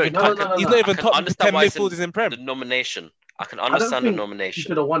 He's No, not no, even no, top. no, no, He's no. not even I can top understand 10 why it's midfielders in Prem. The nomination. I can I don't understand the think he nomination.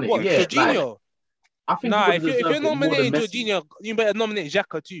 should have won it. What, Yeah, Jorginho? I think Nah, he if would've you're deserved it more nominating than Messi. Jorginho, you better nominate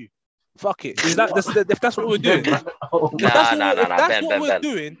Xhaka too. Fuck it. If that's what we're doing. Oh, Nah, That's what Ben. we're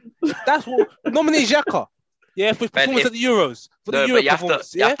doing. That's what nominate Xhaka. Yeah, for his Ben, performance if- at the Euros. For the No, Euro but you have to-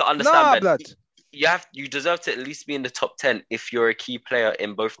 performance. you have to understand, Nah, Ben. blood. You deserve to at least be in the top 10 if you're a key player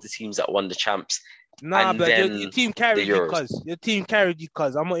in both the teams that won the champs. Nah, And blood. then Your team carried the you, Euros. cuz. Your team carried you,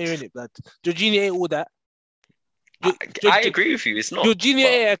 cuz. I'm not hearing it, blood. Jorginho ain't all that. I agree with you. It's not. Jorginho but-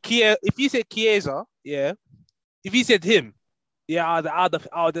 ain't a Chiesa. If you said Chiesa, yeah. If he said him, yeah, I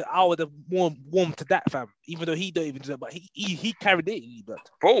would have warmed to that, fam. Even though he don't even deserve, but he carried it, but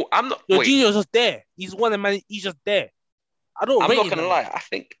Bro, I'm not. Jorginho's just there. He's one of man. He's just there. I'm not gonna lie.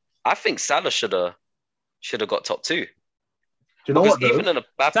 I think Salah should have got top 2. Do you know because what? Though? Even in a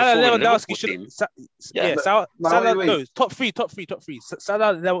bad Salah performing Lewandowski Liverpool should. team, Salah. wait. No, top three.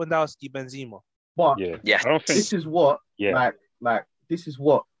 Salah, Lewandowski, Benzema. But yeah, I don't think. this is what, like this is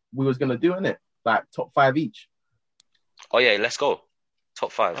what we was gonna do, innit? Like top 5 each. Oh yeah, let's go.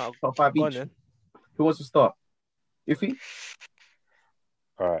 Top 5. Top 5 each. Who wants to start? Iffy?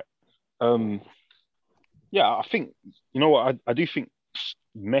 All right. Yeah, I think you know what I do think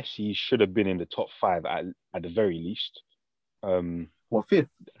Messi should have been in the top 5 at the very least. What, 5th?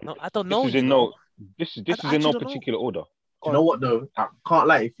 No, I don't know. This is in no particular order. Do you know what though? I can't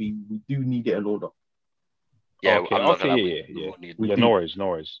lie, Iffy. We do need it in order. Yeah, okay, I'm not okay, gonna yeah. No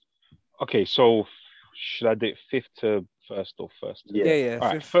worries. Okay, so should I do it 5th to 1st or 1st? Yeah. All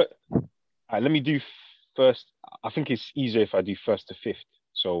right, let me do 1st. I think it's easier if I do 1st to 5th.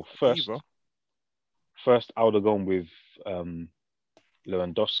 So first I would have gone with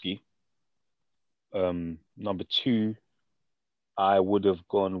Lewandowski. Number 2, I would have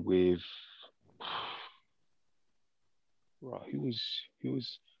gone with. Right, who was?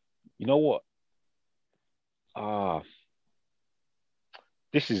 You know what?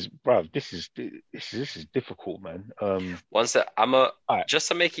 This is difficult, man. One sec, right. Just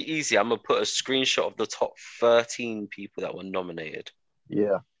to make it easy, I'm gonna put a screenshot of the top 13 people that were nominated.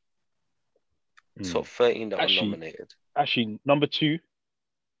 Yeah. Top 13 that were nominated. Actually, number 2,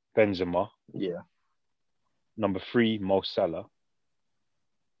 Benzema. Yeah. Number 3, Mo Salah.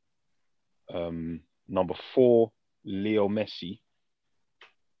 Number 4, Leo Messi.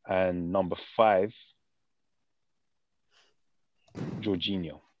 And number 5,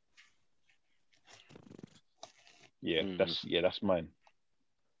 Jorginho. Yeah, that's mine.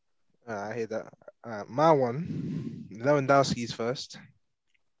 I hear that. My one, Lewandowski's first.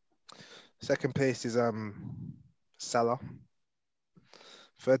 Second place is Salah.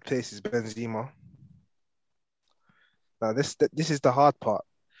 Third place is Benzema. Now this is the hard part,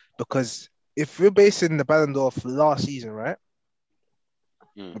 because if we're basing the Ballon d'Or off last season, right?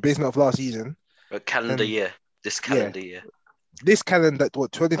 We're basing it off last season. Calendar year. This calendar year. This calendar,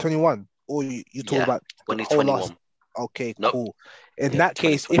 what, 2021? Or you talk about 2021? Okay, nope. Cool. In that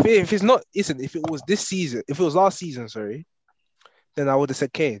case, if it's not, listen, if it was this season, if it was last season, sorry, then I would have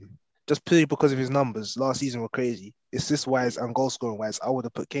said Kane. Just purely because of his numbers. Last season were crazy. Assist wise and goal scoring wise, I would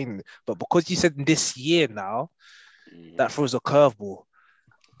have put Kane in it. But because you said this year now, that throws a curveball.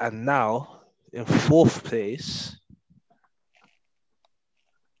 And now, in 4th place,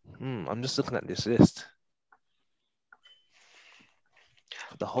 I'm just looking at this list.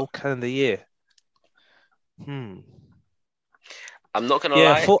 The whole calendar year. I'm not gonna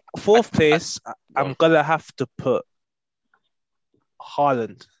lie. 4th place, I'm gonna have to put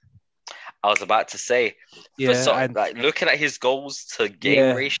Haaland. I was about to say, like looking at his goals to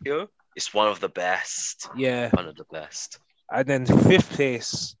game ratio, it's one of the best. Yeah, one of the best. And then 5th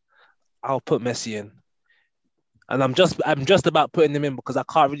place, I'll put Messi in. And I'm just about putting him in because I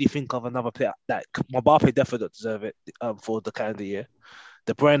can't really think of another player that Mbappe definitely don't deserve it for the calendar year.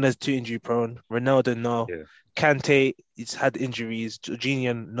 De Bruyne is too injury prone. Ronaldo, no. Yeah. Kante, he's had injuries.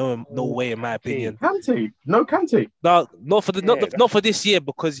 Jorginho, no way in my opinion. Kante. No, not for this year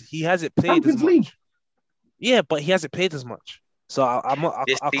because he hasn't played as much. Yeah, but he hasn't played as much. So I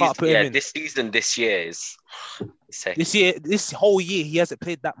can't put him in. This year is this whole year he hasn't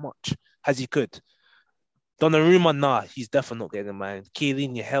played that much as he could. Donnarumma, nah, he's definitely not getting in mine.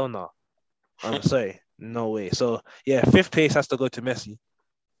 Chiellini, hell nah. I'm sorry, no way. So yeah, 5th place has to go to Messi.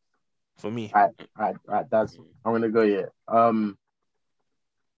 For me. All right. I'm gonna go here.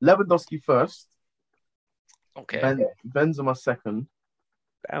 Lewandowski first. Okay. Benzema second.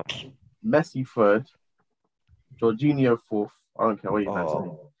 Damn. Messi third. Jorginho 4th. I don't care what you guys say.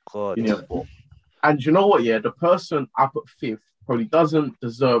 God. Jorginho 4th. And you know what? Yeah, the person I put 5th probably doesn't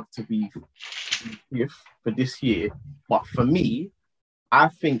deserve to be 5th for this year. But for me, I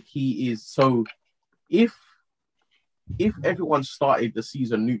think he is so. If everyone started the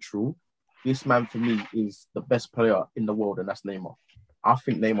season neutral, this man for me is the best player in the world, and that's Neymar. I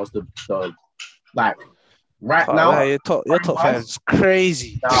think Neymar's the right now. Your top 5 is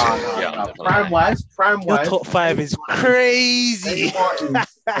crazy. No. Prime wise, your top 5 is crazy. Neymar is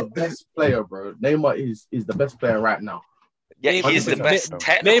the best player, bro. Neymar is the best player right now. Yeah, he's the best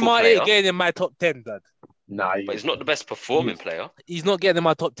technical Neymar player. ain't getting in my top 10, Dad. Nah, but he's not the best performing player. He's not getting in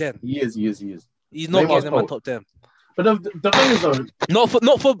my top 10. He is. He's not getting in my top 10. But the thing is, though,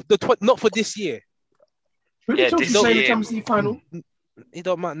 not for this year. Who did Yeah, Chelsea this play in the year- Champions League final? It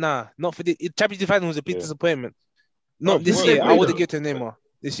don't matter. Nah, not for the Champions League final was a big Yeah. disappointment. Not Oh, this who year. they I play would have though? given to Neymar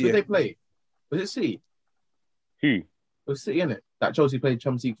this Who did year. they play? Was it City? Who? It was City, innit? That Chelsea played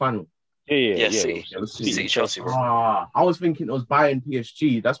Champions League final. Yeah, It City. was- It was City. City, Chelsea, bro. I was thinking it was Bayern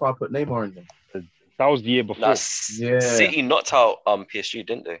PSG. That's why I put Neymar in there. That was the year before. Yeah. City knocked out PSG,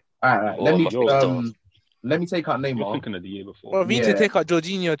 didn't they? All right. Oh, Let me my let me take out You're Neymar. thinking of the year before. Bro, we need to Yeah. take out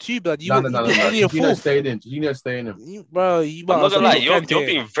Jorginho too, blood. You No. put Jorginho Jorginho fourth. stayed in. Jorginho staying in. Bro, I'm not gonna lie, you're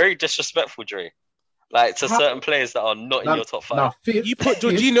being very disrespectful, Dre. Like to How- certain players that are not in your top five. Now, fifth. You put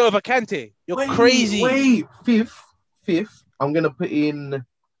fifth- Jorginho over Kante. You're Wait, crazy. Wait, fifth. I'm gonna put in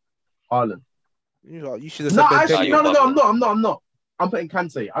Haaland. You should have No, said Ben actually, you're no. bugging. I'm not. I'm putting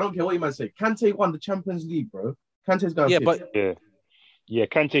Kante. I don't care what you might say. Kante won the Champions League, bro. Kante's going. Yeah, fifth. but Yeah,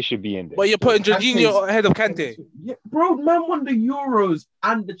 Kante should be in there. but you're putting Kante's- Jorginho ahead of Kante. Yeah, bro, man won the Euros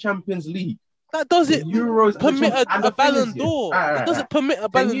and the Champions League. That doesn't The Euros and the permit Champions- and the a Ballon thing is, yeah. d'Or. Alright, It doesn't permit a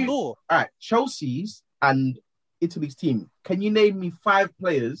Can Ballon you- d'Or. All right, Chelsea's and Italy's team. Can you name me 5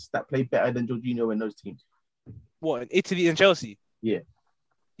 players that play better than Jorginho in those teams? What, in Italy and Chelsea? Yeah.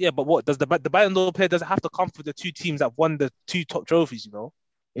 Yeah, but what does the Ballon d'Or player doesn't have to come for the two teams that won the 2 top trophies? You know,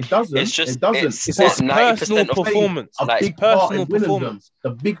 It doesn't. It's just it doesn't. it's it's what, his 90% personal of performance. a like, big part personal in winning performance.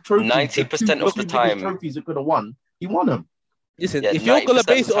 them. The big trophies. 90% of the time- trophies it could have won. He won them. Listen, Yeah, if you're gonna 90%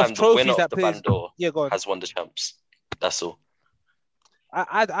 base it of the off time, the winner trophies of that the plays, Ballon d'Or yeah, go on. has won the champs. That's all.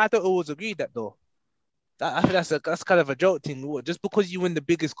 I don't always agree with that though. I think that's kind of a joke thing. Just because you win the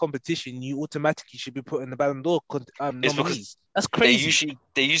biggest competition, you automatically should be put in the Ballon d'Or It's nominees. because That's They crazy.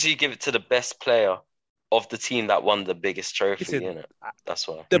 usually give it to the best player of the team that won the biggest trophy, Listen, innit? That's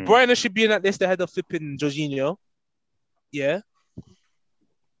why. De Bruyne should be in that list ahead of flipping Jorginho. Yeah.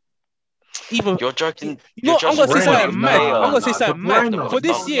 Even You're joking. you know, I'm gonna say something mad. I'm gonna say De something mad. Bruyne, For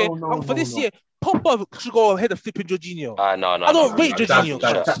this year, no, for this no. year, Pogba should go ahead of flipping Jorginho. No. I don't rate no, Jorginho,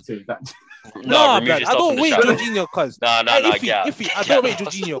 That's cuz. No, Nah, remove man, I yourself don't from the rate chat. Jorginho, cuz. No, I don't rate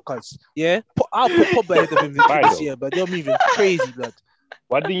Jorginho, cuz. Yeah, I'll put Pogba ahead of him Why this though? year, but they're moving crazy, blood.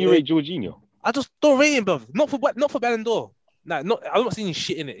 Why didn't you Yeah. rate Jorginho? I just don't rate him, bro. Not for Ballon d'Or. Nah, I'm not seeing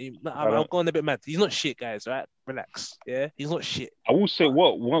shit in it. I'm going a bit mad. He's not shit, guys. Right? Relax. Yeah, he's not shit. I will say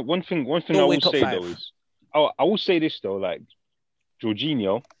one thing Don't I will win top say 5. though is I will say this though, like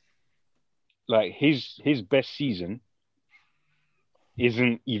Jorginho, like his best season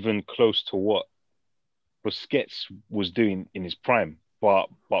isn't even close to what Busquets was doing in his prime. But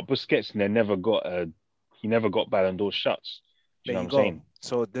Busquets never got Ballon d'Or shots. Do you know what I'm saying?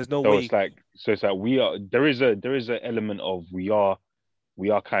 So there's no So way. it's like there is an element of we are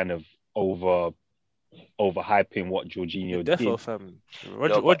kind of overhyping what Jorginho Therefore, did. fam, No,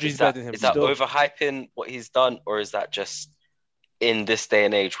 but Rodri's is better that, than him. is that still. overhyping what he's done, or is that just in this day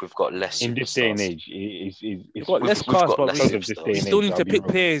and age we've got less In this day and superstars? age, We've it's got less we've class, got but less because of this superstars. day we and still age, need I'll to be pick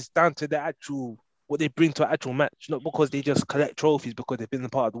real. players down to the actual what they bring to an actual match, not because they just collect trophies because they've been a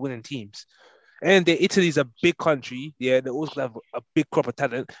part of the winning teams. And Italy's a big country, yeah. They're always gonna have a big crop of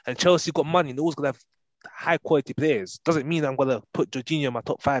talent, and Chelsea got money. They're always gonna have high quality players. Doesn't mean I'm gonna put Jorginho in my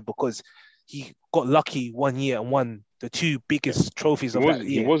top 5 because he got lucky one year and won the 2 biggest trophies of that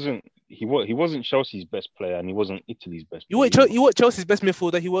year. He wasn't Chelsea's best player, and he wasn't Italy's best You player. weren't Chelsea's best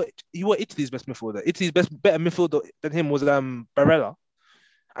midfielder. He were Italy's best midfielder. Italy's better midfielder than him was Barella,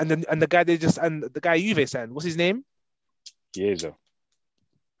 and the guy Juve signed. What's his name? Chiesa.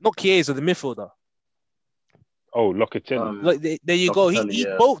 Not Chiesa, the midfielder. Oh, Locatelli. Like there you go. Locatelli, He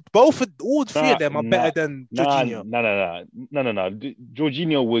yeah. all 3 of them are better than Jorginho. No.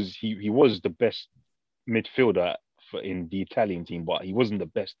 Jorginho was the best midfielder in the Italian team, but he wasn't the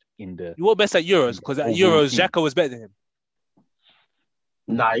best in the. You were best at Euros because at Overall Euros team. Xhaka was better than him.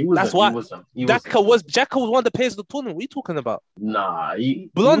 Nah, he wasn't. That's why- He wasn't. He wasn't. Xhaka was one of the players of the tournament. What are you talking about? Nah, Blonde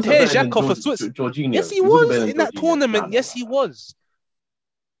wasn't hair better than Xhaka for Switzerland. Jorginho. Yes, he wasn't was better in than that Jorginho. tournament. Nah, Yes, he was.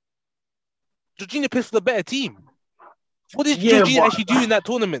 Jorginho played for the better team. What did Yeah, Jorginho but- actually do in that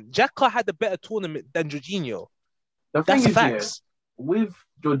tournament? Xhaka had a better tournament than Jorginho. The That's thing is, facts. yeah, with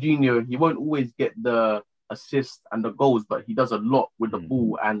Jorginho, he won't always get the assists and the goals, but he does a lot with the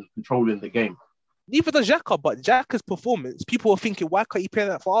ball and controlling the game. Neither does Xhaka, but Xhaka's performance, people are thinking, why can't he play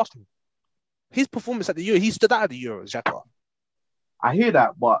that for Arsenal? His performance at the Euro, he stood out at the Euros, Xhaka. I hear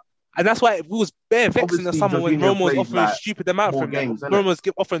that, but And that's why it was bare vexing in the Obviously, summer when Jorginho Roma was plays, offering like, a stupid amount more for him. games, innit? Roma was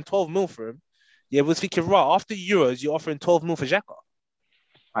offering 12 mil for him. Yeah, we was thinking, right, after Euros, you're offering 12 mil for Xhaka.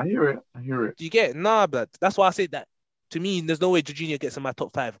 I hear it. I hear it. Do you get it? Nah, blood. That's why I say that. To me, there's no way Jorginho gets in my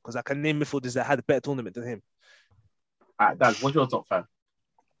top 5 because I can name midfielders that had a better tournament than him All right, Dad, what's your top 5?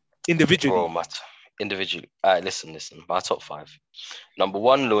 individually. Bro, individually. Listen. My top 5. Number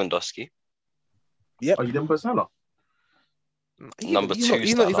 1, Lewandowski. Yep. Oh, you didn't put Salah? Number two,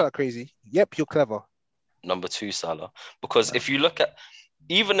 He's Salah. not that crazy. Yep, you're clever. Number 2, Salah. Because if you look at,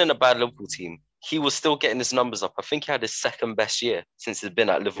 even in a bad Liverpool team, he was still getting his numbers up. I think he had his second best year since he's been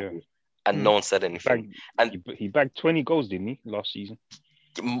at Liverpool, and no one said anything. He bagged 20 goals, didn't he, last season?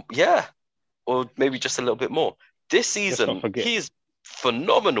 Yeah, or maybe just a little bit more. This season, he's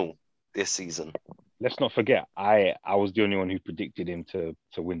phenomenal. This season. Let's not forget, I was the only one who predicted him to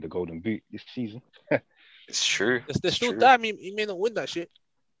win the Golden Boot this season. It's true. There's still time he may not win that shit.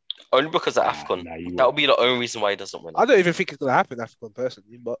 Only because of AFCON. That would be the only reason why he doesn't win. I don't even think it's gonna happen AFCON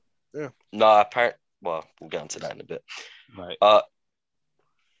personally, but yeah. No, apparently. Well, we'll get into that in a bit. Right.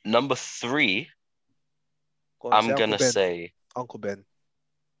 Number 3. Go on, I'm gonna say Uncle Ben.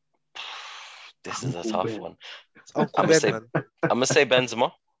 This is a tough one. It's Uncle Ben, man. I'm gonna say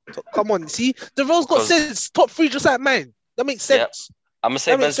Benzema. Come on, see, the role's got sense. Top 3 just like mine. That makes sense. Yeah, I'm gonna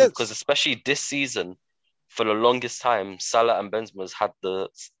say Benzema because especially this season, for the longest time, Salah and Benzema's had the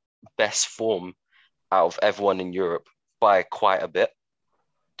best form out of everyone in Europe by quite a bit,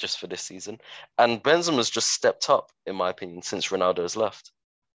 just for this season. And Benzema's just stepped up, in my opinion, since Ronaldo has left.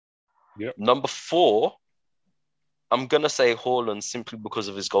 Yep. Number 4, I'm gonna say Haaland simply because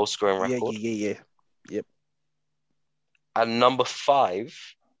of his goal scoring record. Yeah. Yep. And number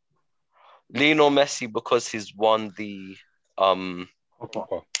 5, Lionel Messi because he's won the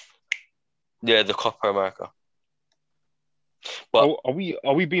Copa. the Copa America. But are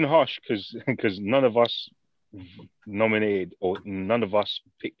we being harsh because none of us nominated or none of us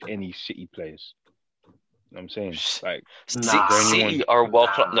picked any City players? You know what I'm saying, like, City are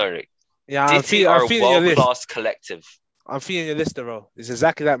world-class. No, yeah, City are a world-class collective. I'm feeling your list, bro. It's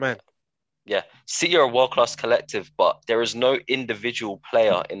exactly that, man. Yeah, City are a world-class collective, but there is no individual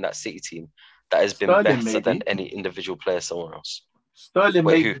player in that City team that has been better than any individual player somewhere else. Sterling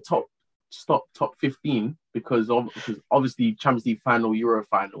made the top 15 because obviously Champions League final, Euro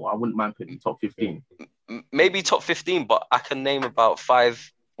final. I wouldn't mind putting top 15. Maybe top 15, but I can name about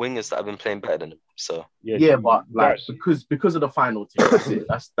 5 wingers that have been playing better than him. So yeah, but like because of the final team, that's it.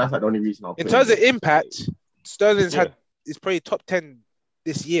 That's like the only reason I'll put in terms of impact, Sterling's is probably top 10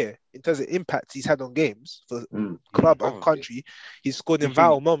 this year in terms of impact he's had on games for club and country. He's scored in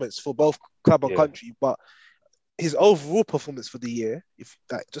vital moments for both club and country, but his overall performance for the year, he's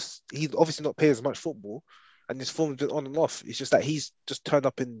obviously not playing as much football, and his form has been on and off. It's just that he's just turned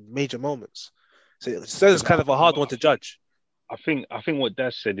up in major moments. So Sterling's kind of a hard one to judge. I think what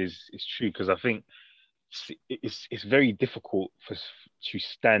Daz said is true because I think it's very difficult to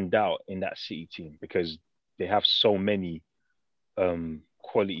stand out in that City team because they have so many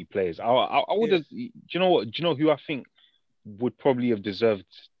quality players. I would have. Do you know what? Do you know who I think would probably have deserved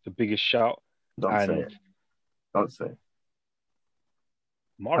the biggest shout? Don't say.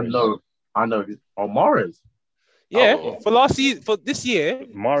 Mahrez. I know. Oh, Mahrez. Yeah, for last season, for this year,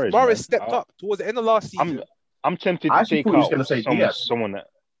 Mahrez stepped up towards the end of last season. I'm tempted to take out someone that.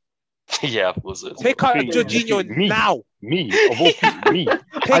 Yeah, was it? Take out Jorginho now. Me.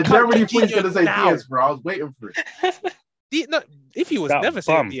 I generally thought he was going to say Diaz, bro. I was waiting for it. If he was never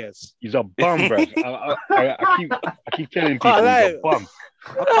saying Diaz. He's a bum, bro. I keep telling people he's a bum.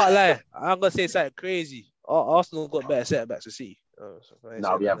 I can't lie. I'm going to say something crazy. Arsenal got better centre-backs to see.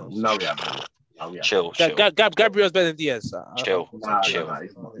 No, we haven't. Chill. Gabriel's better than Diaz. Chill.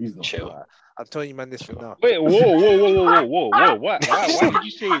 He's not. I'm telling you, man, this from now. Wait, whoa! Why did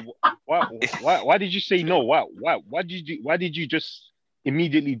you say? Why did you say no? Why did you just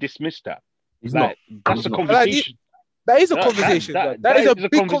immediately dismiss that? That's a conversation. That is a conversation. That is a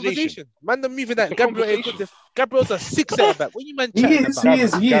big conversation. Man, I'm moving that. Gabriel's a 6 centre back. What are you man chatting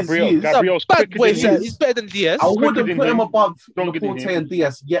about? He is. Gabriel's bad boy. He's better than Diaz. I wouldn't put him above Laporte and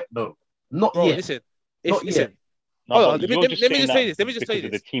Diaz yet, though. Not yet. Listen. Hold on. Let me just say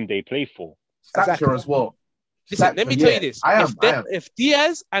this. The team they play for. Stature as well. Listen, let me tell you this. If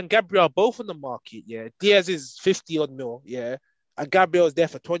Diaz and Gabriel are both on the market, Diaz is 50 odd mil, and Gabriel is there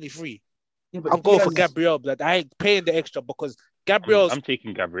for 23. I'm going for Gabriel, but I ain't paying the extra because Gabriel's. I'm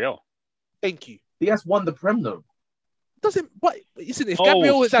taking Gabriel. Thank you. Diaz won the Prem though. Listen, if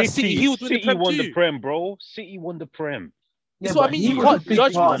Gabriel was at City, he would win the Prem too. City won the Prem, bro. City won the Prem. That's what I mean. You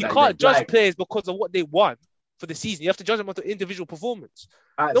can't judge players because of what they won for the season. You have to judge them on the individual performance.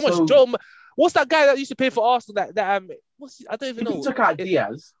 What's that guy that used to play for Arsenal? I don't even know. If you took out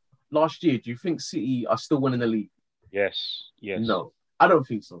Diaz last year, do you think City are still winning the league? Yes. No, I don't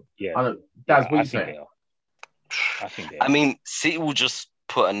think so. Yeah. I don't. Daz, what are you saying? I think they are. I mean, City will just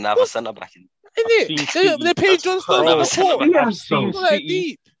put another centre back in. They paid John Stones before.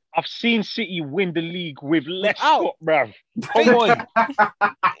 I've seen City win the league with less Scott, bruv.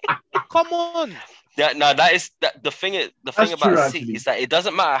 Come on. Yeah, no, that is that the thing. The thing That's about true, City actually. is that it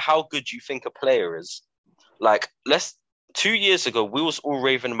doesn't matter how good you think a player is. Like, 2 years ago, we was all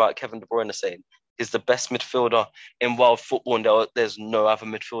raving about Kevin De Bruyne saying he's the best midfielder in world football, and there's no other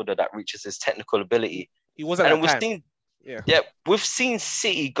midfielder that reaches his technical ability. He wasn't And at we've that time. seen, Yeah. we've seen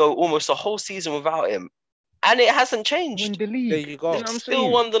City go almost a whole season without him, and it hasn't Win changed. the league. There you go. You know what I'm Still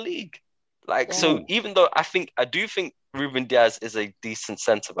saying? won the league. Like, so Bro. even though I do think Ruben Diaz is a decent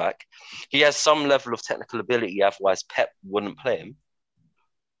centre back, he has some level of technical ability. Otherwise, Pep wouldn't play him.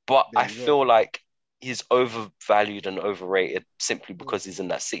 But There I you go. feel like he's overvalued and overrated simply because he's in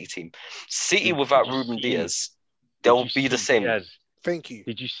that City team. City Did without you Ruben see- Diaz, Did they'll you be the see same. Diaz? Thank you.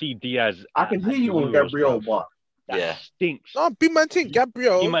 Did you see Diaz? I can hear at you the on Euros, Gabriel, bruv? but That Yeah. stinks. No, big man thing.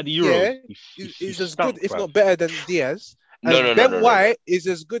 Gabriel, Him at the Euros. yeah, He is as stunk, good, if bruv. not better than Diaz. No, And no, no, Ben no, no, White is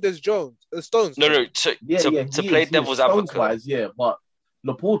as good as Stones. No, sorry. to yeah, play devil's advocate. Stones-wise, yeah, but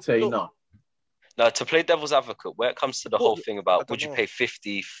Laporte, No. no. No, to play devil's advocate, where it comes to the whole thing I about don't would you know. pay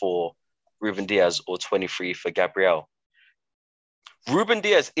 50 for Ruben Diaz or 23 for Gabriel? Ruben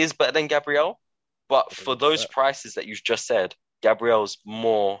Diaz is better than Gabriel, but for those prices that you've just said, Gabriel's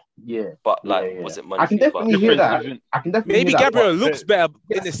more. Yeah. But Yeah, like, yeah. was it money? I can for you? definitely But- hear that. Even- I can definitely Maybe hear that, Gabriel but looks better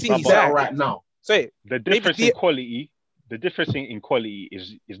in the yes, City he's better side. right now. Say The Maybe difference Di- in quality, the difference in quality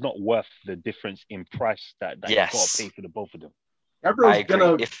is not worth the difference in price that you've got Yes. to pay for the both of them. I Gabriel's agree.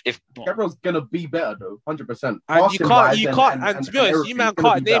 gonna If gonna be better though, 100%. and you can't, Passing-wise and to be honest, you everything, man he's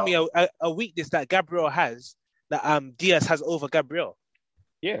gonna can't be name me better. a weakness that Gabriel has that Diaz has over Gabriel.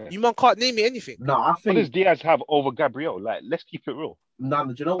 Yeah. You man can't name me anything. No, I What does think Diaz have over Gabriel? Like, let's keep it real. no.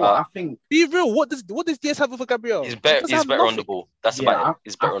 Do you know what? I think Be real. What does Diaz have over Gabriel? he's He better, doesn't he's have better on the nothing. ball. That's yeah, about it.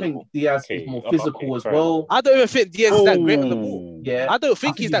 He's better I on the think ball. Diaz Okay, is more okay, physical as fair well. I don't even think Diaz is that great on the ball. Yeah, I don't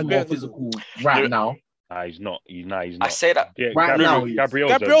think he's that more great on the ball. physical right now. Nah, he's not. He's not. I say that. Yeah, Right now, he is.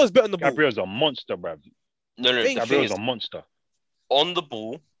 Gabriel's better on the ball. Gabriel's a monster, bruv. No. Thank The you. thing Gabriel's is, a monster. on the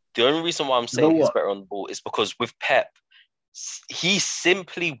ball, the only reason why I'm know saying he's what? better on the ball is because with Pep, he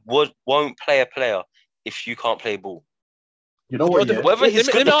simply won't play a player if you can't play ball. You know what? Yeah? Whether he's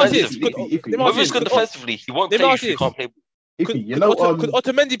good Let me ask you this. defensively, Could- Iffy. let me ask whether you he's this. good defensively, he won't Let me play you ask if you you can't play ball. Iffy, you know, Could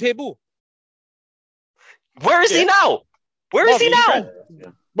Otamendi play ball? Where is he now? Where is he now?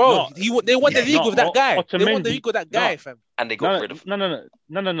 Bro, No. they won the Yeah, league no, with that guy. They won the Otamendi- league with that guy, no. fam. And they got rid of him.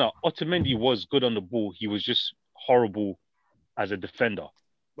 No. Otamendi was good on the ball. He was just horrible as a defender.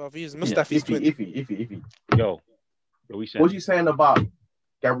 Bro, he's Yeah, Mustafi's twin. Iffy. Yo, what we saying? What you saying about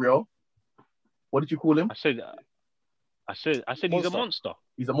Gabriel? What did you call him? I said he's a Monster. monster.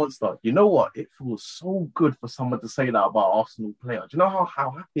 He's a monster. You know what? It feels so good for someone to say that about Arsenal player. Do you know how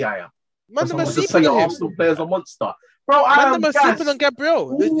happy I am? Man, For them are someone to say sleeping an on him. Arsenal player's a monster. Bro, I Man, am them are sleeping on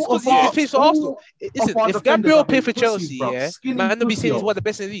Gabriel. It's because he plays for Arsenal. Listen, if Gabriel played for Chelsea, man, they'll be saying he's one of the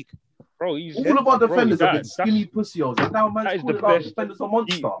best in the league. Bro, he's All of our defenders have been that's- skinny pussios. And now that man's is the calling our best. defenders a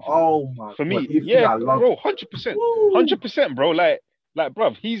monster. He- Oh my for me, God. Iffy, yeah, I love bro, 100%, Woo. 100%, bro. Like,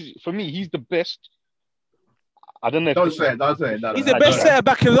 bruv, he's the best. I don't know. If Don't this- say it. Don't say it. No, He's no, the no, best no. centre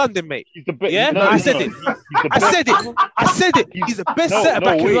back in London, mate. He's the best. Yeah? No, I no, said no, it. he's the I best. said it. I said it. He's the best centre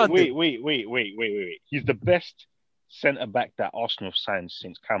back in London. Wait. He's the best centre back that Arsenal have signed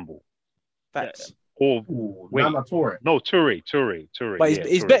since Campbell. Facts. Or Ooh, wait, Nana Toure. no, Toure. But yeah,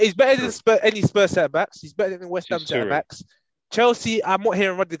 he's Toure. better than any Spurs centre backs. He's better than West Ham He's centre Toure. backs. Chelsea, I'm not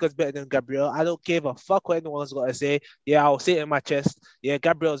hearing Rodriguez better than Gabriel. I don't give a fuck what anyone's got to say. Yeah, I'll say it in my chest. Yeah,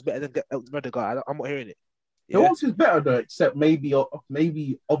 Gabriel's better than Rodriguez. I'm not hearing it. Who Yeah. else is better though? Except maybe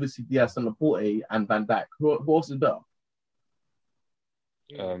obviously Diaz and Laporte and Van Dijk. Who else is better?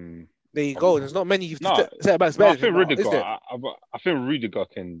 There you go. There's not many No, centre backs No, I better think than him, is Rudiger. there? I think Rudiger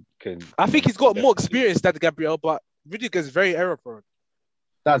can. I think he's got more experience than Gabriel, but Rudiger's very error prone.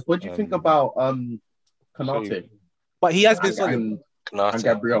 Daz, what do you think about Konate So- But he has been and, solid. and Konate.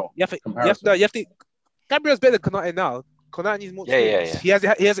 Gabriel? You have to, comparison. Gabriel's better than Konate now. Konate needs more Yeah, experience.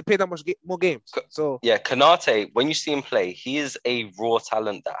 yeah. He hasn't played that much more games. So Yeah, Konate, when you see him play, he is a raw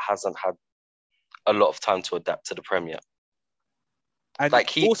talent that hasn't had a lot of time to adapt to the Premier. and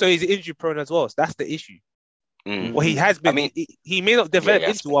Like also he's injury prone as well. So that's the issue. Mm. Well, he has been. I mean- he may not develop Yeah,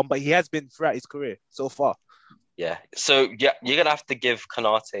 he has into been. one, but he has been throughout his career so far. Yeah. So yeah, you're gonna have to give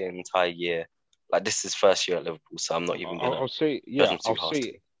Konate an entire year. Like this is his first year at Liverpool, so I'm not even gonna. I'll say, judge him too I'll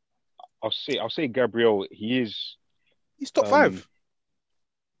harshly. say Gabriel. He is He's top five.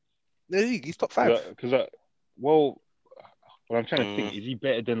 In the league, he's top five. because well, what I'm trying to think Mm. is he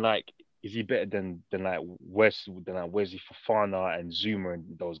better than like Wesley Fofana and Zuma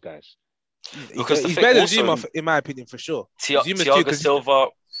and those guys. Because the he's thing better than also- Zuma, in my opinion, for sure. Zuma's too, Thiago 'cause- Silva,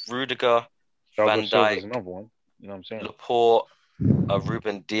 Rudiger, Van Thiago Silva's Dijk, another one. You know what I'm saying? Laporte,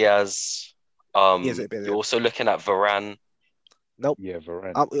 Ruben Diaz. He is a bit You're also looking at Varane. Nope. Yeah,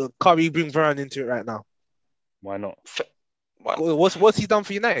 Varane. Can't we bring Varane into it right now? Why not? What's he done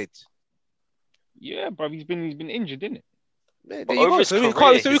for United? Yeah, bro, he's been injured, isn't it? There But you over go. his So we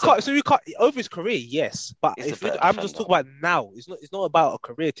career, can't over his career, yes. But He's a if better I'm just defender. talking about now, it's not about a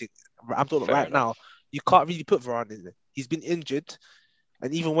career thing. I'm talking Fair right enough. now. You can't really put Varane in there. He's been injured,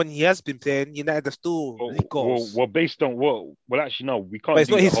 and even when he has been playing, United are still league goals. Well, based on actually, no, we can't. But it's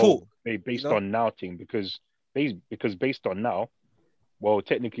do not the his whole fault, based you know? on now thing because based on now, well,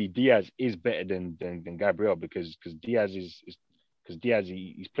 technically Diaz is better than Gabriel because Diaz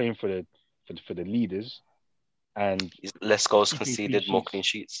he's playing for the leaders and He's less goals keeping conceded, more clean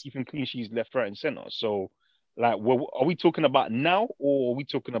sheets. keeping clean sheets left, right, and center. So, like, are we talking about now or are we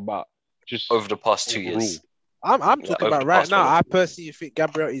talking about just Over the past 2 overall? years. I'm Yeah, talking over about the right past now. one. I personally think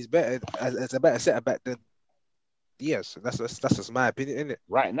Gabriel is better as a better centre back than Diaz. That's just my opinion, isn't it?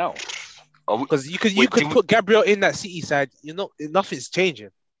 Right now? Because you Wait, could do we- put Gabriel in that City side. Nothing's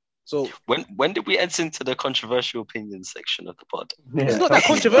changing. So When did we enter into the controversial opinion section of the pod? it's not that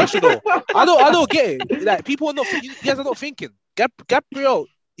controversial though. I don't get it. Like people are not. You guys are not thinking. Gabriel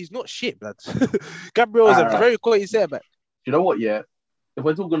is not shit, lads. Gabriel is a Alright. very quality centre back. You know what? Yeah, if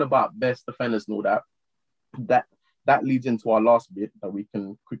we're talking about best defenders and all that leads into our last bit that we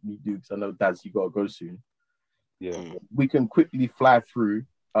can quickly do because I know Daz, you gotta go soon. Yeah. We can quickly fly through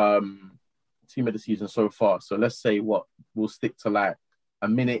team of the season so far. So let's say we'll stick to like a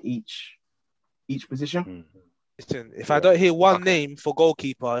minute each position. Mm-hmm. Listen, if I don't hear one name for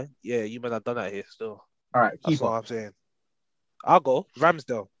goalkeeper, yeah, you might have done that here still. All right, That's keeper. what I'm saying. I'll go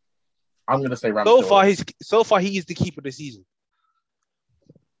Ramsdale. I'm gonna say Ramsdale. So far he is the keeper of the season.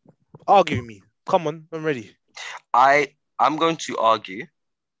 Argue me. Come on, I'm ready. I'm going to argue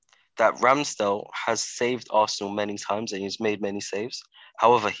that Ramsdale has saved Arsenal many times and he's made many saves.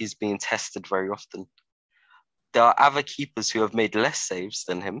 However, he's being tested very often. There are other keepers who have made less saves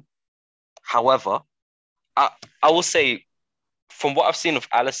than him. However, I will say, from what I've seen of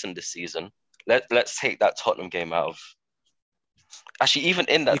Alisson this season, let's take that Tottenham game out of. Actually, even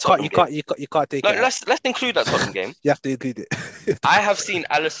in that Tottenham game, you can't take it. let's include that Tottenham game. You have to include it. I have seen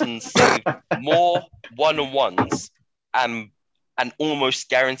Alisson save more one-on-ones and almost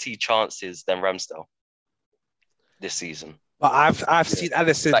guaranteed chances than Ramsdale this season. But I've seen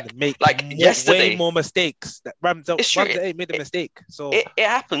Alisson make yesterday, way more mistakes. Ramsdale made a mistake. So it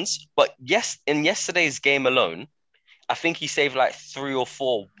happens. But yes, in yesterday's game alone, I think he saved like 3 or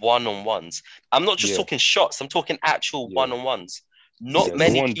 4 one-on-ones. I'm not just talking shots. I'm talking actual one-on-ones. Not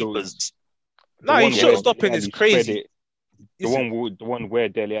many keepers. No, his shot stopping is crazy. The one where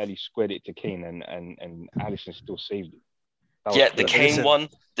Dele Alli squared it to Kane and Alisson still saved it. The Kane one,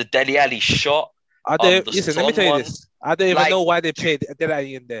 the Dele Alli shot. Listen, let me tell you this. I don't even know why they played Dele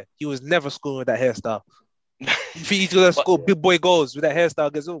Alli in there. He was never scoring with that hairstyle. You think he's gonna score big boy goals with that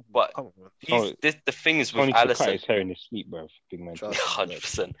hairstyle? Gets over. But come on. The thing is with Alisson, Alisson, cut his hair in his sleep, bro. Big man.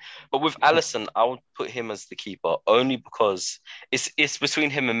 100%. But with Alisson, I would put him as the keeper only because it's between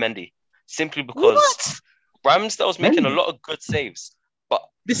him and Mendy. Simply because Ramsdale's making a lot of good saves. But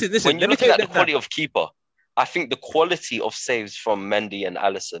listen. When you're looking at the quality of keeper, I think the quality of saves from Mendy and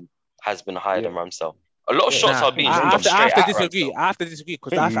Alisson has been higher than Ramsdale. A lot of shots are being I dropped straight at disagree. Ramsdale. I have to disagree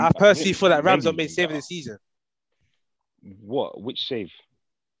because I personally feel that Ramsdale made save of the season. What? Which save?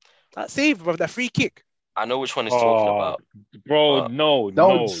 That save, bro, that free kick. I know which one he's talking about. Bro,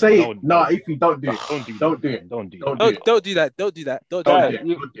 don't say it. No, if you don't do it, don't do it. Don't do that. Don't do that.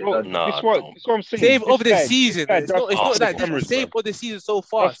 That's what I'm saying. Save of the season. It's not that. Save of the season so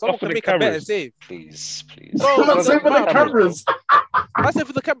far. Someone can make a better save. Please. Bro, save for the cameras. I said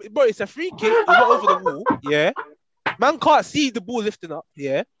for the camera, bro. It's a free kick. It's not over the wall. Yeah, man can't see the ball lifting up.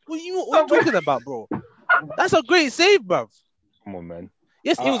 Yeah, what are you talking about, bro? That's a great save, bro. Come on, man.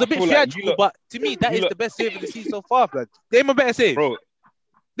 Yes, it was a bit theatrical, but to me, that is the best save of the season so far, blood. Name a better save. Bro.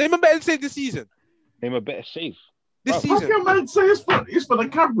 Name a better save this season. Name a better save. This How season. can man say it's for the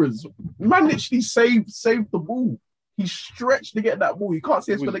cameras? Man literally saved the ball. He stretched to get that ball. You can't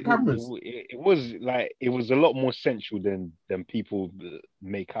say it's for the cameras. It was a lot more sensual than people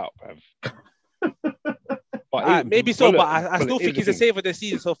make out, bruv. Maybe so, but I still think it's a save of the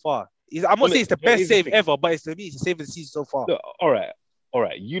season so far. I'm not saying it's the best save ever, but to me, it's a save of the season so far. Look, all right.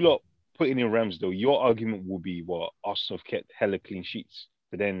 You lot putting in Ramsdale, your argument will be Arsenal have kept hella clean sheets.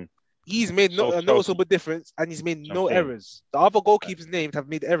 But then he's made a noticeable difference, and he's made no errors. The other goalkeepers' names have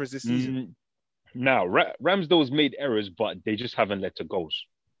made errors this season. Now, Ramsdale's made errors, but they just haven't let to goals.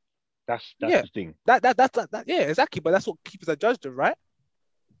 That's the thing. That's exactly. But that's what keepers are judged on, right?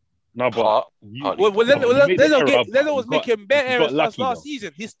 No, but Partly. Well, Leno was you making better got errors lucky, last though.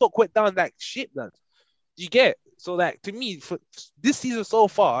 season. His stock went down like shit, man. You get? So, like, to me, for this season so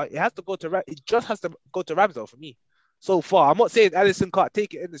far, it just has to go to Ramsdale for me. So far, I'm not saying Alisson can't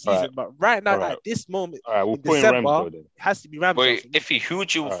take it in the season, but right now, at this moment, All right, we'll in put in December, Ramsdale then. it has to be Ramsdale. Wait, for me. if who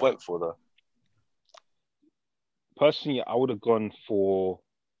would you have went for though? Personally, I would have gone for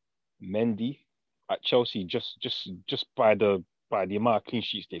Mendy at Chelsea just by the amount of clean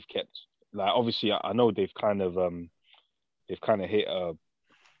sheets they've kept. Like, obviously, I know they've kind of hit a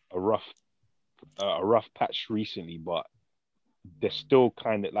rough patch recently, but they're still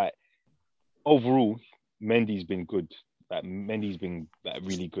kind of like, overall, Mendy's been good. Like, Mendy's been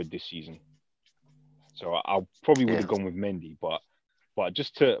really good this season. So I probably would have gone with Mendy, but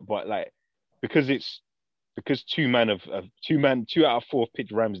because two out of four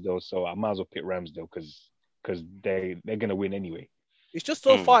picked Ramsdale, so I might as well pick Ramsdale because they're gonna win anyway. It's just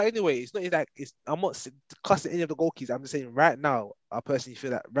so far anyway. It's not like I'm not cussing any of the goalkeepers. I'm just saying right now, I personally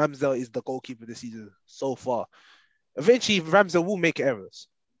feel that Ramsdale is the goalkeeper this season so far. Eventually, Ramsdale will make errors.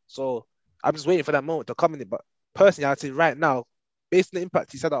 So I'm just waiting for that moment to come in it. But personally, I'd say right now, based on the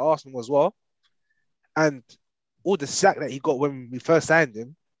impact he's had at Arsenal as well, and all the slack that he got when we first signed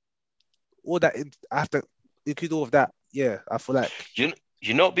him, all that after include all of that, yeah, I feel like you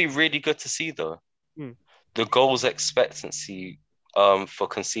know it'd be really good to see though. The goals expectancy for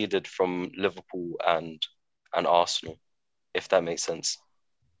conceded from Liverpool and Arsenal, if that makes sense.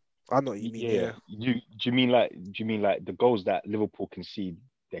 I know what you mean. Yeah. Do you mean like the goals that Liverpool concede?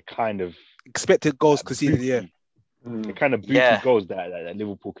 They're kind of expected goals conceded. Booty. Yeah. They're kind of booty goals that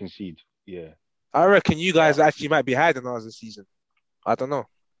Liverpool concede. Yeah. I reckon you guys actually might be higher than ours this season. I don't know.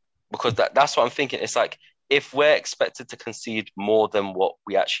 Because that's what I'm thinking. It's like, if we're expected to concede more than what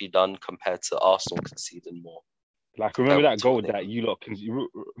we actually done compared to Arsenal conceding more. Like, remember that goal that you lot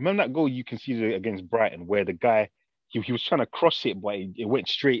remember that goal you conceded against Brighton where the guy he was trying to cross it, but it went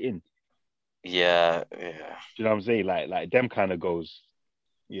straight in. Yeah. Do you know what I'm saying? Like them kind of goals.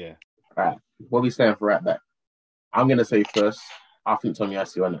 Yeah. All right. What are we saying for right back? I'm gonna say first. I think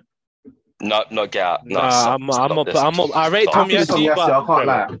Tomiyasu on it. No, get out. No, I rate Tomiyasu, but I can't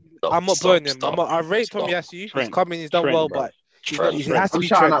lie. I'm not burning him. I rate Tomiyasu. He's coming. He's done well, but he has to be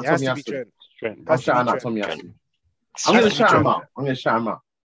Trent. It has to be Trent. I'm shouting out Tomiyasu. I'm gonna shout him out.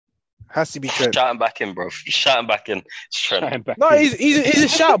 Has to be Trent. Shout him back in, bro. Shout him back in. Trent. No, he's a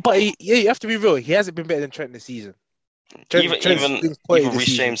shout, but you have to be real. He hasn't been better than Trent this season. Even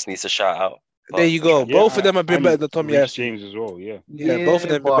Reece James needs a shout out. There you go. Both of them have been better than Tomiyasu. James as well, yeah. Both of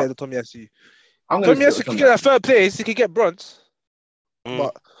them have been better than Tomiyasu. Tomiyasu can get that third place. He can get bronze.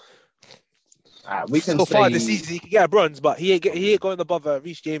 But we can so far this season he can get a bronze, but he ain't going above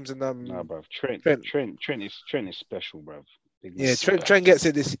Reece James and Nah, bro. Trent is special, bro. Yeah, Trent gets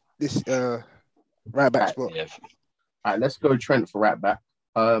it this right back spot. Yeah. All right, let's go Trent for right back.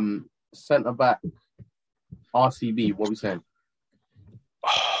 Centre back, RCB. What are we saying?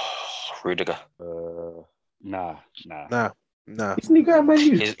 Rudiger. Nah. Isn't he going Man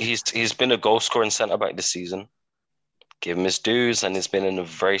U? He's been a goal scoring centre back this season. Give him his dues, and he's been in a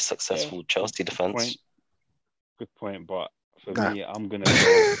very successful Chelsea defence. Good point, but for me, I'm gonna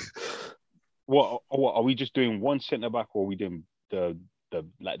go. What are we just doing? One centre back, or are we doing the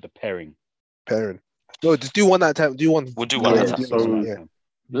pairing? Pairing. No, just do one at a time. Do one. We'll do one at a time. So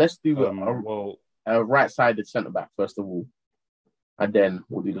let's do a right-sided centre back first of all, and then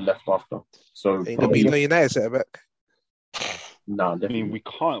we'll do the left after. So probably no United centre back. No, I mean we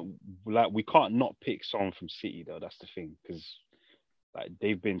can't not pick someone from City though. That's the thing, because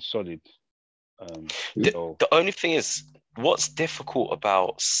they've been solid. The only thing is, what's difficult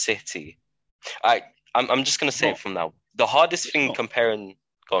about City? I'm just gonna say it from now. The hardest thing comparing.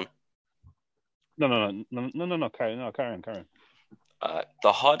 Go on. No. Carry on.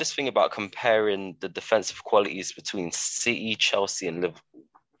 The hardest thing about comparing the defensive qualities between City, Chelsea, and Liverpool,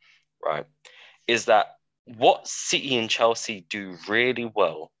 right, is that what City and Chelsea do really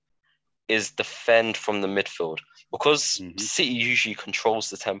well is defend from the midfield, because City usually controls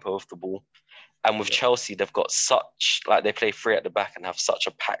the tempo of the ball, and with Chelsea they've got they play three at the back and have such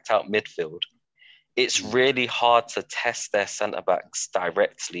a packed out midfield. It's really hard to test their centre backs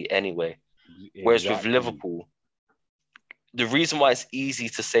directly anyway. Whereas with Liverpool, the reason why it's easy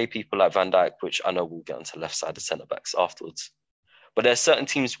to say people like Van Dijk, which I know we'll get onto left-sided centre-backs afterwards, but there are certain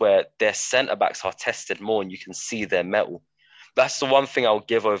teams where their centre-backs are tested more and you can see their mettle. That's the one thing I'll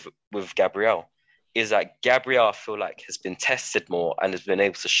give over with Gabriel, is that Gabriel, I feel like, has been tested more and has been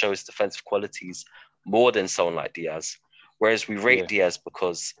able to show his defensive qualities more than someone like Diaz. Whereas we rate Diaz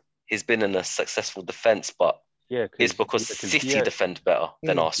because he's been in a successful defence, but Yeah, is because City defend better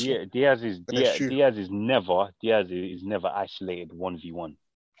than Arsenal. Diaz is never isolated 1v1.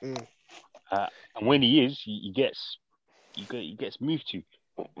 And when he is, he gets moved to.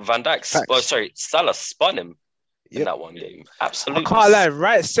 Van Dijk, Salah spun him in that one game. Absolutely. I can't lie,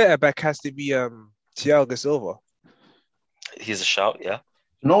 right centre back has to be Thiago Silva. He's a shout, yeah.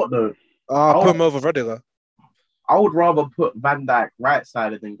 You know what though? Put him over Rudiger. I would rather put Van Dijk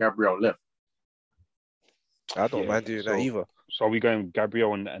right-sided than Gabriel left. I don't mind doing that either. So are we going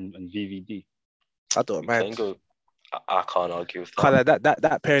Gabriel and VVD? I don't mind. I can't argue with that.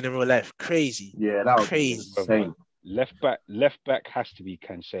 That pairing in real life, crazy. Yeah, that was crazy. Insane. Left back has to be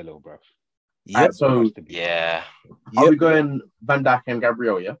Cancelo, bro. Yeah. So are we going Van Dijk and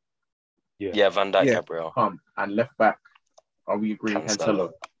Gabriel? Yeah. Yeah, Van Dijk, Gabriel. And left back, are we agreeing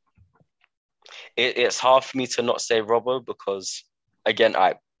Cancelo? It's hard for me to not say Robbo because, again,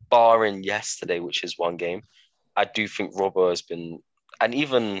 barring yesterday, which is one game, I do think Robbo has been, and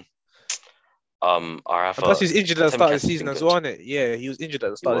even plus he's injured at the start of the season as well, isn't it? Yeah, he was injured at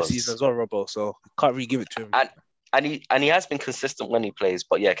the start of the season as well, Robbo. So can't really give it to him. And he has been consistent when he plays,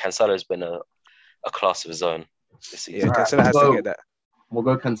 but yeah, Cancelo has been a class of his own this season. Yeah, Cancelo has to get that. We'll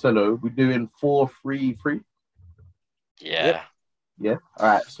go Cancelo. We're doing 4-3-3. Yeah. Yeah. All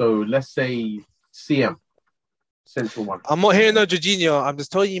right. So let's say CM. Central one. I'm not hearing no Jorginho. I'm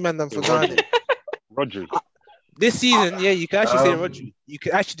just telling you, man, I'm for Rodri. This season, you can actually say Rodri. You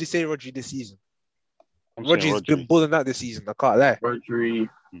can actually say Rodri this season. Rodri's been balling out this season. I can't lie. Rodri.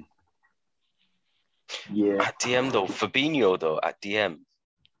 Yeah. At DM though, Fabinho though at DM.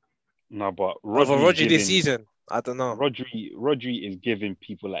 No, but Rodri this season, I don't know. Rodri is giving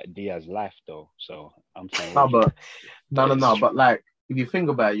people like Diaz life though, so I'm saying. No, but like if you think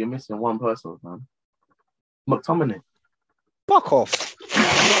about it, you're missing one person, man. McTominay. Fuck off.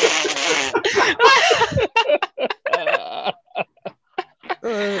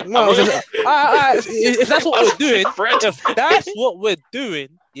 If that's what we're doing,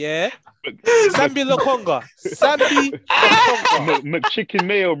 yeah. Sambi Lokonga. McChicken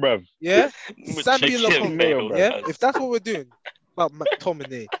mayo, bruv. Yeah. Sambi Lokonga. Yeah. If that's what we're doing, about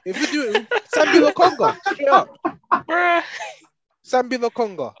McTominay. If we're doing Sambi Lokonga, straight up. Sambi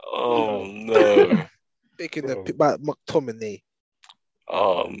Lokonga. Oh no. Picking about McTominay.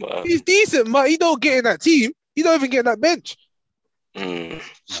 Oh man. He's decent, but he don't get in that team. He don't even get in that bench. I'm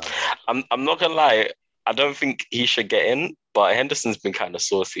not gonna lie. I don't think he should get in, but Henderson's been kind of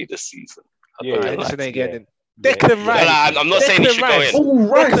saucy this season. Henderson ain't getting in. Declan Rice. I'm not saying he should go in. Oh,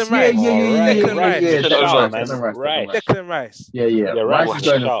 Rice. Declan Rice. Yeah. Rice is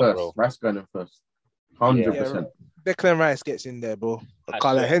going in first. Rice going in first. 100%. Declan Rice gets in there, bro.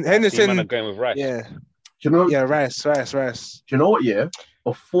 Henderson. Going with Rice. Yeah. Do you know? Yeah, Rice. Do you know what? Yeah.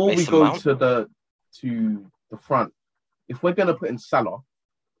 Before we go Mount. to the front, if we're gonna put in Salah,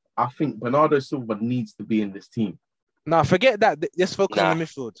 I think Bernardo Silva needs to be in this team. No, forget that. Let's focus on the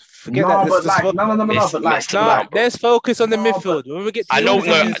midfield. Forget that. Let's focus on the midfield. When we get to I know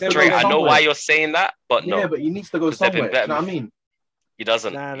why you're saying that, but no. Yeah, but he needs to go somewhere. You know what I mean? He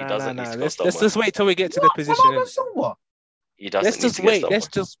doesn't. Nah. He doesn't. Let's just wait till we get to the position. He doesn't. Let's just wait. Let's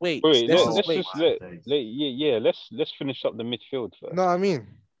finish up the midfield first. No, I mean.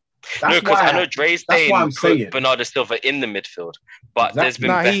 Because I know Dre's saying put Bernardo Silva in the midfield, but there's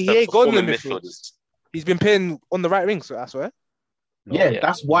been he ain't gone in the midfield. He's been playing on the right wing, so that's why.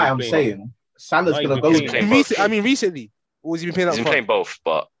 That's why I'm saying Salah's gonna go. Recently, or has he been playing? He's been playing both,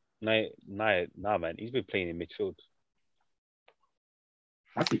 but nah, man, he's been playing in midfield.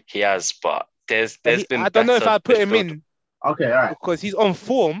 He has, but there's been. I don't know if I put him in. Okay, all right. Because he's on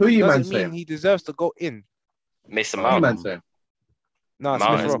form. Who you doesn't mean he deserves to go in. Mason Mount. No,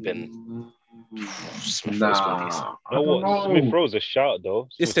 Mount has been. Smith Rowe's been decent. Smith Rowe's a shout though.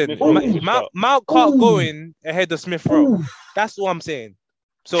 Listen, Mount can't go in ahead of Smith Rowe. That's what I'm saying.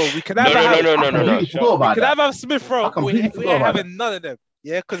 So we could have no. We could have Smith Rowe. We ain't having none of them.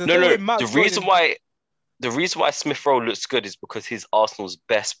 Yeah, because the reason why Smith Rowe looks good is because he's Arsenal's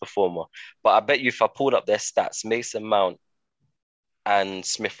best performer. But I bet you if I pulled up their stats, Mason Mount and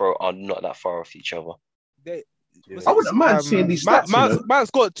Smith Rowe are not that far off each other. I wouldn't mind seeing these stats.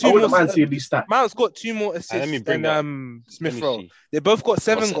 Mount's got two more. Mount's got 2 more assists than Smith Rowe. They both got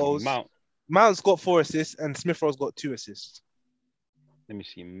 7 goals. Mount's got 4 assists and Smith Rowe's got 2 assists. Let me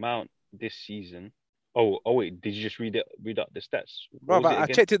see. Mount this season. Oh wait, did you just read up the stats? Bro, I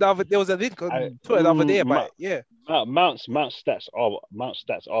checked it the other. There was a link on Twitter the other day about it. Yeah. Mount's stats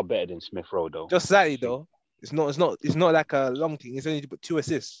are better than Smith Rowe though. Just slightly though. It's not like a long thing. It's only 2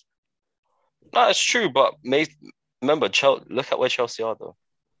 assists. No, it's true, but remember, look at where Chelsea are though.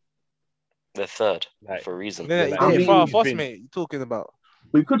 They're third Like, for a reason. They're like, I they're mean, far he's off, been- mate. You talking about?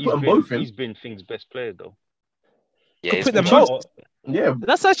 We could put them both in. He's been Things' best player though. Yeah, Could he's put been them shot. both. Yeah,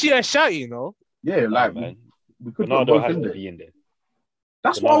 That's actually a shout, you know. yeah, like man. we could put Bernardo both has in to there. be in there.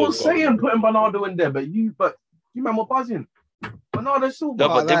 That's what I was Bernardo's got to saying, be putting Bernardo in there, but you man were buzzing. Bernardo Silva. No,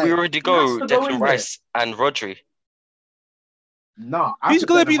 but did we like, already he go has to go in Declan there. Rice and Rodri? Nah, Who's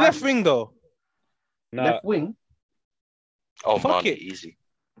gonna be left wing though? Nah, Left wing, Oh, Fuck Mane, it. easy.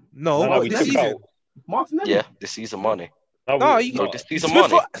 No, we this took season. out. Martinelli. Yeah, this season Mane. No, you- No, this season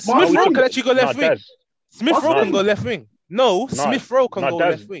Smith Mane. Rowe can actually go left wing. Daz. Smith Rowe can Martinelli. go left wing. No, No, Smith Rowe can no, go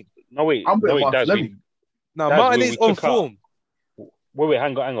Daz. left wing. No, wait. I'm No, with wait, Daz. Martinelli. Now Daz, Martinelli's we on took out- form. Wait,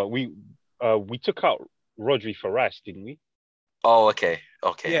 hang on. We took out Rodri for Rice, didn't we? Oh, okay.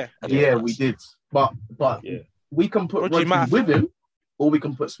 Yeah. I didn't Yeah, realize. we did. But Yeah. we can put Rodri might Rodri have- with him, or we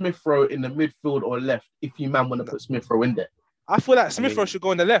can put Smith Rowe in the midfield or left if you man want to put Smith Rowe in there. I feel like Smith mean- Rowe should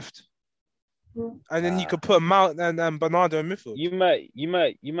go on the left, and then you could put Mount and Bernardo in midfield. You might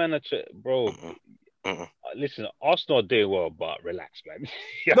not, bro. Mm-mm. Listen, Arsenal are doing well, but relax, man.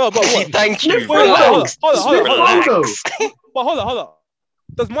 No, but what? Thank you. Smith Rowe, Relax. hold on. Relax. But hold on.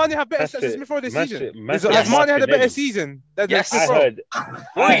 Does Mane have better That's stats than it. Smith Rowe this That's season? it. Man Has said Mane had a better Martinelli. season than Yes. Smith I Rowe? heard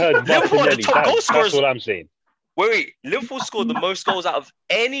Liverpool are the Martinelli. top goal scorers. That's all I'm saying. Wait. Liverpool scored the most goals out of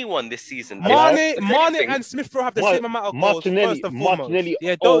anyone this season. Mane If anything- and Smith Rowe have the Mar- same amount of goals. First and foremost. Martinelli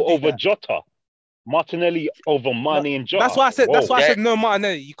Yeah, don't do over that. Jota. Martinelli over Mane and Jota. That's why I said. That's Whoa. why I Yeah. said no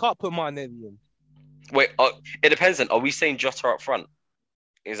Martinelli. You can't put Martinelli in. Wait, it depends then. Are we saying Jota up front?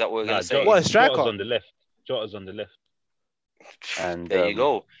 Is that what we're Nah, going to say? Jota- What, a striker? Jota's on the left. Jota's on the left. And There you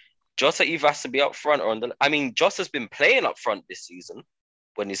go. Jota either has to be up front or on the. I mean, Jota's been playing up front this season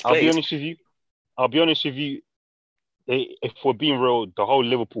when he's I'll be played. honest with you. If we're being real, the whole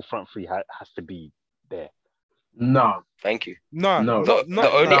Liverpool front three has to be there. No, Thank you. No, No. The only no, I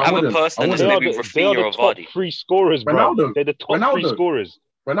other wouldn't. person I is wouldn't. maybe they are Rafinha the or top Vardy. three scorers, bro. Ronaldo. They're the top three Ronaldo. scorers.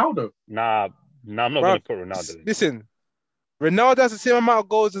 Ronaldo. Nah, I'm not Bruv, going to put Ronaldo in. Listen, Ronaldo has the same amount of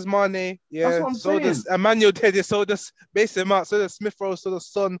goals as Mane. Yeah, That's what I'm so does saying. Emmanuel Teddy. So does Mason Mount. So does Smith Rowe. So does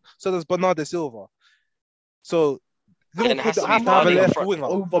Son. So does Bernardo Silva. So Then it has Liverpool to have be to have a Vardy up left front. winger.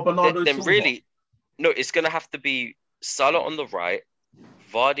 Over Bernardo Then Silva. really, no, it's going to have to be Salah on the right,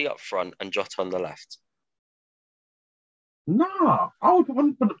 Vardy up front, and Jota on the left. Nah, I would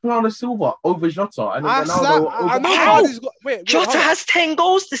put Bernardo Silva over Jota and then I Ronaldo over. know How? Vardy's got. Wait, Jota hold on. has 10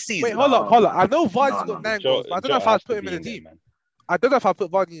 goals this season. Wait, hold on. I know Vardy's No, got no, 9 Jota- goals, but I don't know if Jota I'd has put to him be in the there, team. man. I don't know if I'd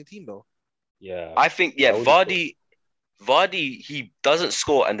put Vardy in the team though. Yeah. I think, I would've thought- Vardy, he doesn't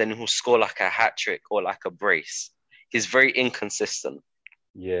score and then he'll score like a hat trick or like a brace. He's very inconsistent,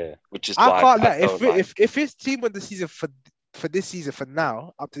 Yeah. which is I why can't I like don't like. if his team won the season for this season for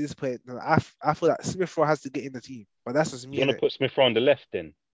now up to this point, then I feel like Smith Rowe has to get in the team. But that's just me. You're going to innit? put Smith Rowe on the left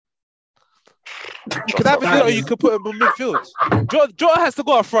then? You could have it there, or you could put him in midfield. Jota has to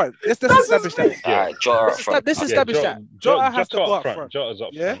go up front. Let's establish that. All right, Jota up front. Let's establish that. Jota has to go up front. Jota's up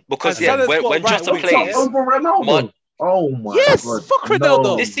Yeah. front. Because And yeah, Salah's when got right Jota wing. plays, Over Ronaldo. Mon- Oh my Yes, God. fuck Ronaldo.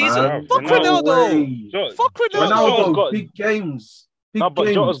 No, This season. man. Fuck No Ronaldo. way. Fuck Ronaldo. Ronaldo, got- big games. Big No, but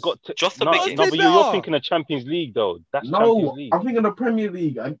games. Jota's got... Jota no, big no, games. but Play you're better. thinking of Champions League, though. That's Champions No, League. I'm thinking of Premier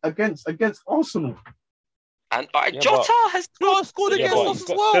League against Arsenal. And Yeah, Jota has Jota scored Yeah, against but us he's as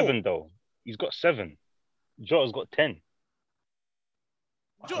got well. 7, though. He's got 7. Jota's got 10.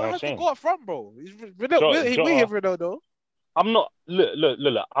 Jota I'm has to saying. go up front, bro. We're Jota- here, Ronaldo. I'm not...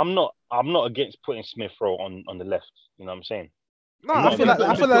 Look. I'm not against putting Smith Rowe on the left. You know what I'm saying? No, I'm I not feel gonna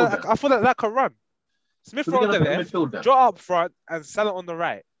like put midfielder. I feel like that could run. Smith So Rowe we're on the gonna put left, midfield then. Jota up front, and Salah on the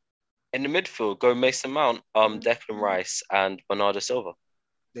right. in the midfield. Go Mason Mount, Declan Rice, and Bernardo Silva.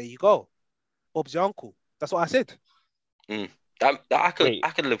 There you go. Bob's your uncle. That's what I said. That I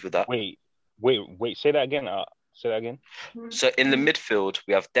could live with that. Wait. Say that again. Say that again. So in the midfield,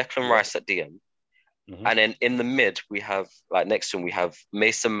 we have Declan Rice at DM. Mhm. And then in the mid, we have, like next to him, we have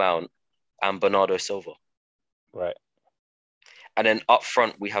Mason Mount and Bernardo Silva. Right. And then up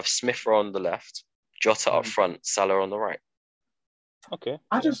front, we have Smith Rowe on the left, Jota up front, Salah on the right. Okay.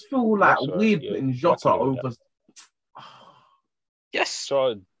 I just feel like That's all right, weird yeah. putting Jota I can live with over. Yes.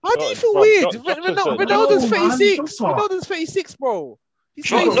 So How do you feel bro, weird? Jota's Ronaldo's No, man, 36. Jota. Ronaldo's 36, bro. He's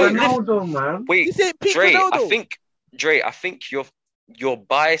Jota, Bro, 36. no, Ronaldo, man. Wait, He said pick Dre, Ronaldo. I think your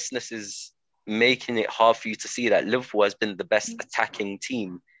biasness is making it hard for you to see that Liverpool has been the best attacking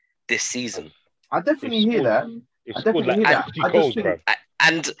team this season. I definitely hear that. They I scored definitely like hear that. 50 I just goals, think-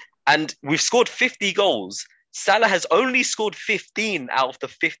 bro. And we've scored 50 goals. Salah has only scored 15 out of the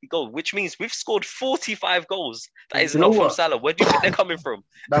 50 goals, which means we've scored 45 goals. That is You know not from what? Salah. Where do you think they're coming from?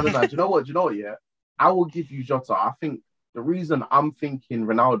 No. Do you know what? Yeah, I will give you Jota. I think the reason I'm thinking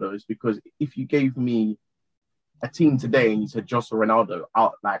Ronaldo is because if you gave me a team today and you said Jota Ronaldo,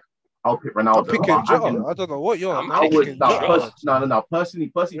 I'll pick Ronaldo. I'm picking Jota. I don't know what you're. I'm I would picking Jota. no. Personally,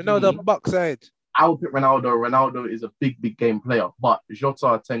 Ronaldo for me, backside. I would pick Ronaldo. Ronaldo is a big game player, but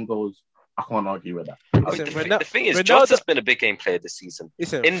Jota 10 goals. I can't argue with that. Listen, The thing is, Ronaldo- Jota's been a big game player this season.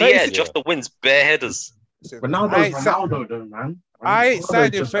 Listen, In the air, 36 Jota wins bare headers. listen, Ronaldo's Ronaldo, though, man. I ain't Ronaldo's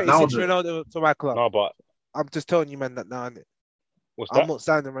signing just 36 Ronaldo to my club. No, but I'm just telling you, man, that now. what's I'm that? not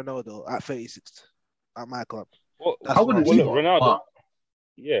signing Ronaldo at 36 at my club. Well, That's I wouldn't wrong. either, look, Ronaldo. but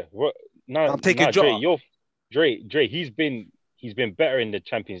Yeah, no, I'm taking Dre. Jota. Dre. He's been better in the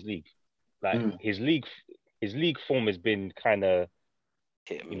Champions League. Like his league form has been kind of,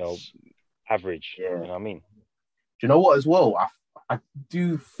 average. Yeah. You know what I mean? do you know what as well? I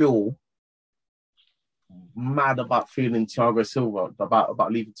do feel mad about feeling Thiago Silva,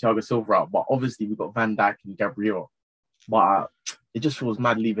 about leaving Thiago Silva out. But obviously we've got Van Dijk and Gabriel. But it just feels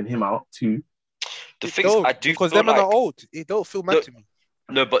mad leaving him out too. The thing is, I do because feel them are like not old. It don't feel mad to me.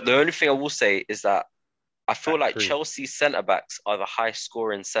 no, but the only thing I will say is that I feel like Agree. Chelsea's centre backs are the high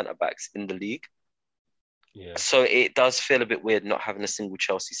scoring centre backs in the league. Yeah. So it does feel a bit weird not having a single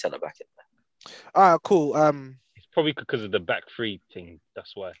Chelsea centre back in there. All right, cool. It's probably because of the back three thing.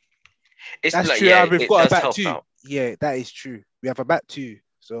 That's why. It's That's like, true. yeah, We've it got a does back help two. out. Yeah, that is true. We have a back two.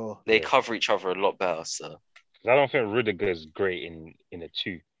 So They cover each other a lot better. So 'Cause I don't think Rudiger is great in a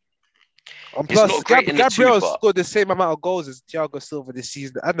two. and He's plus, not great in the two, Gabriel but- scored the same amount of goals as Thiago Silva this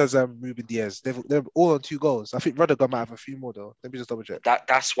season, and as Ruben Diaz. They're all on 2 goals. I think Rudiger might have a few more though. Let me just double check.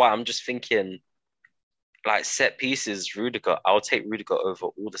 that's why I'm just thinking, like set pieces, Rudiger. I'll take Rudiger over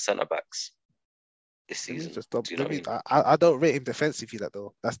all the centre backs this Let me season. just double, Do you know let what me, I mean? I don't rate him defensively that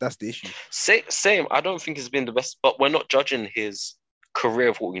though. That's the issue. Same. I don't think he's been the best, but we're not judging his career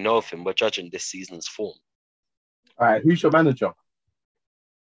of what we know of him. We're judging this season's form. All right, who's your manager?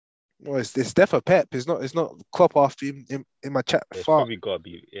 Well, it's Stefan Pep. It's not Klopp after him in my chat. It's Far. probably got to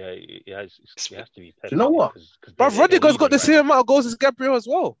be. Yeah, it has to be. Do you know what? But Rudiger's got the same amount of goals as Gabriel as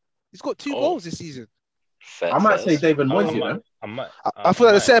well. He's got 2 Oh. goals this season. Fair, I might fair. say David Moyes, you know. I feel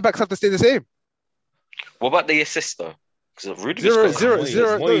like the centre backs have to stay the same. What about the assist though? Because Zero, Rudiger's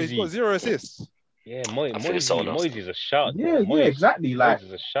Moyes. no, he's got 0 assists. Yeah, I think it's someone else. Moyes is a shout. Yeah, Moyes, exactly. Like, Moyes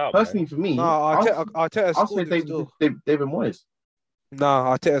is a shout. personally, for me, No, I'll Arteta say scored him still. David Moyes. No,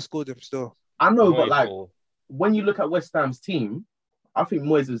 Arteta scored him still. I know, Moyes but like or- when you look at West Ham's team, I think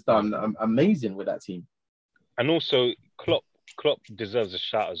Moyes has done amazing with that team. and also Klopp deserves a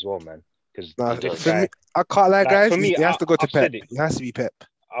shout as well, man. Because Nah, does. for me, I can't lie, Like, guys. for me, He has to go to I've said Pep. it. He has to be Pep.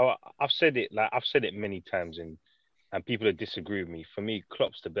 I've said it many times, and people that disagree with me. For me,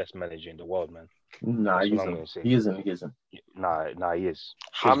 Klopp's the best manager in the world, man. Nah, That's he what I'm gonna isn't. say. He isn't. He isn't. Nah, he is.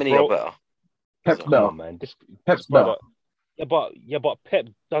 How many bro- are better? Pep's Come better. on, man. Pep's brother- better. Yeah, but Pep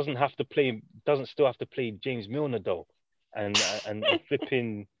doesn't still have to play James Milner though, and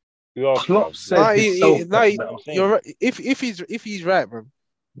flipping who else? Klopp bruv? said Nah, himself nah, Pep's better. you're right. If he's right, bro.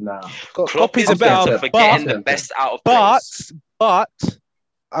 Nah. Klopp is is a better, better for but getting the best out of players. but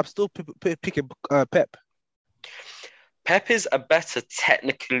I'm still picking Pep. Pep is a better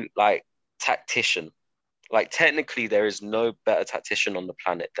technical tactician. Like technically, there is no better tactician on the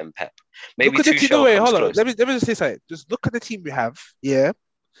planet than Pep. Maybe Look at the team. Tuchel Wait, comes hold on. close. Let me just say something. Just look at the team we have, yeah,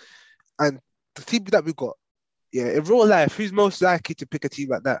 and the team that we got, yeah. In real life, who's most likely to pick a team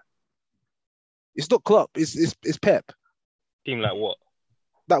like that? It's not Klopp. It's Pep. Team like what?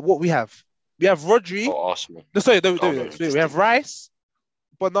 Like what we have. We have Rodri. Or Arsenal. No, sorry, no, we have Rice,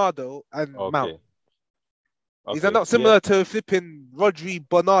 Bernardo, and Mount. Okay. Is that not similar to flipping Rodri,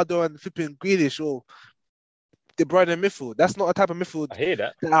 Bernardo, and flipping Grealish or De Bruyne in midfield? That's not a type of midfield I hear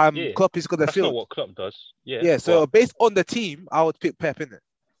that. Yeah. Klopp is gonna That's field. not what Klopp does. Yeah. Yeah, so but- based on the team, I would pick Pep in it.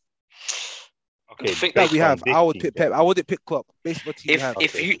 okay. think That based we on have, this I would team, pick then. Pep. I wouldn't pick Klopp based on what team we have.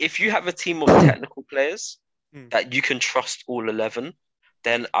 If you have a team of technical players Hmm. that you can trust all 11,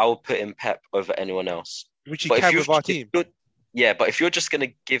 then I will put in Pep over anyone else. Which you But can if with our team. but if you're just going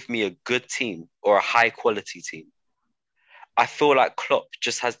to give me a good team or a high quality team, I feel like Klopp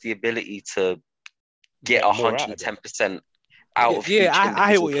just has the ability to get Get more out of 110% out of each Yeah, I hear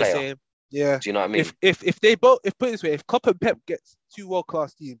individual what you're player. saying. Yeah. Do you know what I mean? If they both, if put it this way, if Klopp and Pep gets 2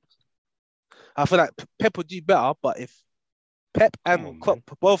 world-class teams, I feel like Pep would do better. But if Pep and Come on,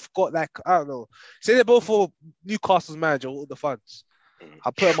 Klopp both got I don't know, say they're both for Newcastle's manager, all the funds,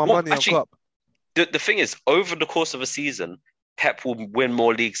 I put my Well, money actually, on Klopp. The thing is, over the course of a season, Pep will win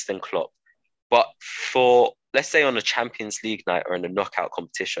more leagues than Klopp. But for, let's say, on a Champions League night or in a knockout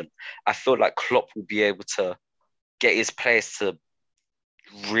competition, I feel like Klopp will be able to get his players to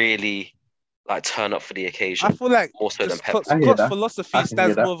really like turn up for the occasion. I feel like more so than Pep. I hear Klopp's that. philosophy I can stands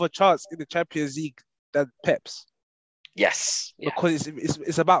hear that. more of a chance in the Champions League than Pep's Yes. Yeah. because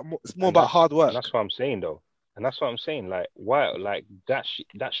it's about it's more And about hard work. And that's what I'm saying, though. And that's what I'm saying. Like, why? Like that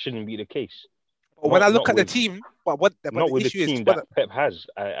shouldn't be the case. But when I Not look at the with- team, but Not the with the issue team is that Pep has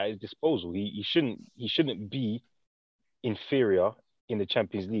at his disposal. He shouldn't be inferior in the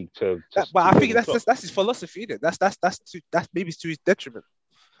Champions League to but I think Jurgen Klopp. that's his philosophy, isn't it? That's maybe to his detriment,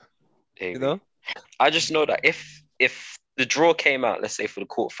 you know. I just know that if the draw came out, let's say for the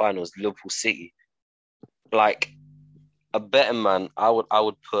quarterfinals, Liverpool City, like a betting man, I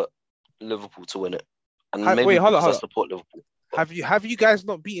would put Liverpool to win it, and maybe Wait, hold on, because hold I on. support Liverpool. Have you guys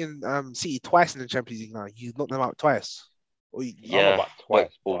not beaten City twice in the Champions League now? You knocked them out twice. Or you, I don't know about twice,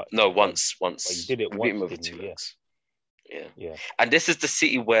 but no, once. but you did it We beat them once, over didn't 2 you? legs. Yeah. Yeah. And this is the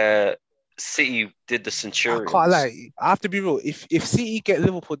City where City did the I Centurions. can't lie. I have to be real. If City get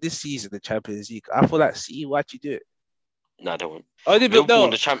Liverpool this season, the Champions League, I feel like City will actually do it. No, they won't. Oh, they Liverpool no.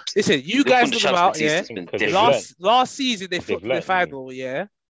 in the champs. Listen, you Liverpool guys in the talking about Champions League yeah. has been Because different. Last season they flopped in the let final. Yeah,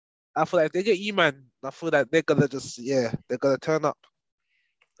 I feel like if they get you, man, I feel like they're gonna they're gonna turn up.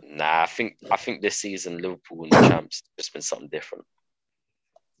 Nah, I think this season Liverpool in the champs has been something different.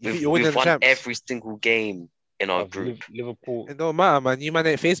 You think you're winning We've the won champs? every single game in our group. Liverpool. It don't matter, man. You man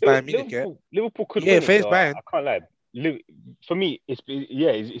ain't faced Bayern Munich yet. Liverpool could Yeah, win it, face though. Bayern. I can't lie. For me,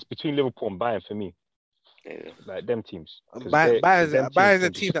 it's between Liverpool and Bayern for me. Yeah. Like them teams. 'Cause Bayern's them Bayern's a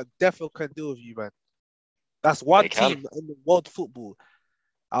teams team can that definitely can deal with you, man. That's one They can. team in the world football.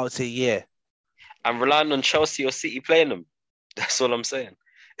 I would say, yeah. And relying on Chelsea or City playing them. That's all I'm saying.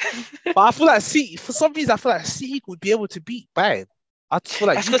 But I feel like City, for some reason, I feel like City would be able to beat Bayern. I just feel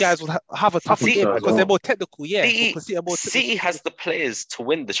like That's you 'cause guys would have a tougher think game so as because well. they're more technical, yeah. City, Because City are more City technical. has the players to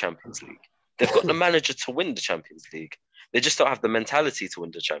win the Champions League. They've got the manager to win the Champions League. They just don't have the mentality to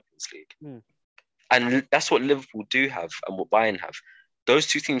win the Champions League. Hmm. And that's what Liverpool do have and what Bayern have. Those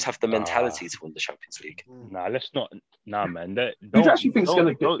two teams have the mentality to win the Champions League. Nah, let's not. Nah, man. Who do you actually think is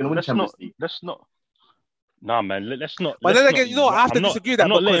going to win the let's Champions not. League? Let's not. Nah, man. Let's not. But let's then not- again, you know, I have to I'm not- disagree with that I'm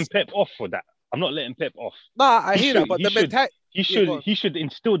not because- letting Pep off for that. I'm not letting Pep off. Nah, I He hear should- that, but he the should- mentality. He Yeah, go on. should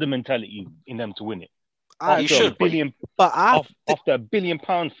instill the mentality in them to win it. I He After should, a billion, But after $1 billion,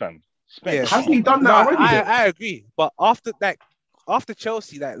 fam. Spent. Yeah. Hasn't he done that No, already? then? I agree. But after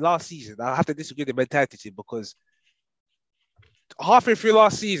Chelsea, like last season, I have to disagree with the mentality team because halfway through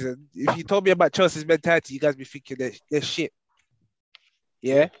last season, if you told me about Chelsea's mentality, you guys be thinking they're shit.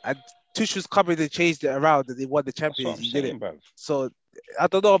 Yeah, and Tuchel's coming and changed it around, and they won the That's what Champions I'm League, did saying, it? bro. So I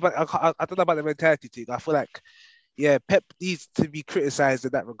don't know about I don't know about the mentality thing. I feel like Pep needs to be criticized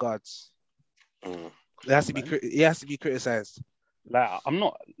in that regards. Mm. It has to be he has to be criticized. Like I'm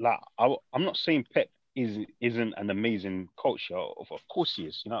not saying Pep isn't an amazing coach. Of course he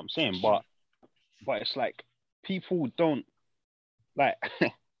is. You know what I'm saying? But it's like people don't like.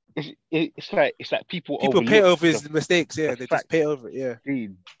 It's like people People overlook pay over the- his mistakes. Yeah, the they just fact- pay over it. Yeah.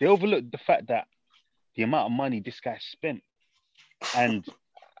 they overlook the fact that the amount of money this guy spent, and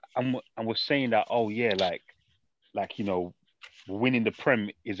we're saying that like you know, winning the Prem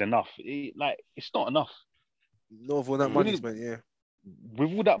is enough. It's not enough. No, of all that money spent. Yeah.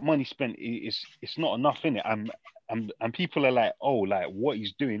 With all that money spent, it's not enough in it. And people are like, oh, like what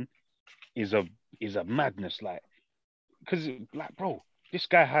he's doing is a madness. Like, because like, bro, this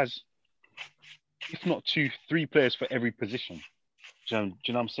guy has, if not 2-3 players for every position. Do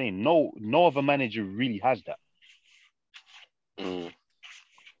you know what I'm saying? No other manager really has that. Mm. Do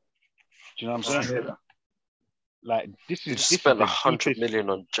you know what I'm I saying? hear that. Like this They is just this spent is the 100 deepest- million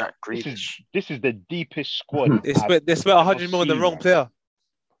on Jack This Grealish. is the deepest squad. They I've spent 100 ever million on the seen, wrong man. player.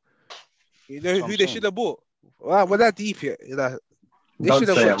 You know That's what who I'm they saying. should have bought? Well, we're that deep here. You know, they Don't should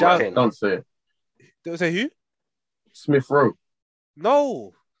have say bought it, Jao. man. Don't say it. Don't say who? Smith Rowe.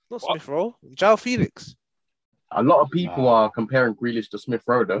 No, not What? Smith Rowe. Jao Felix. A lot of people Nah. are comparing Grealish to Smith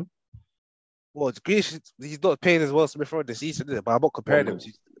Rowe, though. Well, it's Grealish, he's not paying as well as Smith Rowe this season, is it? But I'm not comparing them.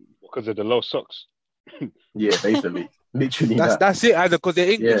 Because of the low socks. Yeah, basically. Literally that. That's it, either because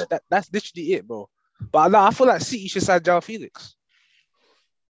they're English. Yeah. That's literally it, bro. But no, I feel like City should sign Jao Felix.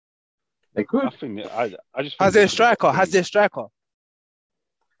 They could. I think I just Has think their this is striker? the Has thing. their striker?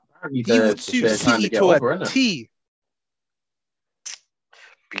 Apparently He they're- would suit they're trying City get to over, a innit? T.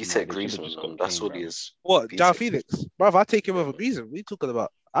 But you Nah, take they should've Griezmann, just got man. That's Kane, all he bro. is. What? He Jao takes Felix? Bro, I take him over Griezmann. What are you talking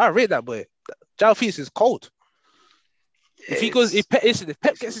about? I rate that boy. Jao Felix is cold. If he goes, if Pep gets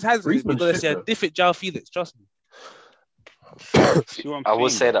his hands on him, you're Griezmann's gonna shit, see a though. different Jao Felix. Trust me. See what I'm I will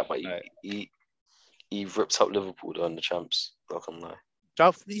saying, say bro? that, but Like, he ripped up Liverpool though in the champs. Not gonna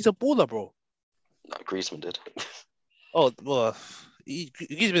lie. He's a baller, bro. Nah, Griezmann did. Oh well,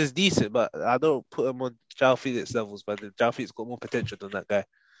 Griezmann is decent, but I don't put him on João Felix levels. But João Felix got more potential than that guy.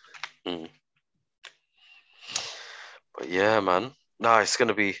 Mm. But yeah, man. No, it's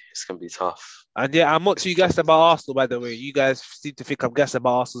gonna be tough. And yeah, I'm not too gassed about Arsenal, by the way. You guys seem to think I'm gassed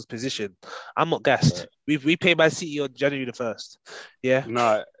about Arsenal's position. I'm not gassed. We pay Man City on January the 1st. Yeah.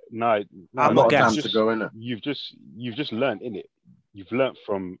 No. I'm not gassed. To go in it. You've just learned in it. You've learned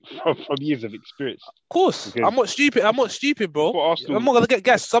from years of experience. Of course. I'm not stupid, bro. Arsenal, I'm not gonna get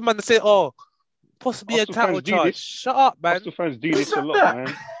gassed. Someone to say, oh, possibly Arsenal a title charge. Shut up, man. Arsenal fans do this a lot,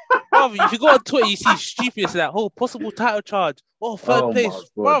 man. Bruv, if you go on Twitter, you see stupidness like, oh, possible title charge. Oh, third place.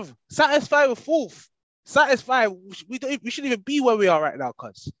 Bruv, satisfied with fourth. Satisfied. We shouldn't even be where we are right now,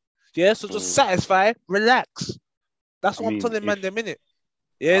 cuz. Yeah, so just satisfy, relax. That's what I'm telling man the minute.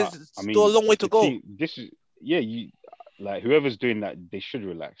 Yeah, still a long way to go. You like whoever's doing that, they should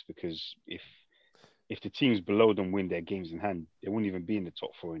relax, because if the teams below them win their games in hand, they won't even be in the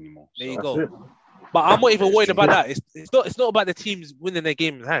top 4 anymore. There you go. But I'm not even worried about that. It's not about the teams winning their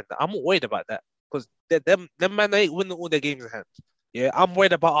game in hand. I'm not worried about that, because them man ain't winning all their games in hand. Yeah, I'm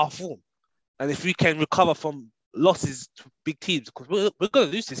worried about our form, and if we can recover from losses to big teams, because we're gonna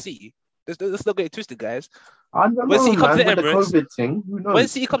lose to City. Let's not get it twisted, guys. When City comes to the Emirates, when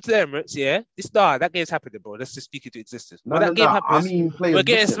City comes to the Emirates, yeah, that game's happening, bro. Let's just speak it to existence. When that game happens, we're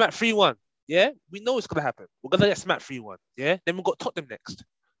getting smacked 3-1. Yeah, we know it's gonna happen. We're gonna get smacked 3-1. Yeah, then we've got Tottenham next.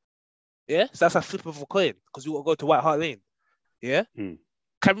 Yeah, so that's a flip of a coin, because we got to go to White Hart Lane. Yeah,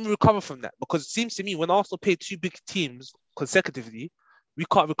 Can we recover from that? Because it seems to me when Arsenal play 2 big teams consecutively, we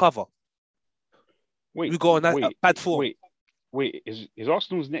can't recover. We go on that bad form. Wait, is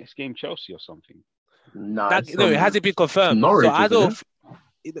Arsenal's next game Chelsea or something? No, it hasn't been confirmed. Norwich, so I don't.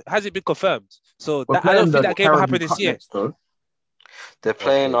 It hasn't been confirmed. So I don't think that game will happen this year. They're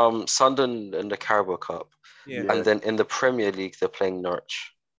playing Sunderland in the Carabao Cup, and then in the Premier League they're playing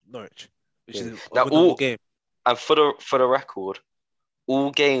Norwich, which is all game. And for the record,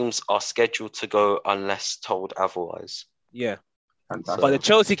 all games are scheduled to go unless told otherwise. Yeah, but the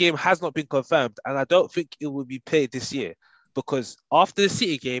Chelsea game has not been confirmed, and I don't think it will be played this year, because after the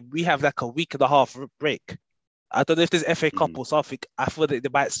City game we have like a week and a half break. I don't know if there's FA Cup or something. I feel that they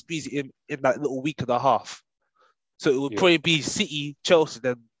might squeeze it in that little week and a half. So it would probably be City, Chelsea,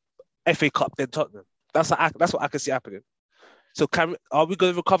 then FA Cup, then Tottenham. That's what I can see happening. So are we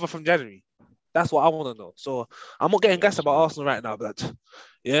going to recover from January? That's what I want to know. So I'm not getting gassed about Arsenal right now, but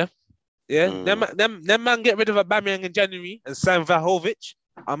yeah. Them man get rid of Aubameyang in January and Sam Vlahovic.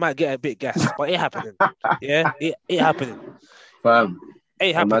 I might get a bit gassed, but it happening. Yeah, it happening.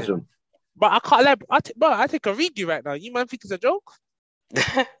 It happening. Imagine. But I can't let. I take a Origi right now. You man think it's a joke?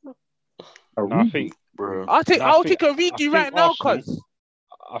 I think, bro. I'll take a Origi right now, cuz.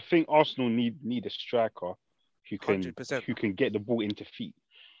 I think Arsenal need a striker who can 100%. who can get the ball into feet.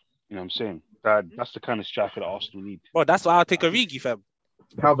 You know what I'm saying? That's the kind of striker that Arsenal need. Bro, that's why I'll take a Origi, fam.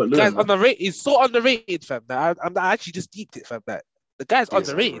 Calvert-Lewin, guy's underrated. He's so underrated, fam. That I actually just deeped it, fam. That the guy's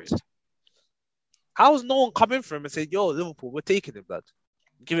underrated. How's no one come in for him and said, "Yo, Liverpool, we're taking him, blood.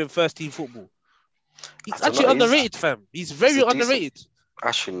 Give him first team football." He's actually underrated, fam. He's very underrated.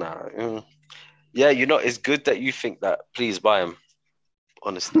 Actually, nah. Yeah, it's good that you think that. Please buy him.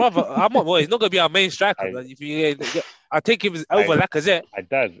 Honestly, brother, I'm not. Well, he's not gonna be our main striker. I take him over Lacazette. I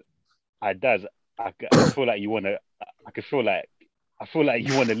feel like you wanna. I feel like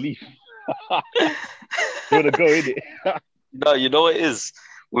you wanna leave. You wanna go in it. No, you know what it is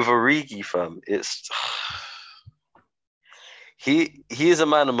with Origi, fam. It's he is a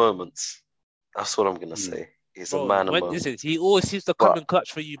man of moments. That's what I'm gonna say. He's a man of moments. Listen, he always seems to come in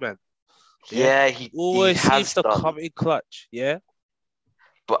clutch for you, man. Yeah, he always seems to come in clutch. Yeah.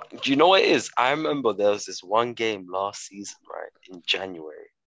 But do you know what it is? I remember there was this one game last season, right, in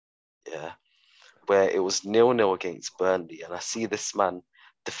January, where it was 0-0 against Burnley, and I see this man,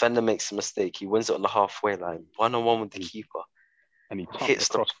 defender makes a mistake, he wins it on the halfway line, 1-on-1 with the keeper, and he hits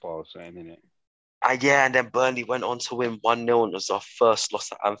the crossbar or something, innit? And then Burnley went on to win 1-0, and it was our first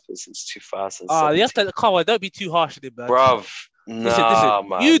loss at Anfield since 2000. You have to come on, don't be too harsh with it, man. Bruv, listen,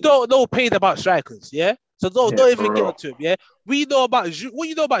 man. You don't know pain about strikers, yeah? So don't even get onto him, yeah? What you know about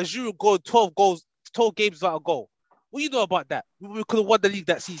Giroud going 12 games without a goal? What you know about that? We could have won the league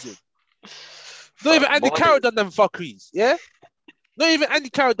that season. Not even Andy Carroll done them fuckeries, yeah? Not even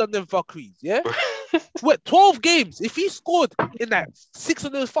Andy Carroll done them fuckeries, yeah? What, 12 games? If he scored in that 6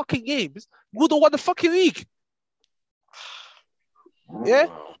 of those fucking games, we would have won the fucking league. Yeah?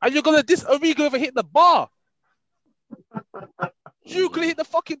 And you're gonna diss Origi over hitting the bar. Giroud could hit the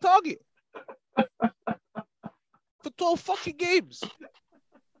fucking target. For 12 fucking games.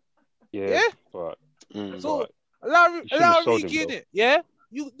 Yeah. So shouldn't have Allow sold him, Origi in bro. it. Yeah,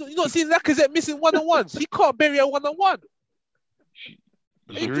 you not seen Lacazette missing one-on-ones. He can't bury a one-on-one.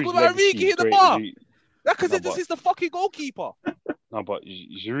 You Giroud's talking about legacy Origi is hitting the great. bar? No, Lacazette just but is the fucking goalkeeper. no, but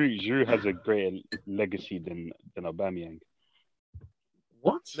Giroud has a greater legacy than Aubameyang.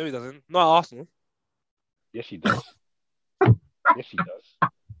 What? No, he doesn't. Not at Arsenal. Yes, he does. Yes, he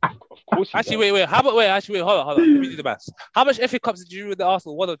does. Of course he Actually, does. wait. How about Actually, wait. Hold on. Let me do the maths. How much FA Cups did you win the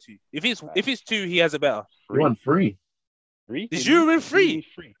Arsenal? 1 or 2? If it's 2, he has a better. He won 3. Three? Did you win 3?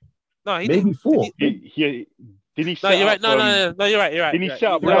 No, he Maybe didn't. 4. Did he No, set you're right. up, No, you're right. didn't he You're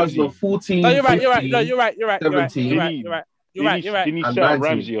set up right. Ramsey? 14, No, you're right. 15, No, you're right. You're right. 17. You're right. You're right. Didn't he And set up 19.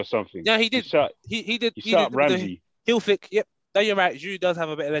 Ramsey or something? Yeah, he did. He did. He set up Ramsey. He'll flick. Yep. No, you're right. Giroud does have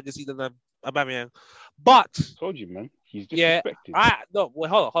a better legacy than Aubameyang. But Told you, man. He's yeah, disrespected.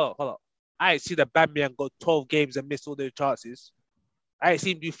 hold on. I ain't seen Aubameyang go 12 games and miss all those chances. I ain't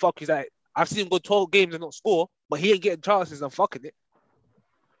seen him do fuckers. I've seen him go 12 games and not score, but he ain't getting chances and fucking it.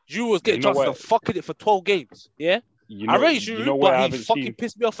 Giroud was getting chances and fucking it for 12 games. Yeah. I rate Giroud, but he fucking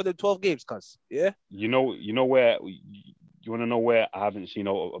pissed me off for them 12 games, cuz. Yeah. You know where you want to know where I haven't seen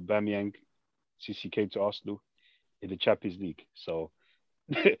Aubameyang since he came to Arsenal in the Champions League. So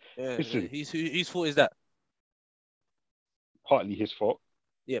listen, whose fault is that? partly his fault.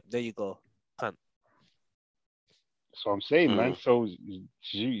 Yep, there you go. Cunt. So I'm saying, man. So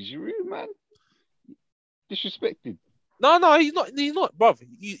Giroud, man, disrespected. No, he's not, bro.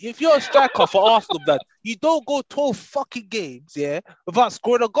 If you're a striker for Arsenal, blood, you don't go 12 fucking games, yeah, without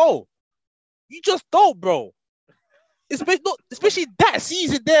scoring a goal. You just don't, bro. Especially that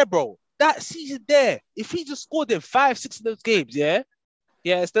season there, bro. That season there. If he just scored in 5, 6 of those games, yeah,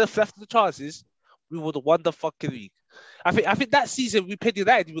 instead of left the chances, we would have won the fucking league. I think that season we played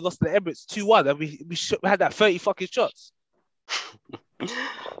United, we lost to the Emirates 2-1, and we had that 30 fucking shots.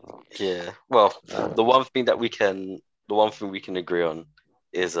 Yeah. Well, the one thing we can agree on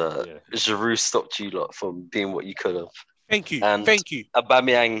is Giroud stopped you lot from being what you could have. Thank you. And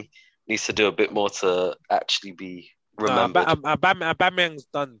Aubameyang needs to do a bit more to actually be remembered. Aubameyang's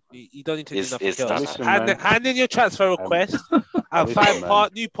done. You don't need to do nothing else. Listen, hand in your transfer request and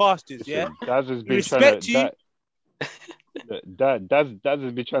find new pastures. Listen, Yeah. Daz has been Respect you. Daz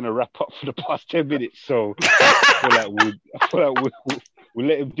has been trying to wrap up for the past 10 minutes, so I feel like we'll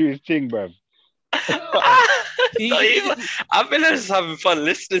let him do his thing, bruv. I've been just having fun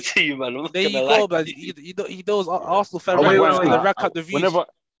listening to you, man. There you go, man. He knows Arsenal fans rack up the views. Do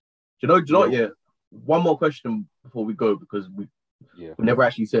you know what? Yeah. One more question before we go, because we never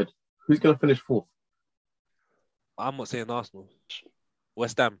actually said who's going to finish 4th. I'm not saying Arsenal.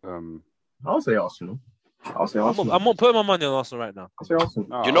 West Ham. I'll say Arsenal. I'm not putting my money on Arsenal right now. I'll say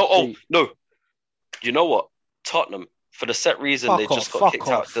Arsenal. You know what? Tottenham. For the set reason they just got kicked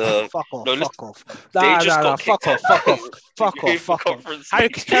out the... Fuck off. Fuck off. Harry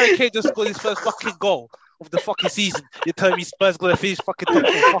Kane just scored his first fucking goal of the fucking season. You're telling me Spurs gonna finish fucking top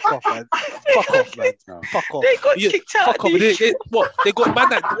 4? Fuck off, man. Fuck off. They got kicked out. Fuck off. They got man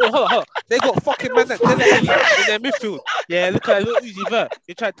that... Hold on. They got fucking man that in their midfield. Yeah, look at that. Uzi Vert.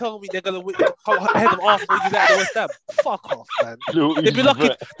 You're trying to tell me they're gonna head of Arsenal using that to West Ham. Fuck off, man.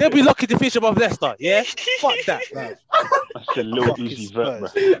 They'll be lucky to finish above Leicester. Yeah? Fuck that, man. That's a little Uzi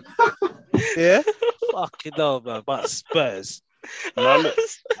Vert, bro. Yeah? Fucking no, man. But Spurs. Really?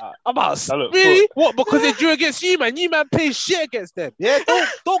 What? Because they drew against you, man. You man play shit against them. Yeah,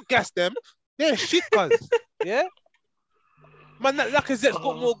 don't gas them. They're shit guns. Yeah, man. That Lacazette's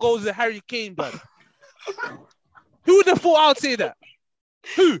got more goals than Harry Kane, man. Who would have thought I'd say that?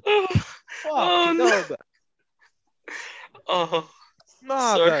 Who? No, man.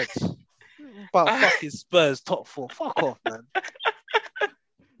 Nah, sorry. man. About fucking Spurs top 4. Fuck off, man.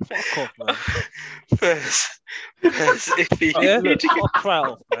 Fuck off, man. Iffy. Yeah, fuck cry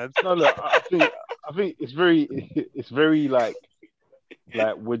off, man. No, look, I think it's very like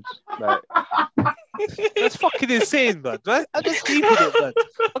would like. That's fucking insane, man. I just keep it, man.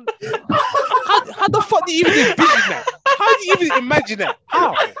 How the fuck do you even envision that? How do you even imagine that?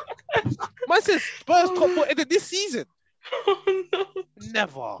 How? Man says Spurs top 4 ended this season.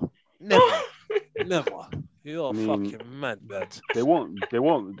 Oh, no. Never. You're fucking mad, man. They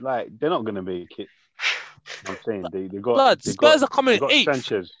won't. Like, they're not gonna make it. I'm saying they got. Blood, Spurs are coming in 8th.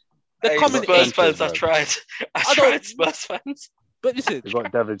 Sanchez. They're coming Spurs in 8th. fans, I tried Spurs fans. But listen, They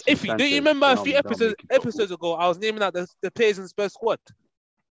got David. if you don't you remember a few episodes ago, I was naming out the players in the Spurs squad.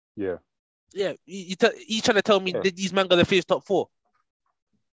 Yeah. Yeah, you trying to tell me that these men gonna finish top 4?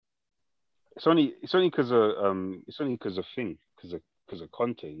 It's only because of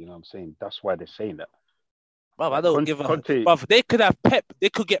Conte. You know what I'm saying? That's why they're saying that. Bruv, I don't give a... Bruv, they could have Pep. They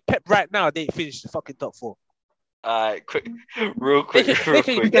could get Pep right now. They finish the fucking top 4. Quick, real They quick, can, real they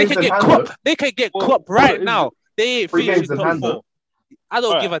can, quick. they can get Klopp. They can get Klopp right now. They ain't 3 games finishing in top hand, 4. I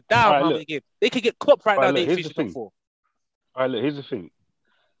don't give a damn how many games. They can get Klopp right now. They ain't finishing top 4. All right, look, here's the thing.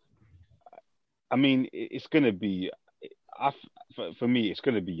 I mean, it's gonna be. For me, it's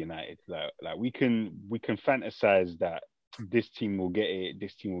gonna be United. Like we can fantasize that this team will get it.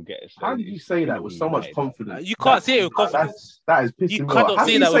 This team will get it. How do you say that with so much confidence? You can't say it with confidence. That is pissing You me cannot off. How say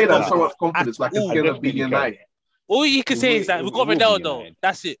do you that say with that with so much confidence confidence? Like it's at gonna all. be United. All you can say is that we got Ronaldo.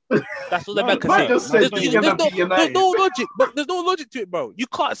 That's it. That's all the man can say. There's no logic, but there's no logic to it, bro. You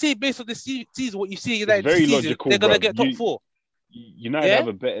can't say based on this season what you see United this season. They're gonna get top 4. United have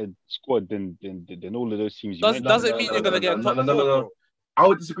a better squad than all of those teams. Doesn't mean you're gonna get top 4. No. I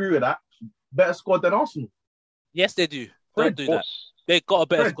would disagree with that. Better squad than Arsenal. Yes, they do. Don't do that. They got a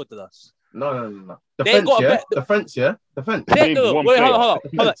better squad than us. No. They got a better Defense. Wait, hold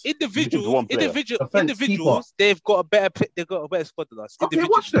on. Individuals. They've got a better squad than us. Okay,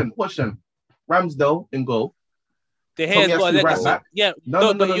 watch them. Ramsdale in goal. The hair's got a legacy. Right, yeah,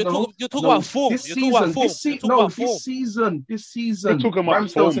 no. You're talking about form. This season. You're talking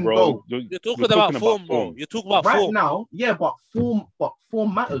about form, bro. You're talking about form, bro. You're talking about form. Right now, yeah, but form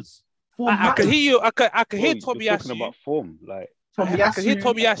matters. I can hear you. I can hear Tommy ask you. Talking about form, like Tommy I can hear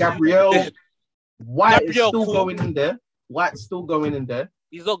Tommy ask Gabriel. you. White is still going in there.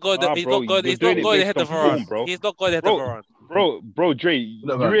 He's not going. He's not going ahead of Varane. He's not going ahead of Varane. Bro, Dre,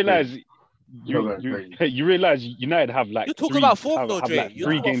 you realize. You realize United have like you're talking about form, though, Dre. Like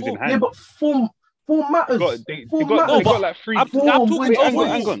 3 games in hand. Yeah, but form matters. They got like 3. I'm talking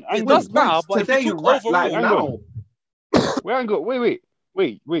overall. It does matter, but today, if you talk overall,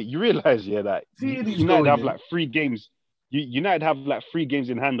 Wait. You realize, yeah, that United have like 3 games. United have like 3 games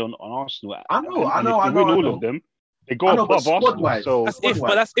in hand on Arsenal. I know. If they win all of them, they go above Arsenal. So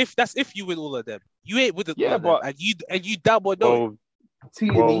that's if you win all of them. You ain't with all of them, and you dabble no.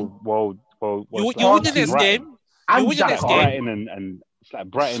 Whoa. You win the next game. You win the next game. Brighton and it's like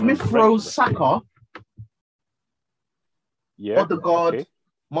Brighton. Smith Rowe, Saka. Yeah. Odegaard, okay.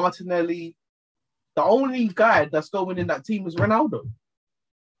 Martinelli. The only guy that's going in that team is Ronaldo.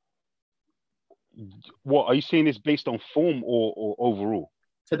 What are you saying? Is based on form or overall?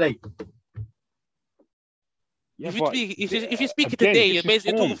 Today. Yeah, if you speak today, you're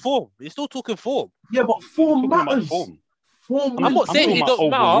basically talking form. You're still talking form. Yeah, but form matters. I'm not saying it don't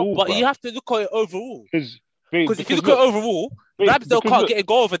matter, but you have to look at it overall. Because if you look at it overall, Ramsdale can't get a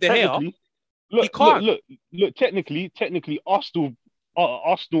goal over De Gea. He can't. Look. Technically, Arsenal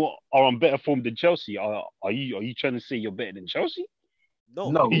are on better form than Chelsea. Are you trying to say you're better than Chelsea?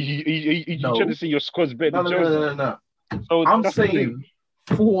 No. Are you trying to say your squad's better than Chelsea? No. So I'm saying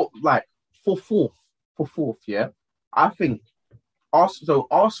for fourth, yeah. I think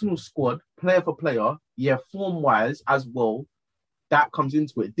Arsenal squad, player for player, yeah, form wise as well, that comes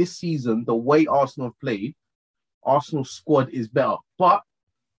into it. This season, the way Arsenal have played, Arsenal squad is better. But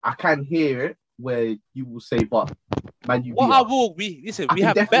I can hear it where you will say, but Man Utd. What I will listen, we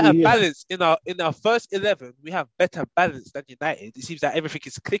have better balance in our first 11. We have better balance than United. It seems like everything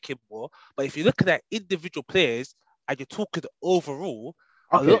is clicking more. But if you're looking at individual players and you're talking overall,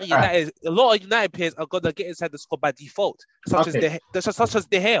 a lot of United players are gonna get inside the squad by default, such as De Gea.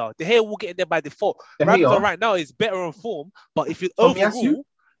 De Gea will get in there by default. Ramsdale right now is better on form, but if you overall,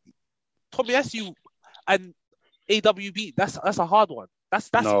 Tomiyasu and AWB, that's a hard one. That's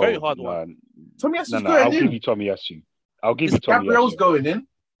a very hard one. Tomiyasu's going in. I'll give you Tomiyasu. Gabriel's going in.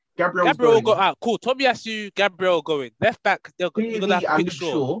 Gabriel go out. Cool. Tomiyasu, Gabriel going. Left back, you're gonna have to pick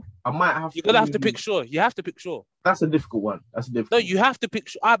Shaw. You're gonna have to pick Shaw. You have to pick Shaw. That's a difficult one. No, you have to pick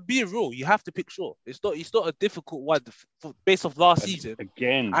Shaw. I'm being real. You have to pick Shaw. It's not a difficult one based off last season.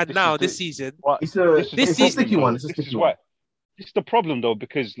 Again. And now this season. It's a sticky one. It's the problem though,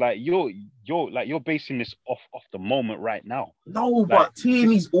 because like you're basing this off the moment right now. No, but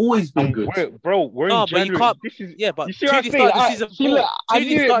Tierney's always been good. We're in January. But you can't. This is, yeah, but you see what I say? I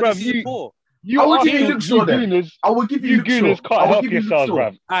knew it, bruv. I will give you Luke then. I will give you Gooners can't help yourselves,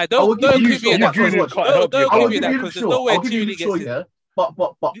 bruv. Don't give me that. Don't give me that because there's no way Tierney gets it. But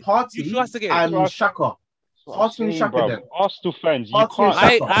Partey and Xhaka. Arsenal Xhaka then. Arsenal fans, you can't.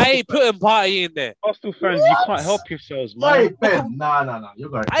 I ain't putting Partey in there. Arsenal fans, you can't help yourselves, man. Wait, Ben. Nah. You're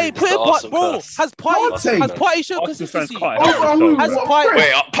going. I ain't putting Partey, bro. Has Partey shown consistency? Wait, Partey.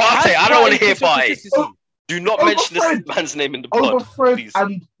 I don't want to hear Partey. Do not mention this man's name in the pod. Over Fred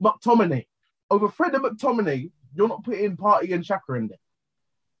and McTominay. You're not putting Partey and Xhaka in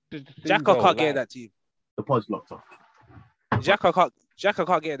there. Xhaka can't get in that team. The pod's locked off. Xhaka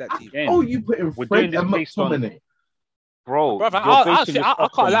can't get in that team. You put in Fred and McTominay. Bro, Brother, you're I basing this can't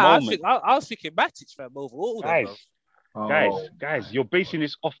off the lie. moment. I was thinking Matic, fam, overall. Guys, Though, guys, you're basing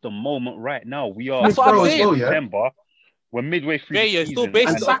this off the moment right now. We are That's what I'm saying. December. We're midway through Jay, the you're season. still basing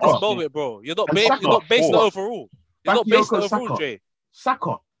and it off this Arsenal- moment, bro. You're not And basing Saka, it what? overall. You're not basing it overall, Jay.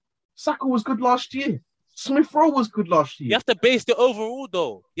 Saka was good last year. Smith Rowe was good last year. You have to base it overall,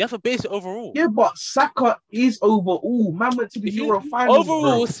 though. You have to base it overall. Yeah, but Saka is overall. Man went to the Euro finals.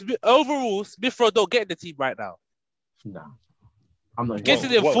 Overall, Smith Rowe don't get in the team right now. Nah, I'm not. Gets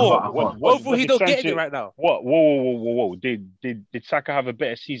it in form. Overall, he don't get it right now. What? Whoa. Did Saka have a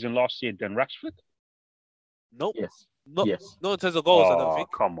better season last year than Rashford? Nope. Yes. Not Yes. in terms of goals, I don't think.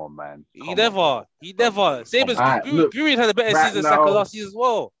 Come on, man. He never. Same as Alright, look, Guri had a better right season now- Saka last season as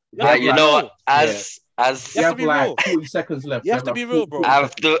well. You know what? As You You have have to be like real. 40 seconds left. You have to be real, bro.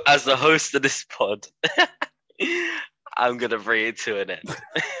 as the host of this pod, I'm gonna bring it to an end.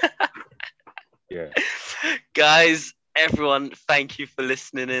 Yeah. Guys, everyone, thank you for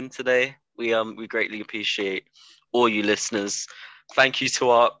listening in today. We greatly appreciate all you listeners. Thank you to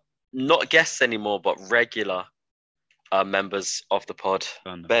our not guests anymore, but regular members of the pod,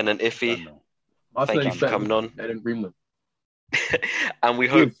 Ben and Iffy. Thank you for coming on. And we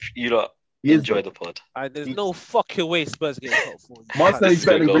hope you lot enjoy the pod. There's no fucking way Spurs getting top 4. Martinelli's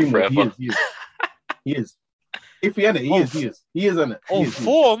better than go Greenwood. forever. He is. If he in it, he is in it. On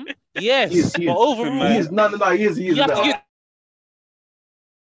form, yes. He is. But overall, He is. No, he is. you have to give